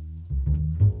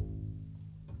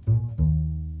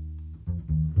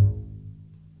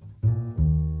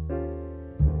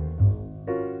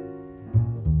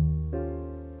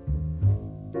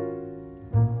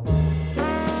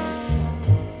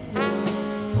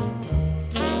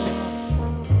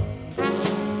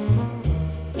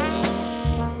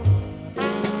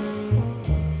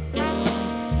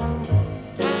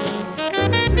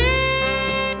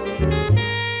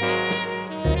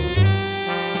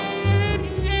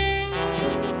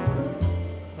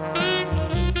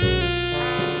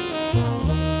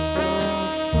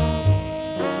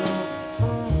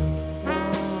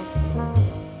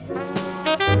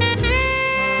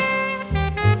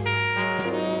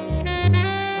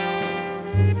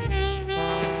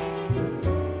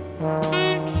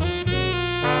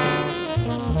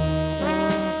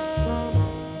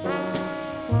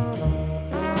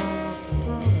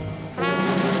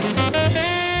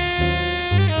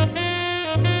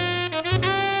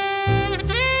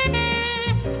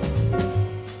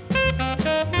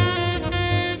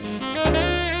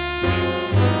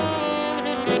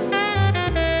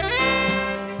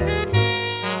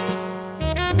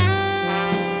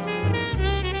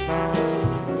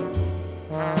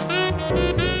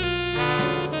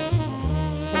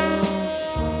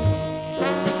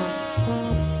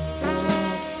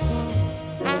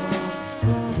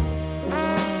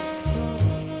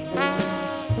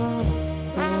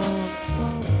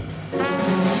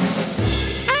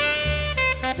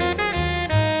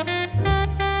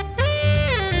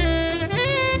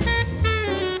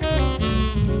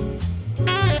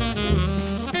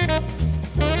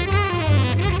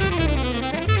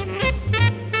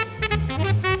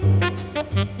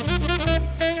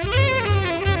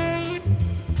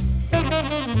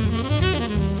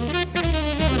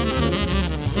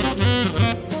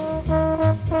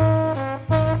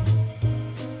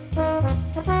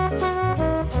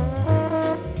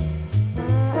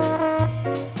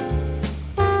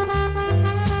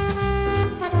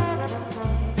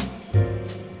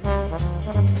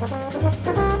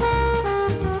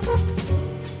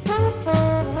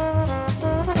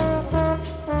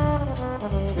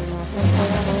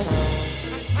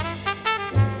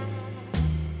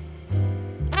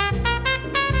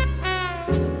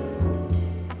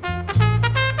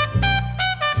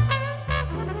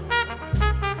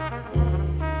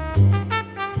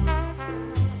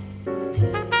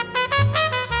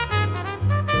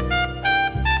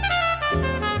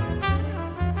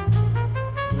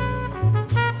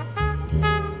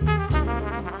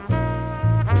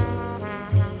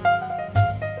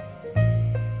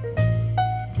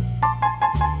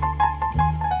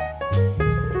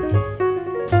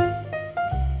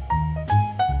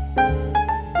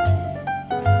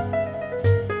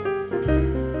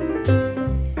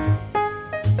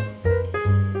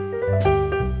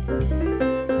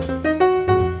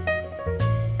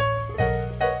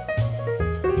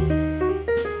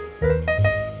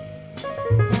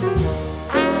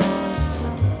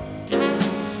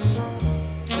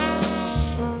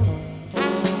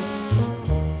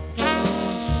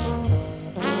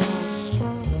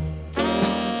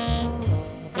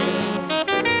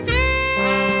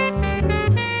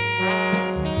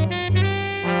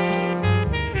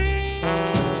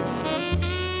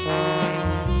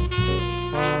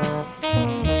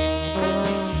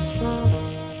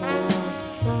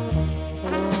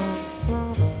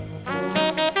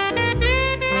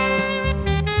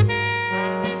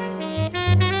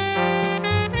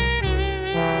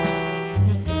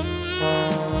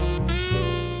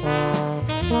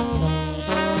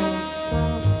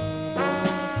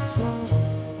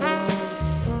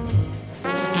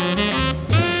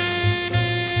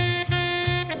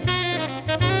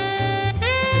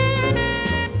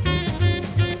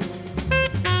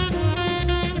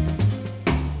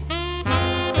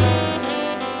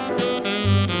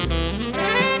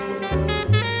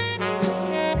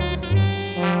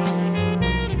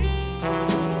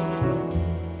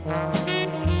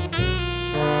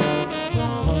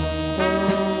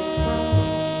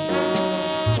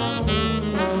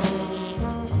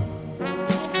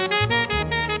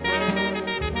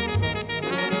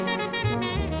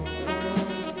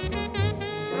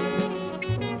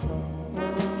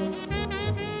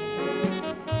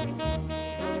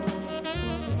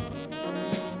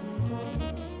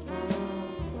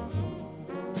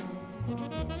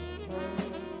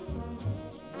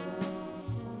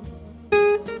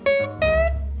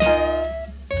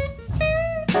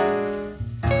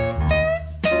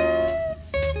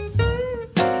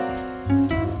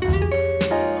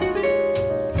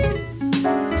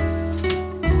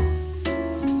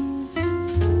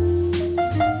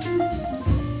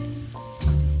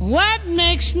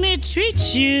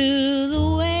 treat you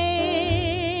the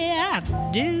way I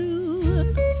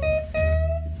do.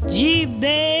 Gee,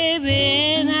 baby,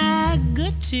 ain't I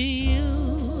good to you?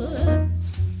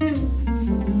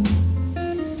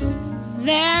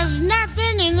 There's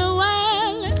nothing in the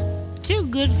world too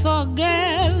good for a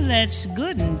girl that's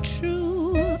good and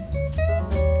true.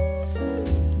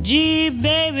 Gee,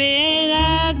 baby, ain't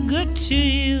I good to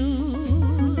you?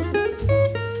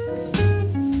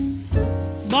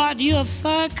 Bought you a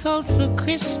fur coat for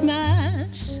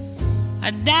Christmas,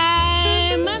 a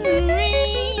diamond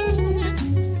ring,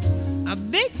 a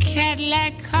big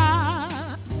Cadillac car,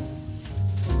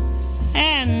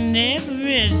 and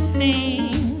everything.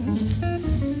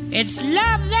 It's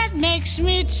love that makes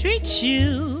me treat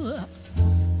you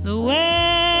the way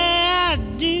I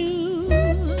do.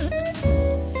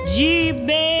 Gee,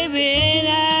 baby, ain't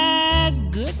I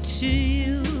good to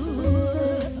you?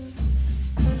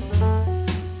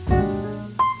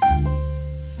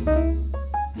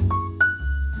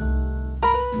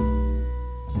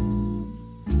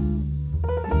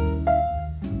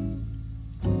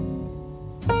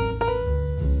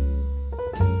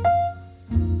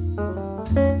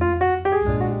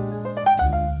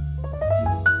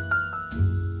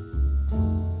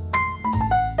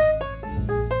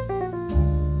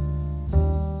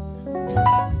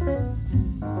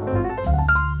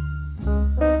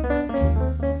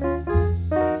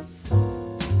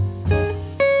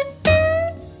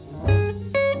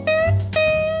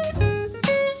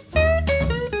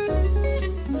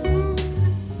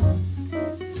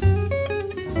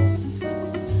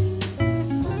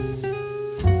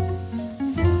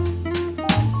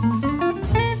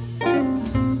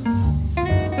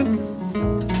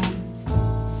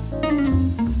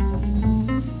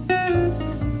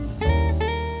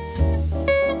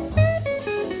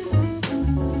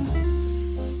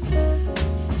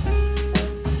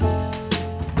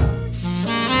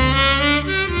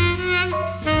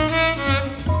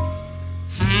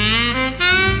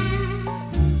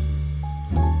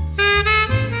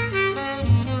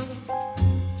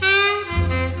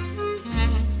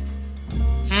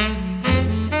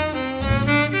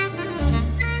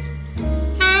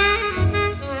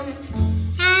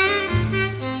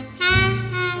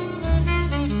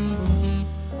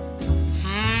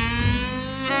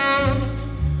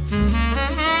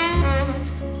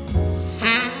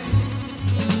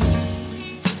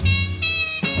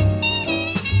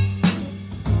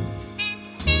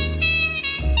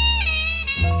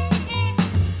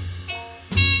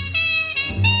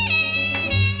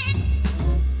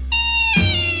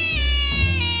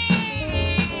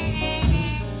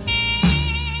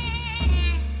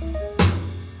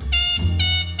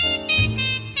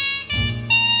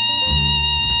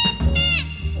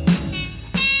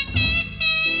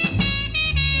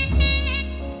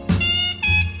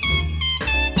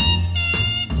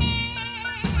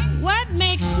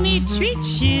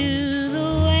 Treat you the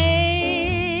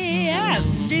way I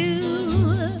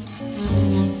do.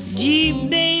 Gee,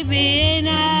 baby, ain't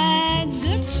I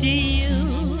good to you?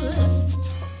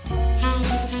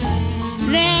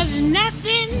 There's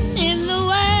nothing in the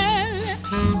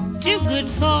world too good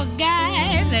for a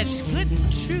guy that's good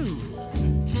and true.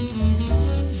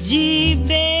 Gee,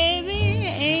 baby,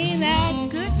 ain't I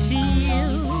good to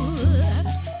you?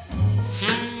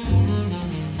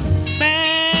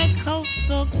 Fur coat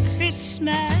for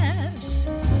Christmas,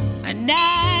 a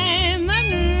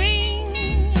diamond ring,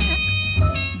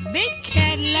 big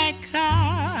Cadillac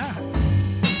car,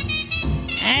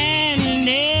 and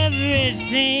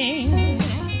everything.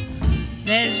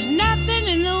 There's nothing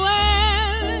in the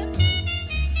world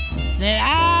that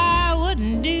I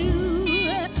wouldn't do.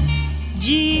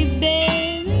 Gee,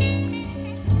 baby,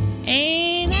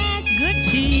 ain't I good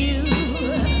to you?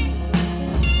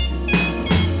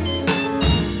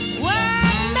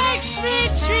 What makes me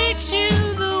treat you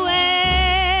the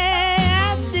way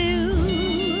I do?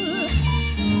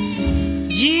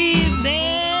 Gee,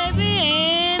 baby,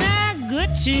 ain't I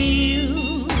good to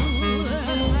you?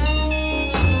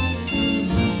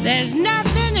 There's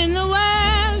nothing in the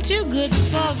world too good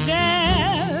for a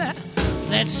girl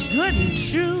that's good and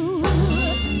true.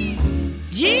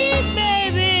 Gee,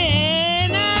 baby,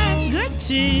 ain't I good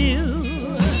to you?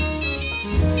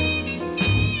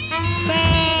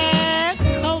 Fur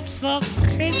coat for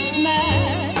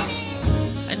Christmas,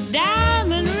 a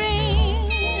diamond ring,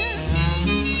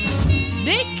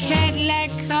 big Cadillac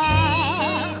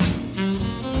car,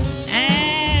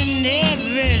 and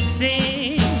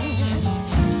everything.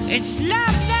 It's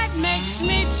love that makes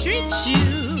me treat you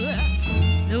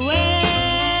the way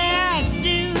I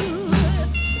do.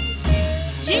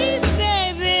 Gee,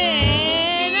 baby,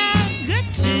 ain't I good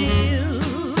to you?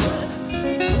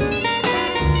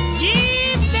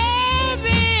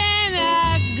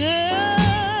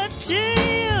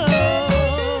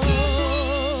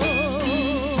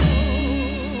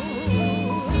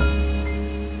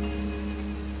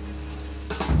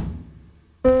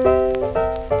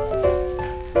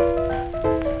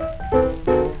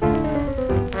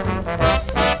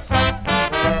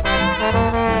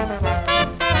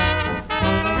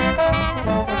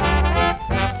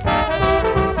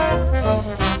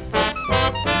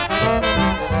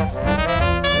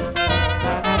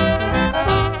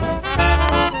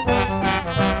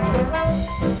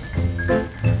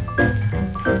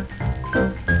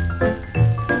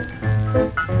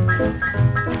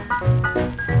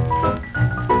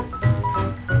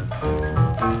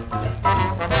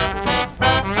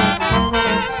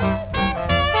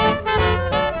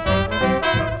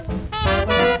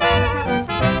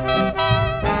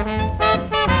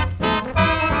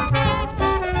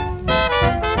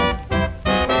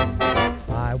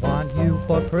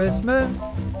 Christmas.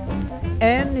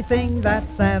 Anything that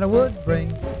Santa would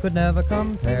bring could never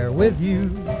compare with you.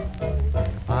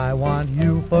 I want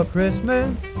you for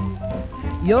Christmas.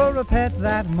 You're a pet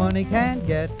that money can't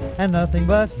get, and nothing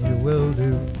but you will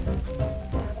do.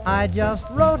 I just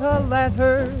wrote a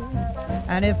letter,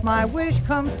 and if my wish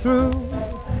comes true,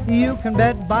 you can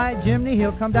bet by Jimmy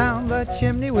he'll come down the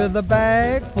chimney with a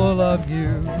bag full of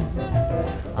you.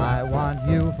 I want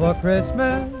you for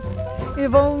Christmas.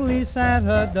 If only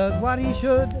Santa does what he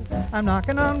should, I'm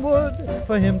knocking on wood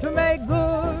for him to make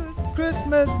good.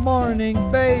 Christmas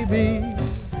morning, baby,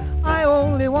 I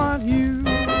only want you.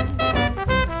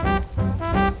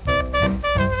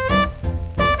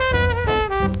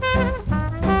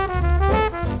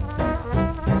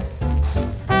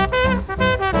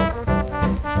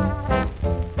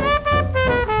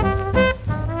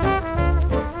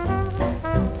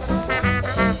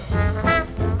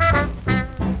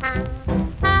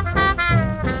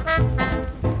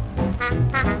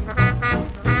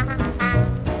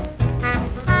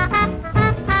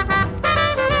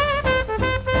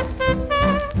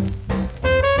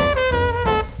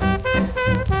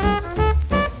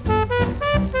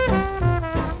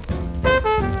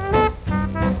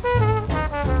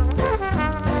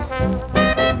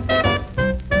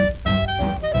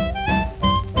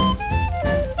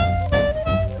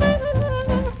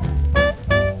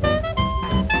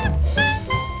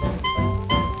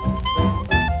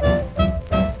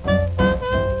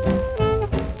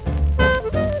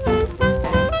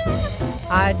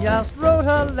 I just wrote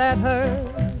a letter,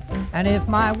 and if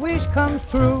my wish comes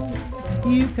true,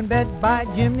 you can bet by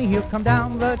Jimmy he'll come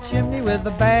down the chimney with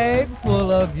a bag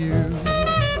full of you.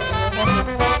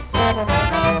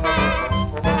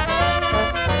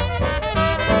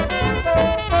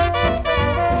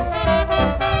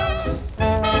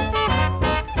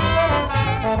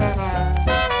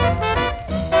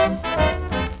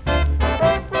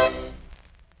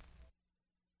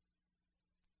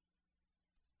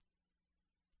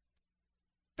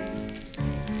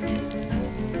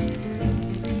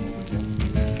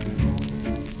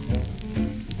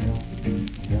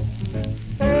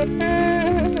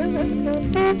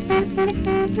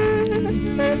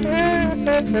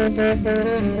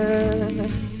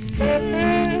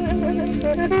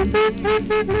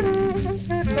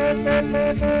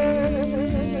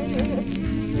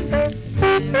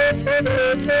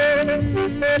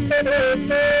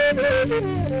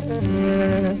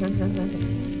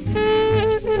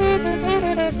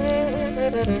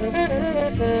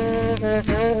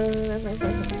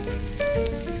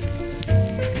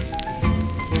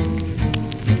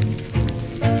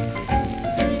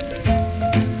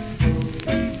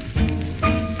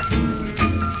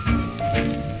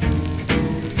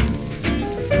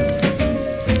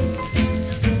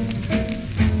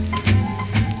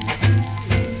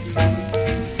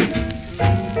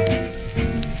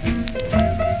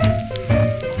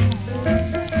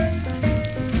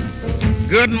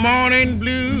 Good morning,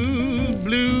 blues,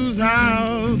 blues,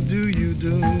 how do you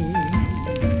do?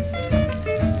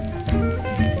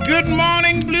 Good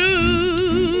morning,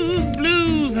 blues,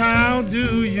 blues, how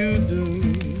do you do?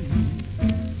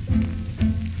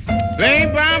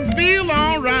 Babe, I feel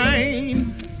all right,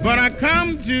 but I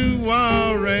come to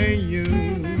worry you.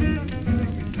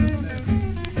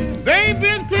 Babe,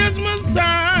 it's Christmas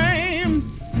time,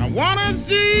 I wanna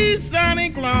see Santa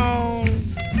Claus.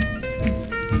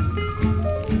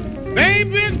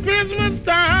 Baby, it's Christmas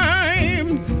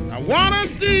time, I wanna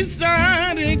see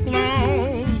Santa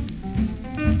Claus.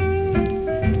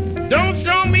 Don't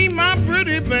show me my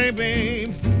pretty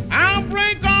baby, I'll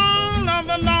break all of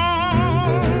the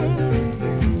laws.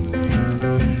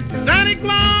 Santa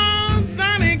Claus,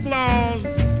 Santa Claus,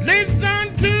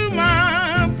 listen to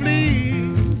my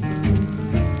plea.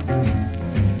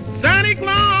 Santa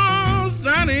Claus,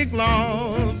 Santa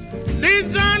Claus,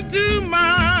 listen to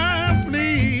my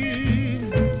plea.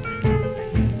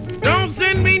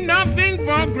 Nothing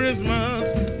for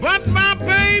Christmas, but my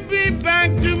baby back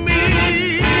to me.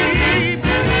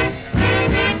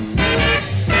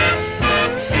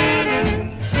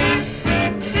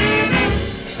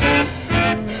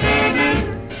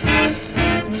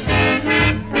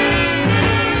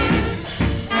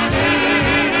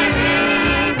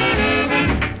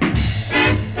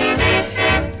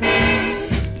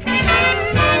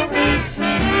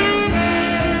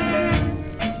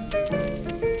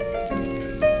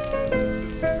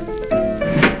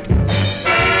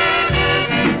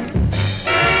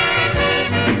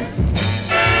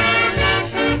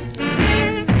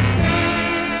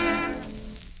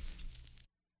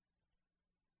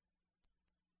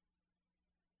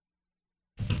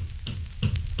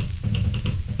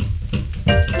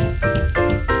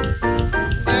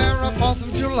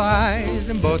 eyes,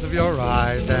 in both of your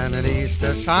eyes, and an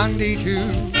Easter Sunday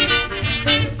too.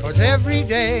 'Cause every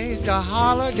day's a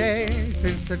holiday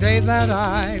since the day that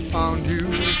I found you.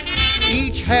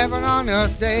 Each heaven on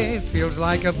earth day feels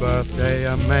like a birthday,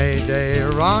 a May Day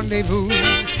rendezvous.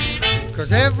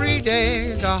 'Cause every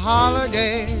day's a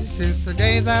holiday since the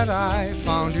day that I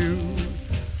found you.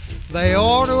 They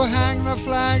ought to hang the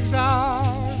flags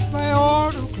out, they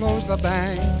ought to close the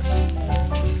banks.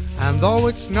 And though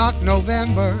it's not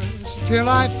November, still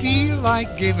I feel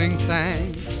like giving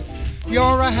thanks.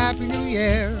 You're a Happy New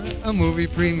Year, a movie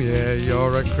premiere,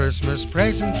 you're a Christmas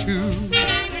present too.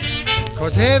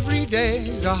 'Cause every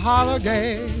day's a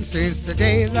holiday since the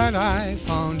day that I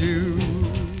found you.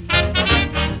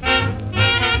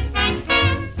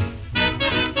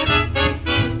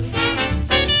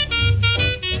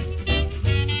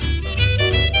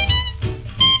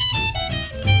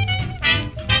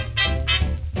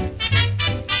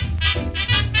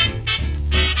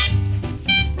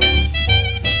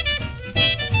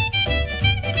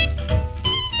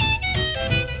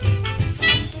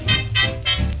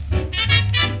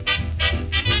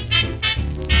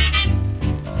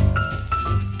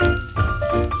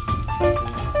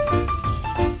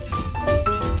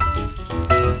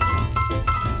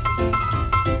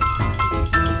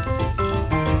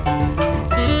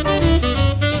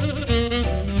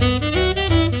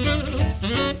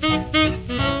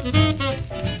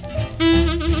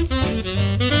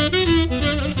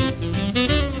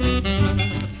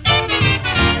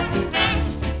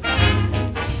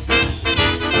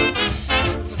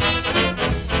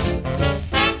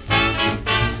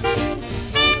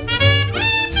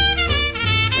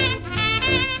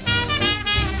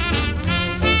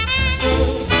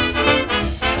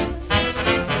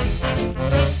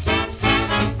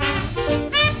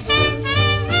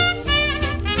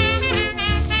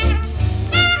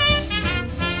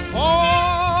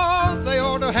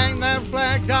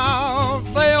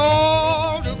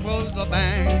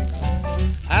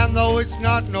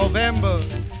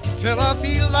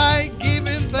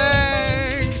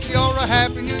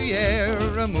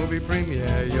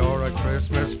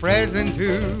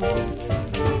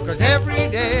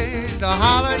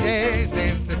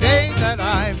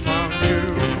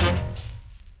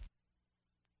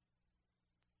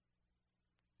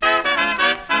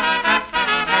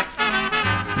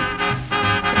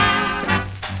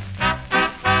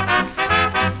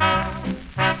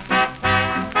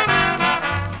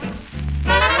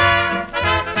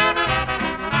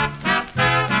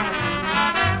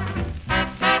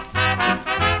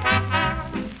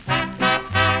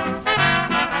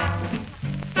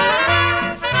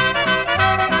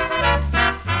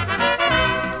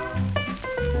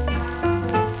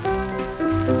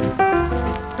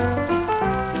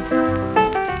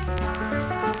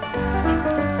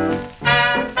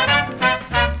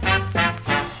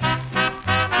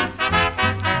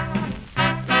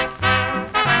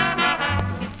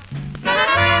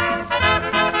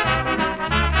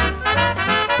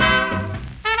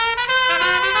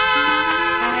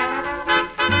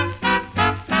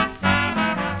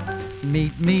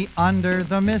 Under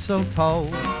the mistletoe,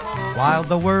 while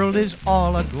the world is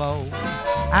all aglow,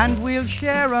 and we'll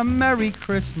share a merry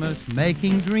Christmas,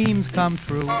 making dreams come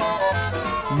true.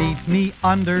 Meet me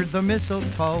under the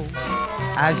mistletoe,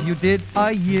 as you did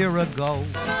a year ago.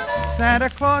 Santa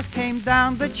Claus came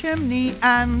down the chimney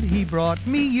and he brought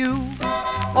me you.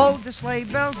 Oh, the sleigh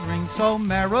bells ring so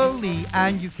merrily,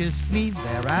 and you kissed me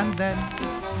there and then,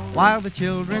 while the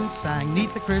children sang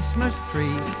 'neath the Christmas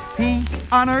tree, peace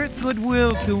on earth,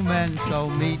 goodwill to men. So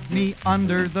meet me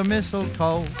under the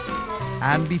mistletoe,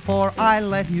 and before I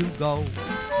let you go,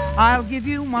 I'll give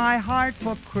you my heart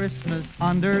for Christmas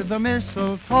under the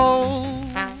mistletoe.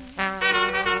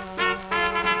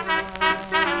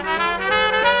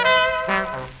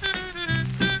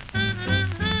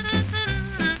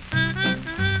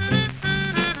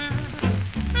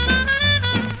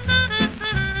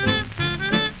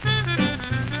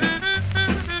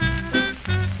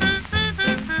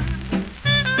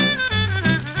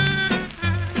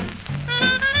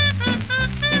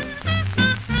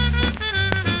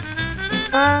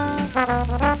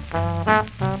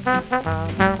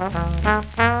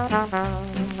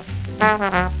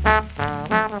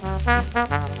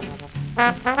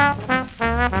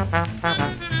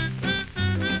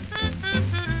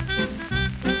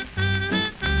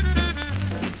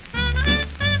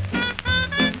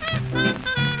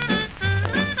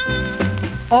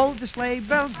 Oh, the sleigh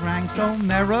bells rang so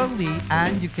merrily,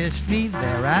 and you kissed me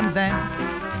there and then,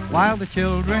 while the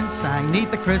children sang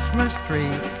 'neath the Christmas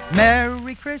tree.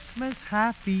 Merry Christmas,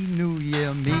 Happy New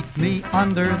Year, meet me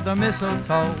under the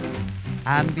mistletoe.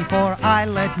 And before I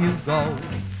let you go,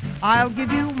 I'll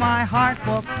give you my heart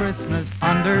for Christmas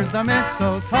under the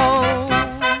mistletoe.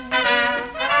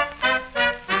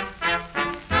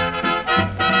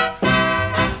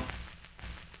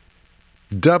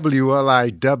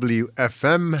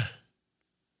 WLIW-FM,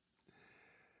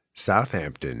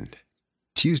 Southampton.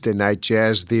 Tuesday Night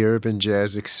Jazz, the Urban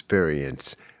Jazz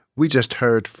Experience. We just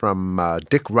heard from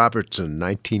Dick Robertson,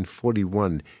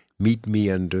 1941, Meet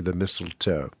Me Under the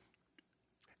Mistletoe.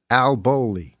 Al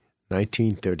Bowley,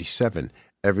 1937,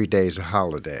 Every Day's a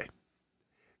Holiday.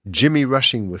 Jimmy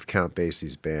Rushing with Count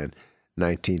Basie's band,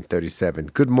 1937,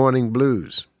 Good Morning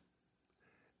Blues.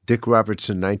 Dick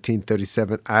Robertson,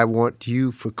 1937, I Want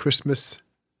You for Christmas.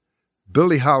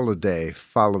 Billie Holiday,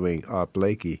 following Art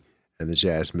Blakey and the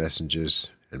Jazz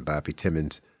Messengers and Bobby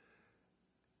Timmons.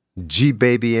 Gee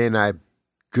Baby Ain't I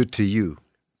Good to You,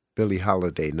 Billie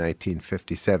Holiday,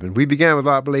 1957. We began with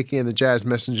Art Blakey and the Jazz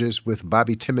Messengers with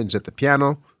Bobby Timmons at the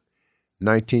piano.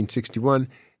 1961,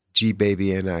 Gee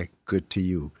Baby Ain't I Good to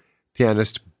You.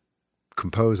 Pianist,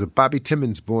 composer Bobby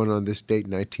Timmons, born on this date,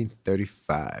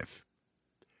 1935.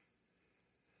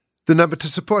 The number to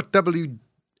support WLIW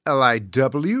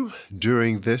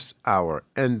during this, our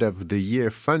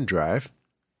end-of-the-year fund drive.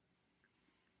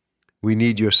 We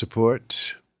need your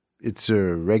support. It's a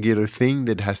regular thing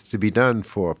that has to be done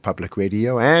for public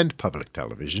radio and public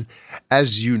television,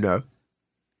 as you know.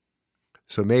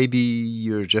 So maybe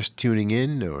you're just tuning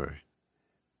in, or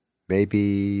maybe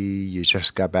you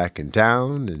just got back in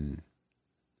town, and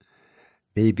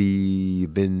maybe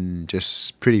you've been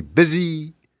just pretty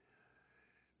busy.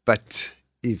 But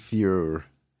if you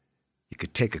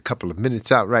could take a couple of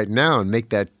minutes out right now and make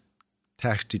that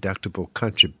tax-deductible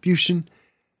contribution.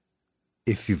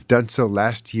 If you've done so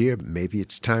last year, maybe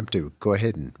it's time to go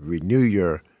ahead and renew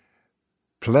your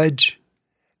pledge.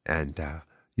 And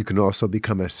you can also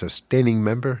become a sustaining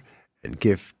member and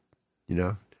give, $10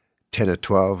 or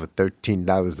 $12 or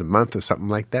 $13 a month or something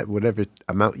like that, whatever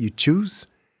amount you choose.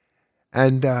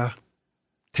 And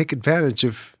take advantage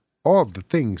of all the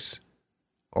things,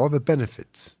 all the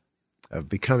benefits of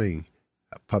becoming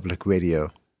a public radio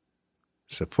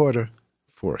supporter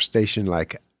for a station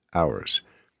like ours.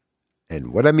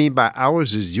 And what I mean by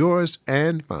ours is yours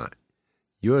and mine.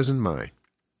 Yours and mine.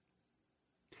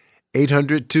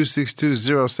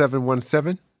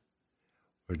 800-262-0717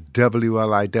 or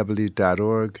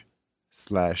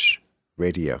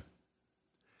WLIW.org/radio.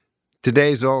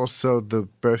 Today's also the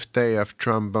birthday of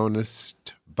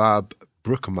trombonist Bob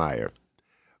Brookmeyer.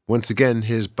 Once again,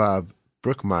 here's Bob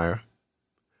Brookmeyer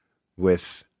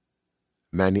with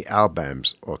Manny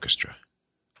Albam's orchestra.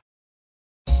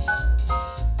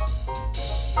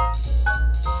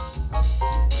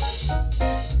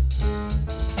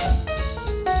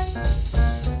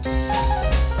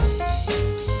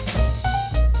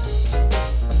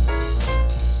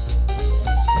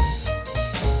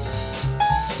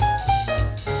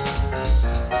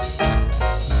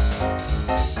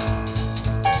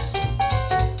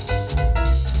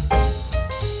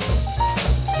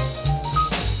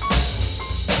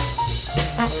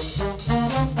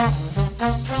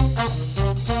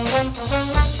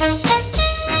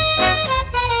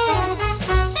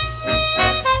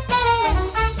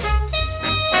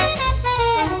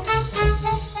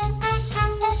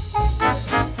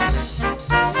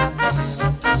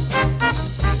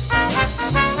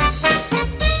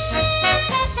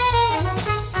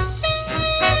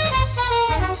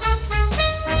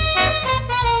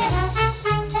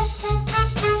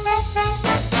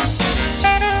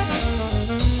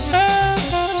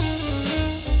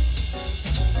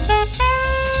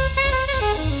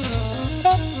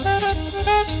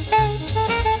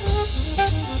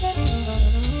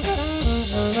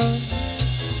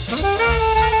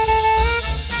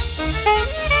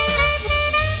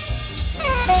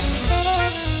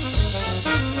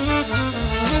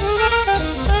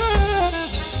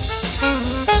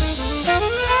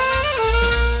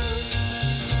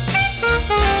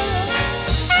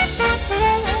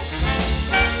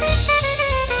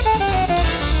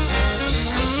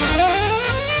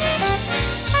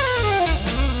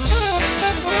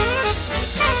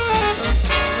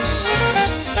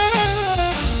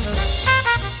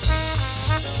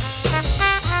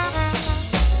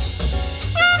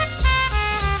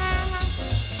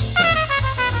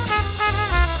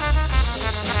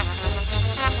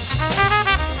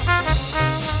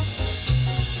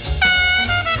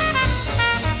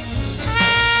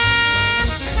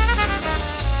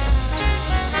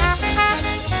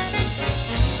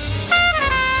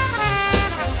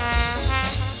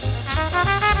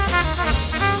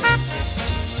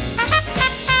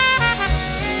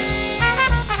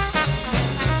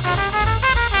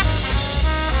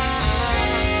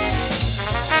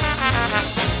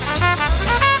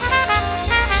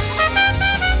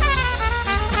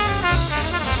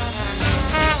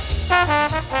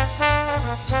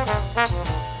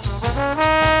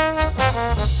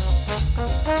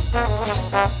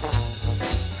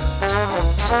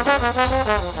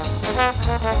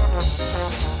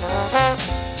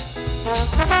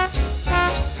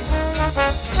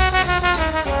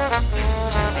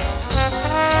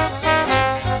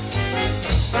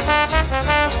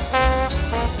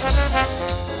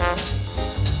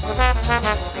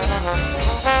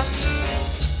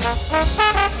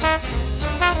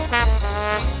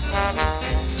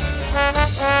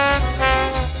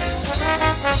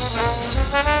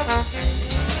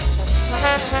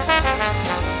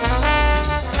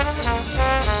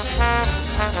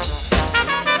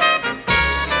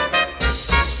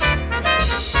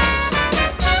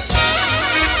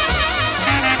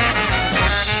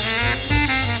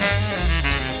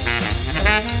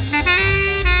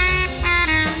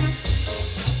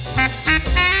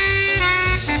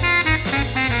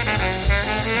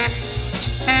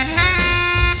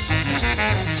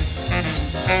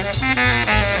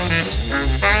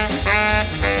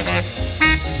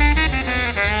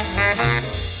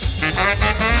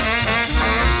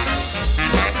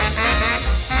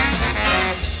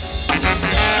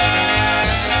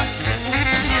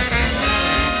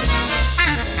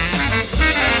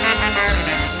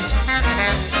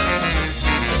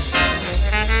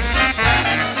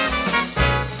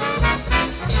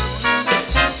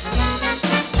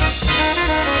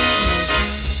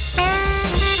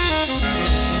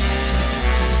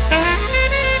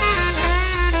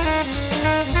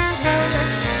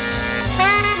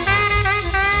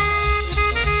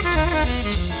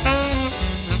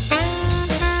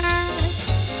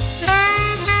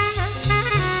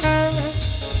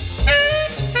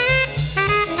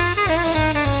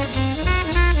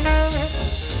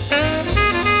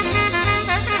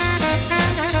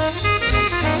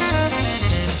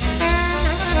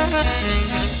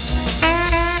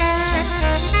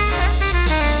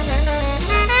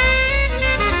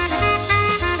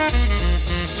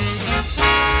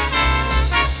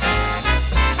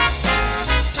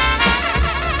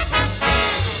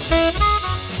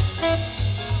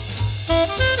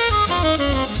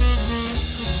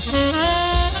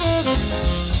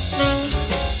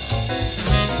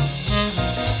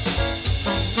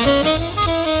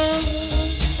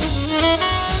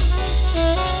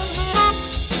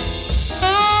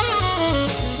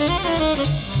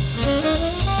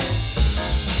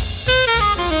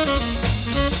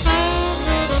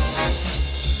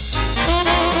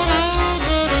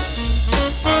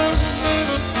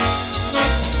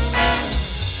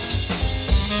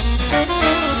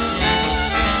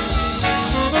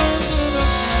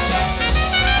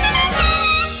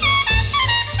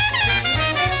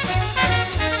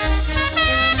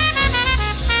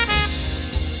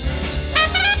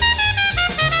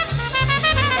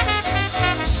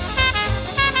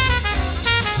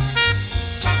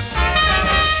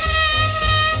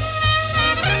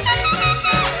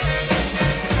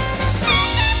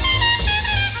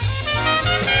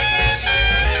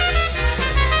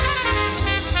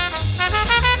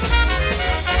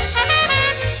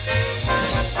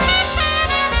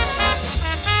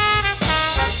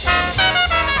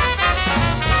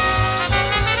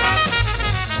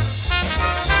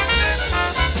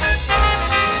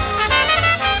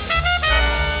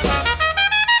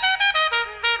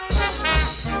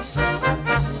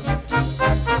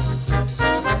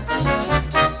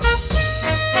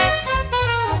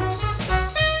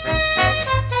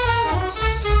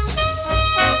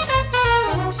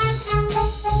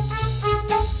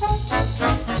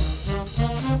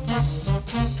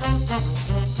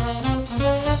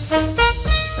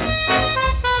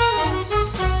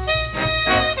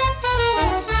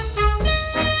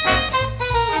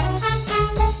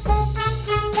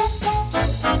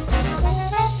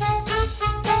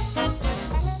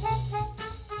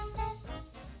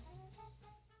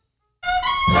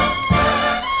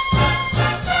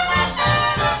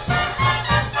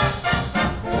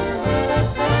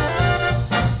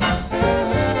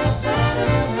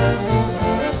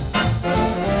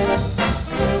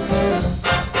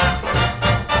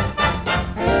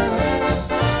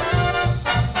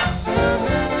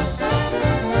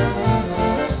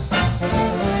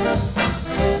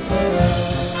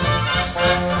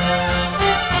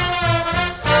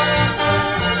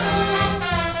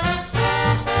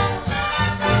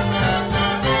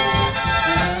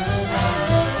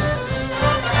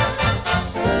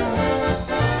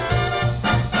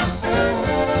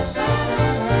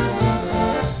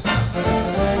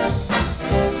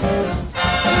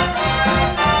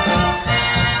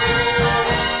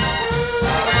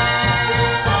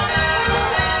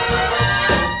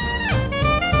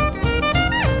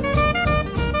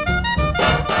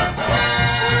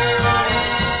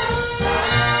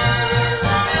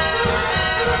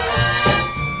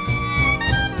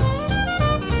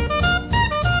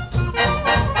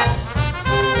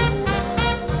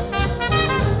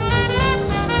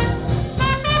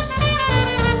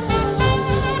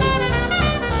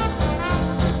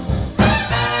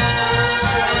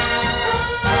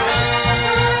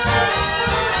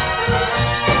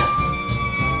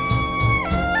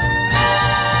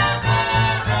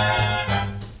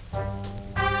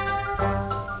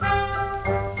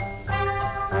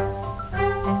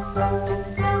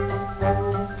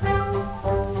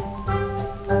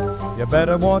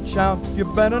 better watch out, you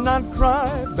better not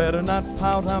cry, better not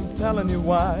pout, I'm telling you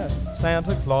why.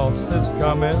 Santa Claus is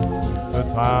coming to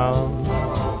town.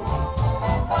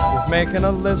 He's making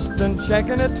a list and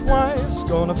checking it twice,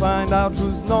 gonna find out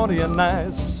who's naughty and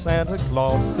nice. Santa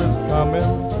Claus is coming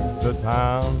to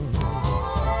town.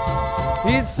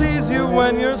 He sees you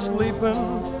when you're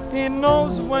sleeping, he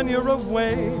knows when you're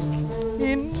awake.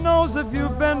 He knows if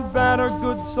you've been bad or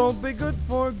good, so be good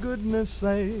for goodness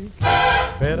sake.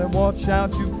 Better watch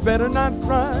out, you better not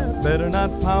cry, better not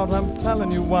pout, I'm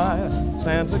telling you why.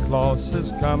 Santa Claus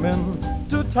is coming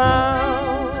to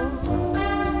town.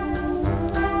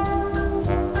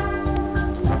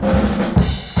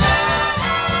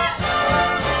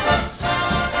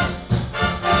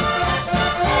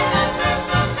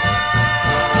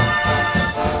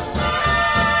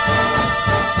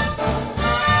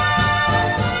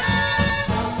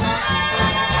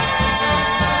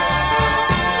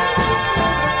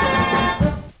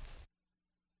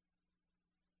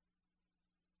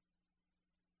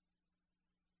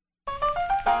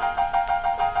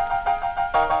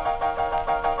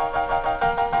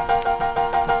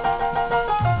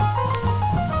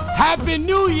 Happy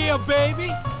New Year, baby.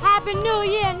 Happy New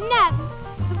Year, nothing.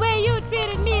 The way you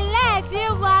treated me last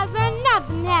year wasn't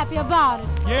nothing happy about it.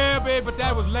 Yeah, baby, but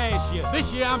that was last year.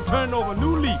 This year I'm turning over a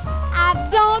new leaf. I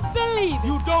don't believe it.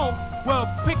 You don't? Well,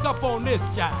 pick up on this,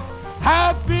 child.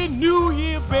 Happy New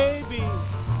Year, baby.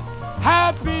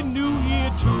 Happy New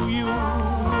Year to you.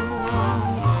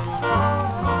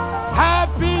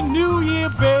 Happy New Year,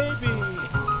 baby.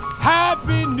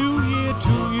 Happy New Year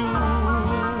to you.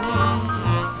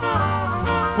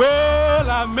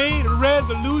 Well, I made a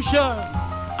resolution.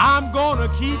 I'm gonna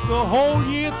keep the whole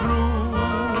year through.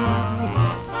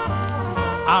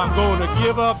 I'm gonna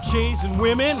give up chasing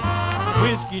women,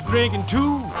 whiskey drinking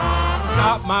too.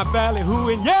 Stop my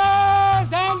ballyhooing,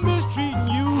 yes, and mistreating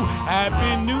you.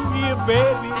 Happy New Year,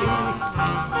 baby.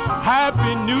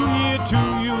 Happy New Year to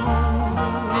you.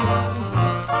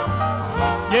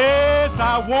 Yes,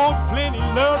 I want plenty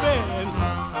loving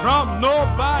from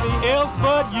nobody else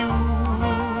but you.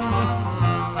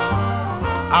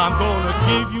 I'm gonna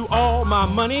give you all my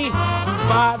money to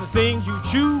buy the things you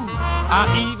choose.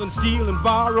 I even steal and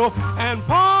borrow and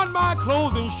pawn my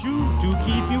clothes and shoes to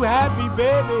keep you happy,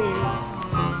 baby.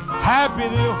 Happy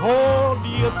the whole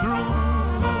year through.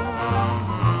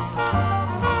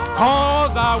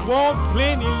 'Cause I want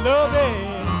plenty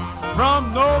loving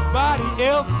from nobody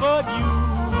else but you.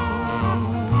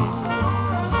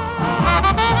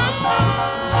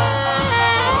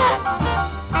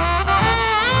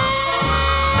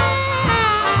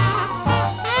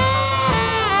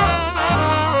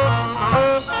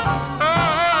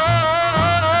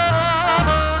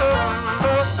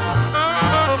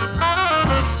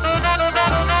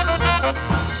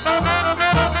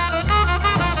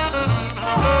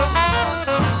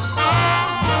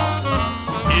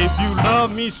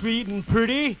 Love me sweet and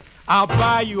pretty, I'll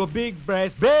buy you a big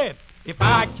brass bed. If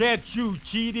I catch you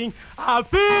cheating, I'll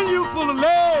fill you full of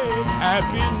lead.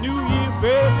 Happy New Year,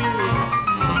 baby.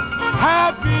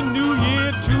 Happy New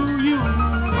Year to you.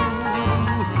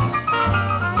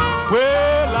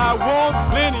 Well, I want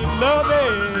plenty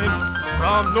loving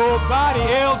from nobody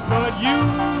else but you.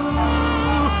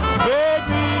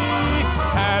 Baby,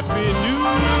 Happy New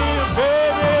Year,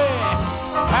 baby.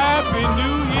 Happy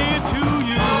New Year to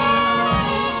you.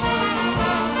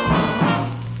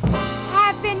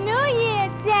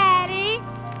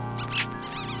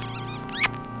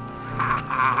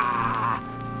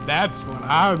 That's what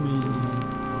I mean.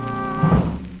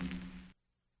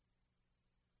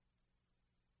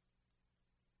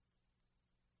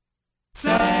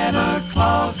 Santa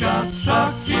Claus got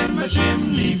stuck in the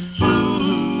chimney.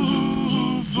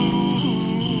 Boo,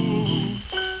 boo,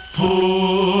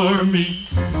 poor me.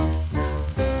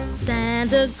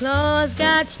 Santa Claus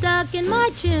got stuck in my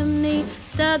chimney,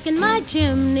 stuck in my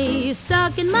chimney,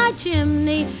 stuck in my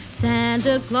chimney.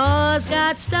 Santa Claus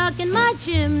got stuck in my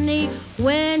chimney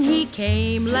when he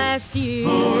came last year.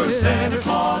 Poor Santa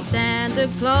Claus. Santa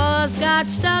Claus got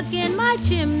stuck in my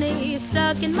chimney,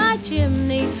 stuck in my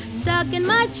chimney, stuck in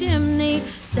my chimney.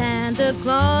 Santa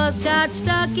Claus got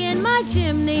stuck in my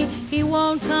chimney. He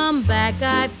won't come back,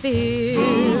 I fear.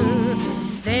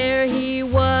 There he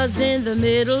was in the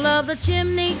middle of the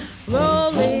chimney,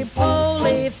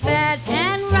 roly-poly, fat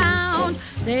and round.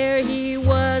 There he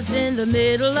was in the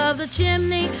middle of the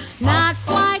chimney, not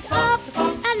quite up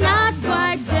and not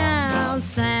quite down.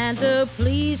 Santa,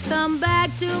 please come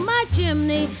back to my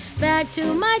chimney, back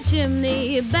to my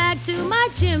chimney, back to my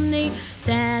chimney.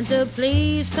 Santa,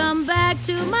 please come back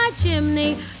to my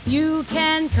chimney. You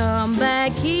can come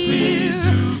back here. Please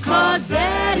do, 'cause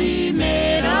Daddy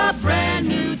made a brand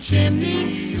new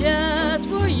chimney just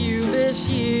for you this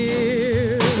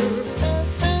year.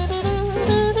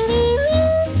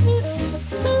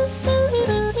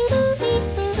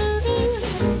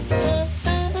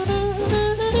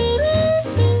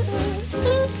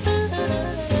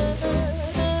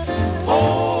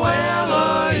 Oh,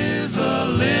 Ella is a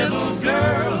little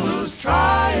girl who's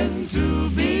trying to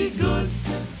be good.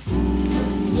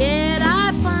 Yet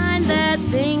I find that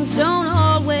things don't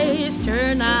always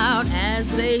turn out as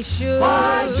they should.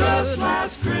 Why, just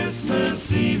last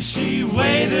Christmas Eve she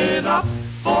waited up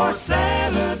for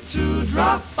Santa to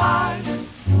drop by.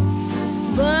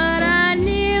 But I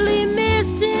nearly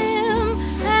missed him,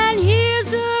 and here's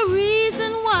the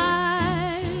reason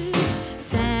why.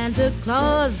 Santa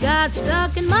Claus got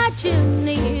stuck in my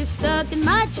chimney, stuck in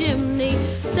my chimney,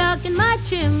 stuck in my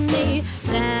chimney.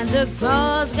 Santa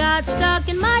Claus got stuck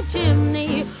in my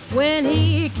chimney when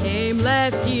he came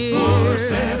last year. Poor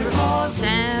Santa Claus.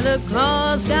 Santa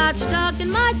Claus got stuck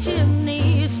in my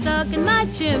chimney, stuck in my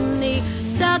chimney,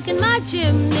 stuck in my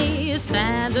chimney.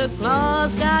 Santa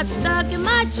Claus got stuck in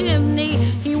my chimney.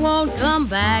 He won't come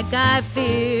back, I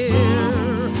fear.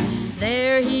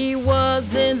 There he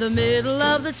was in the middle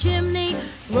of the chimney,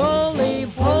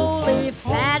 roly-poly,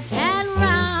 fat and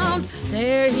round.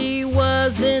 There he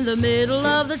was in the middle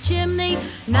of the chimney,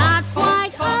 not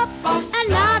quite up and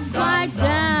not quite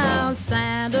down.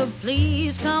 Santa,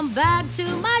 please come back to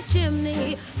my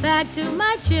chimney, back to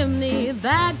my chimney,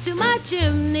 back to my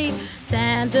chimney.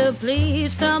 Santa,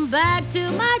 please come back to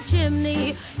my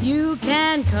chimney. You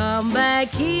can come back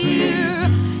here,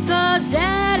 'cause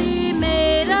Daddy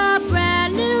made a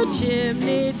brand new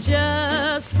chimney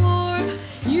just for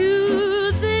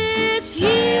you this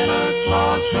year. Santa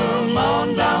Claus, come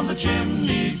on down the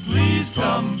chimney. Please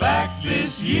come back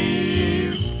this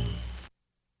year.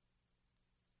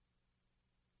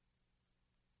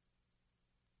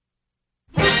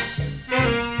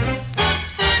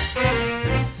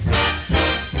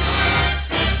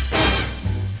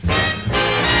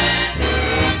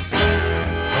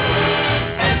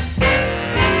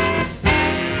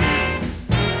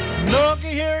 Looky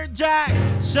here, Jack,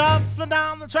 shuffling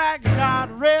down the track. He's got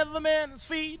rhythm in his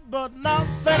feet, but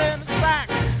nothing in his sack.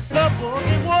 The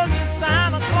boogie-woogie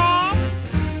Santa Claus,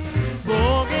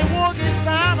 boogie-woogie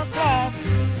Santa Claus,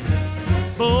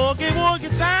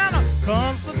 boogie-woogie Santa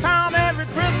comes to town every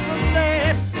Christmas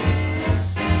Day.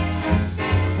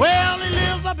 Well, he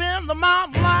lives up in the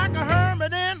mountain like a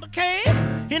hermit in the cave.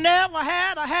 He never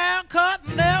had a haircut,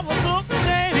 never took a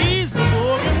shave. He's the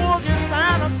boogie-woogie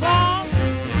Santa Claus,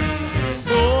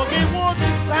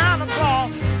 boogie-woogie Santa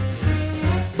Claus,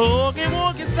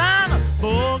 boogie-woogie Santa,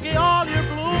 boogie all your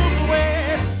blues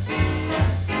away.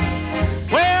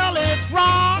 Well, it's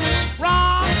rock,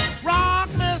 rock, rock,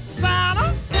 Mr.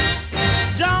 Santa.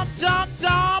 Jump, jump,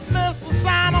 jump, Mr.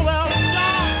 Santa. Well,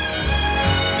 jump.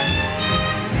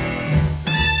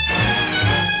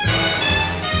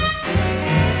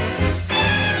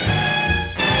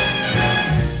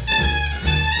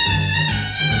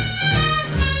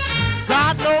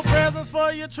 Got no presents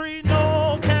for your tree,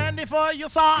 no candy for your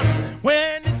socks.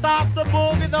 When he starts the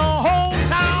boogie, the whole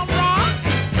town rocks.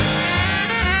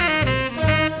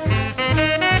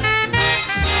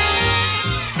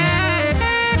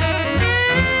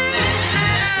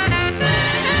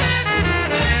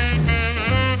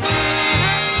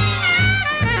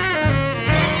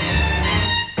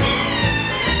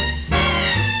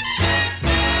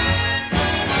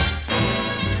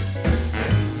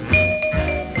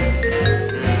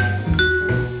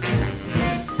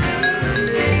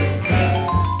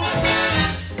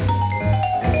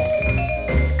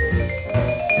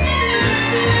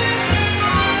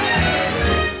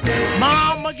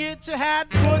 Get your hat,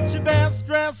 put your best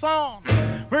dress on.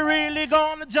 We're really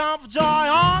gonna jump for joy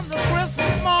on the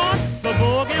Christmas morn. The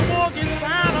boogie-woogie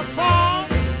Santa Claus,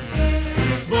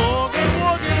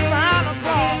 boogie-woogie Santa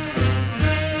Claus,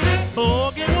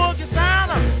 boogie-woogie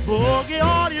Santa, boogie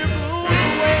all your blues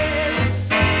away.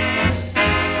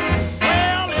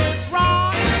 Well, it's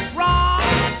rock, rock,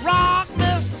 rock,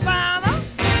 Mr. Santa.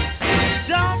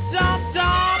 Jump, jump,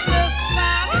 jump, Mr.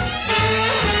 Santa.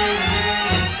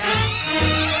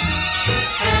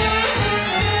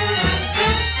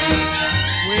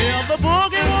 Well, the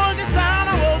boogie-woogie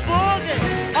Santa will boogie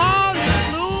all your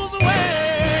blues away.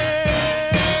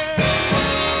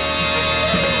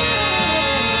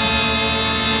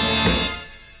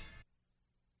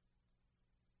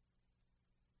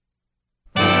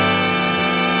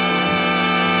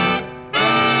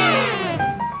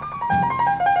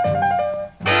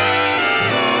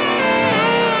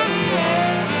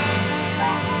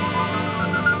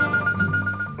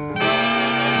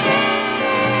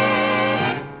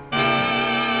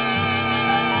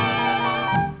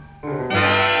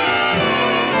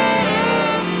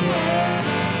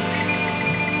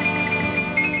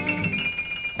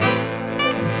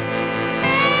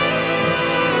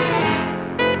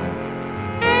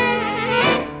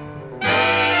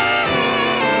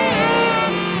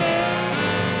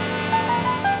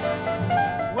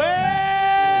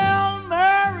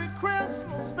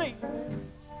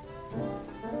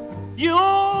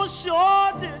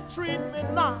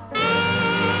 night.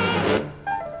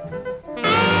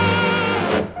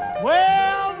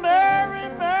 Well, Merry,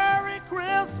 Merry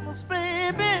Christmas,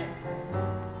 baby.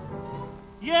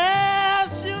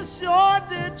 Yes, you sure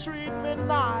did treat me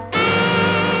nice.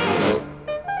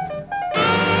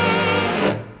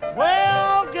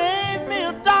 Well, gave me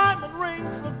a diamond ring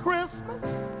for Christmas.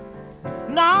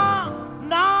 Now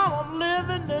I'm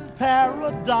living in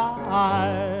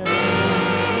paradise.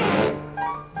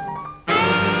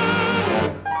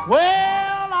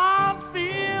 Well, I'm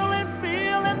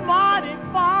feeling mighty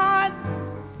fine.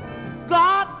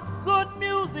 Got good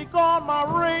music on my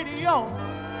radio.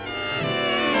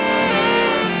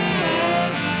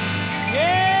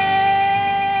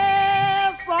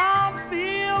 Yes, I'm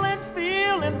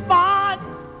feeling fine.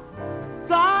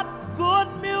 Got good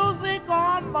music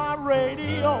on my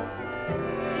radio.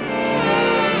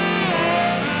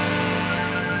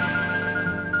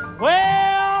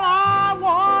 Well, I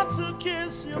want to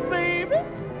kiss you, baby,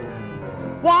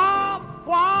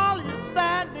 while you're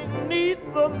standing neath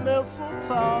the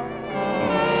mistletoe.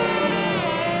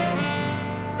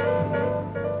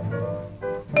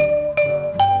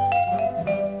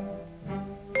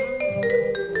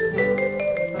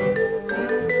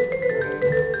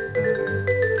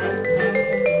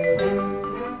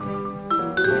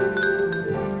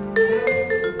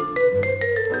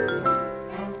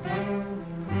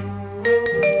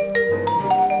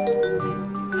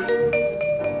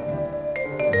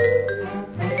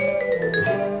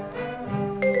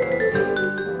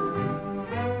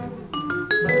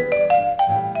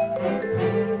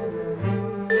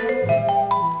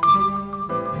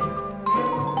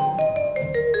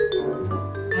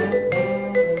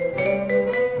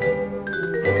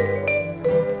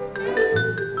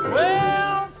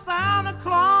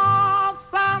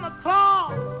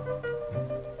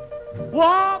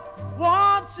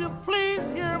 Won't you please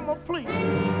hear my plea?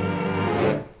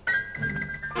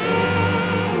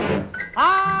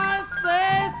 I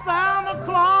say, Santa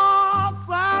Claus,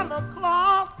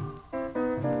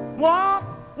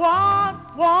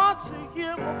 won't you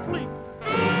hear my plea?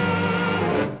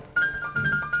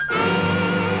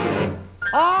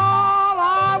 All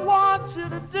I want you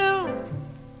to do,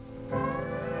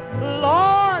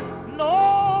 Lord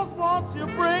knows, won't you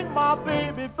bring my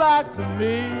baby back to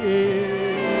me?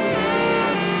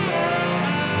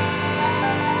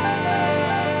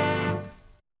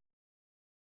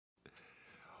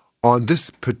 On this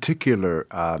particular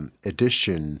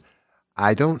edition,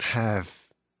 I don't have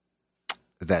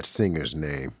that singer's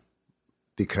name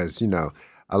because, you know,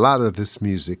 a lot of this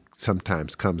music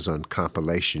sometimes comes on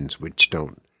compilations which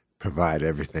don't provide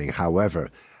everything. However,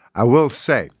 I will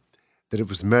say that it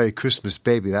was Merry Christmas,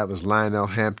 Baby. That was Lionel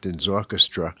Hampton's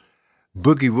orchestra.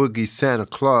 Boogie Woogie Santa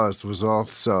Claus was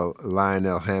also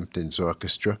Lionel Hampton's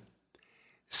orchestra.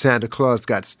 Santa Claus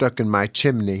Got Stuck in My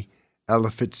Chimney, Ella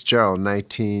Fitzgerald,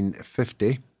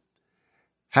 1950.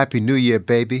 Happy New Year,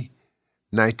 Baby,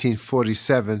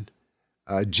 1947.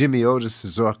 Jimmy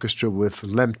Otis's orchestra with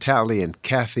Lem Talley and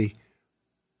Kathy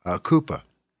Cooper.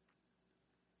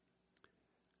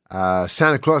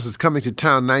 Santa Claus is Coming to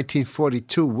Town,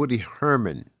 1942, Woody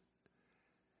Herman.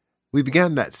 We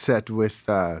began that set with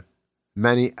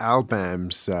Manny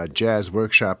Albam's Jazz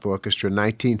Workshop Orchestra,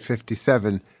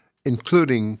 1957,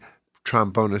 including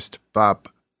trombonist Bob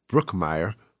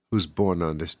Brookmeyer, who's born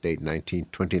on this date,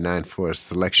 1929, for a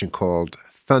selection called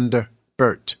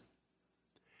Thunderbird.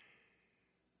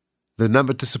 The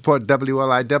number to support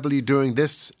WLIW during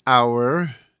this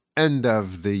hour, end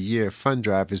of the year fund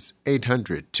drive, is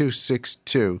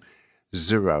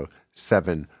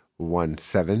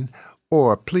 800-262-0717,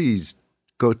 or please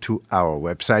go to our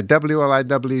website,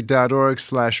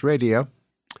 WLIW.org/radio,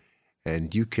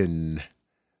 and you can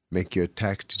make your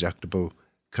tax-deductible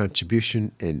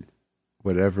contribution in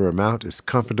whatever amount is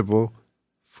comfortable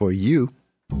for you.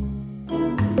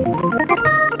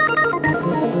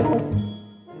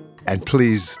 And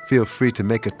please feel free to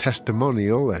make a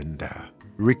testimonial and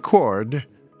record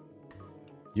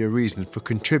your reason for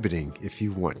contributing if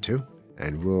you want to,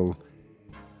 and we'll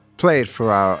play it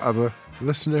for our other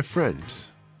listener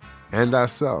friends and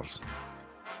ourselves.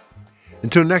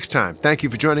 Until next time, thank you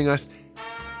for joining us.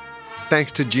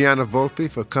 Thanks to Gianna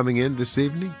Volpe for coming in this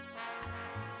evening.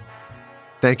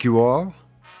 Thank you all.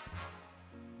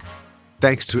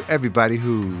 Thanks to everybody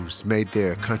who's made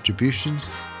their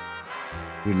contributions.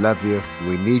 We love you.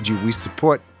 We need you. We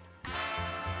support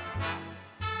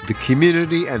the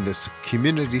community, and the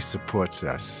community supports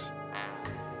us.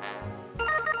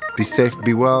 Be safe,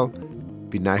 be well,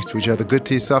 be nice to each other, good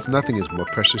to yourself. Nothing is more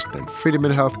precious than freedom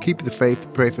and health. Keep the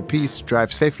faith, pray for peace,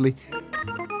 drive safely.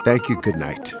 Thank you. Good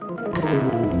night.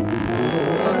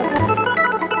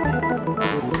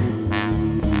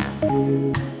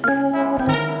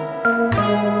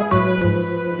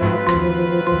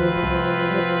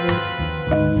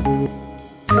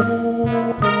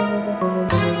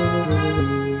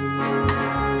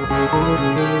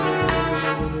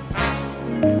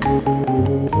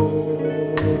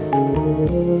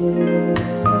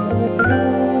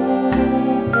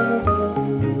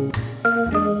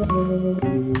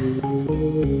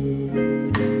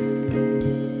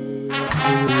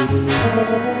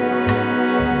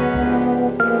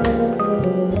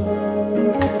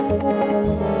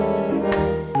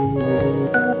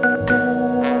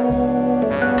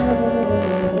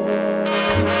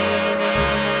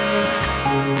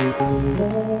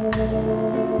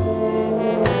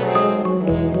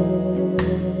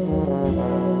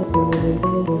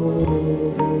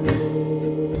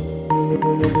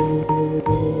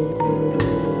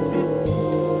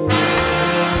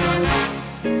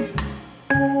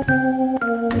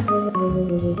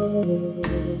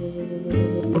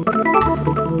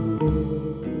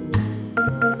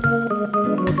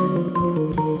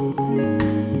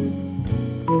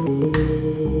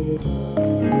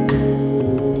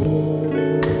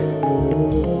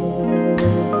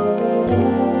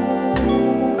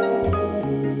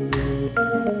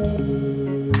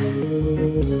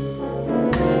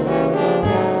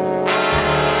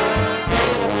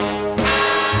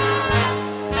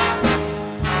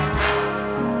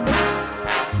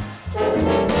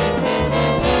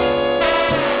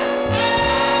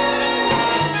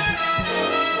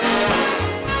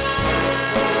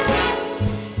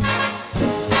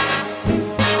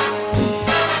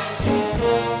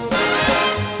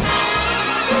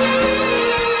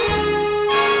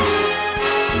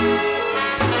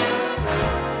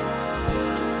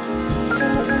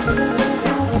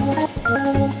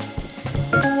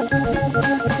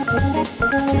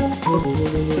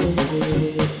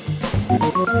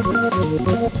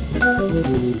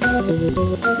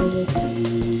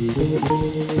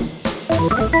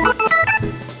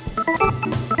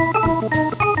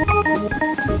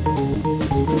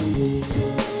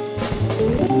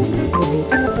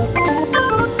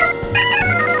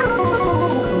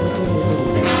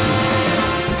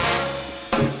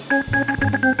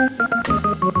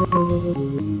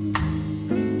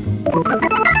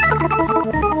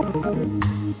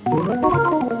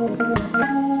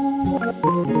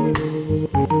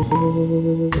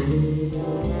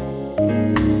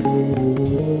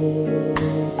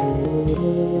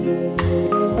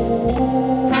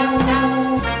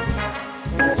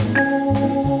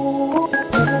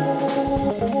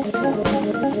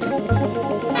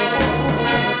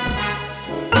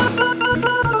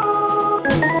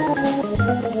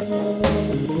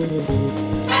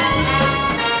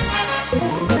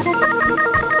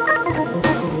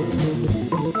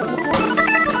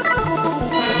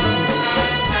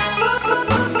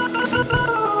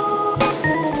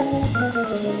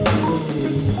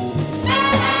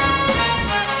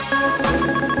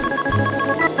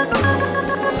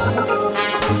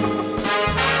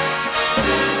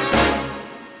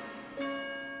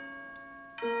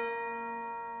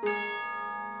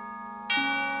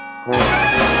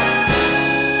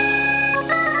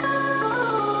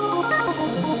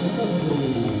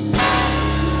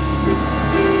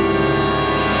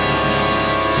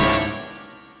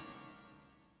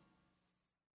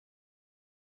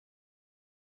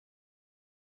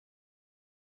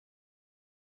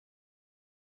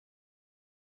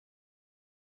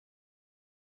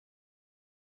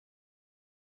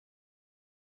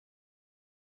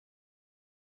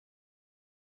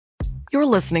 You're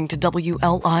listening to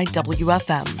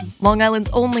WLIW-FM, Long Island's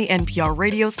only NPR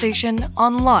radio station,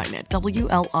 online at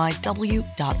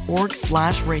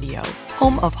wliw.org/radio.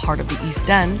 Home of Heart of the East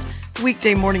End, the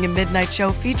weekday morning and midnight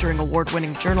show featuring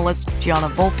award-winning journalist Gianna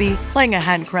Volpe, playing a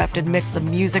handcrafted mix of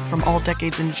music from all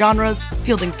decades and genres,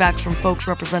 fielding facts from folks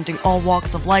representing all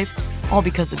walks of life, all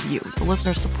because of you, the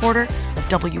listener supporter of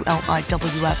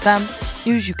WLIW-FM,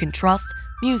 news you can trust,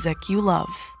 music you love.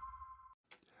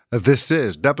 This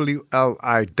is WLIW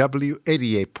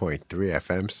 88.3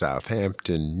 FM,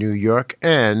 Southampton, New York,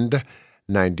 and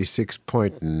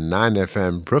 96.9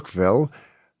 FM, Brookville,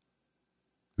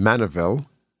 Manorville.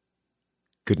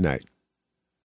 Good night.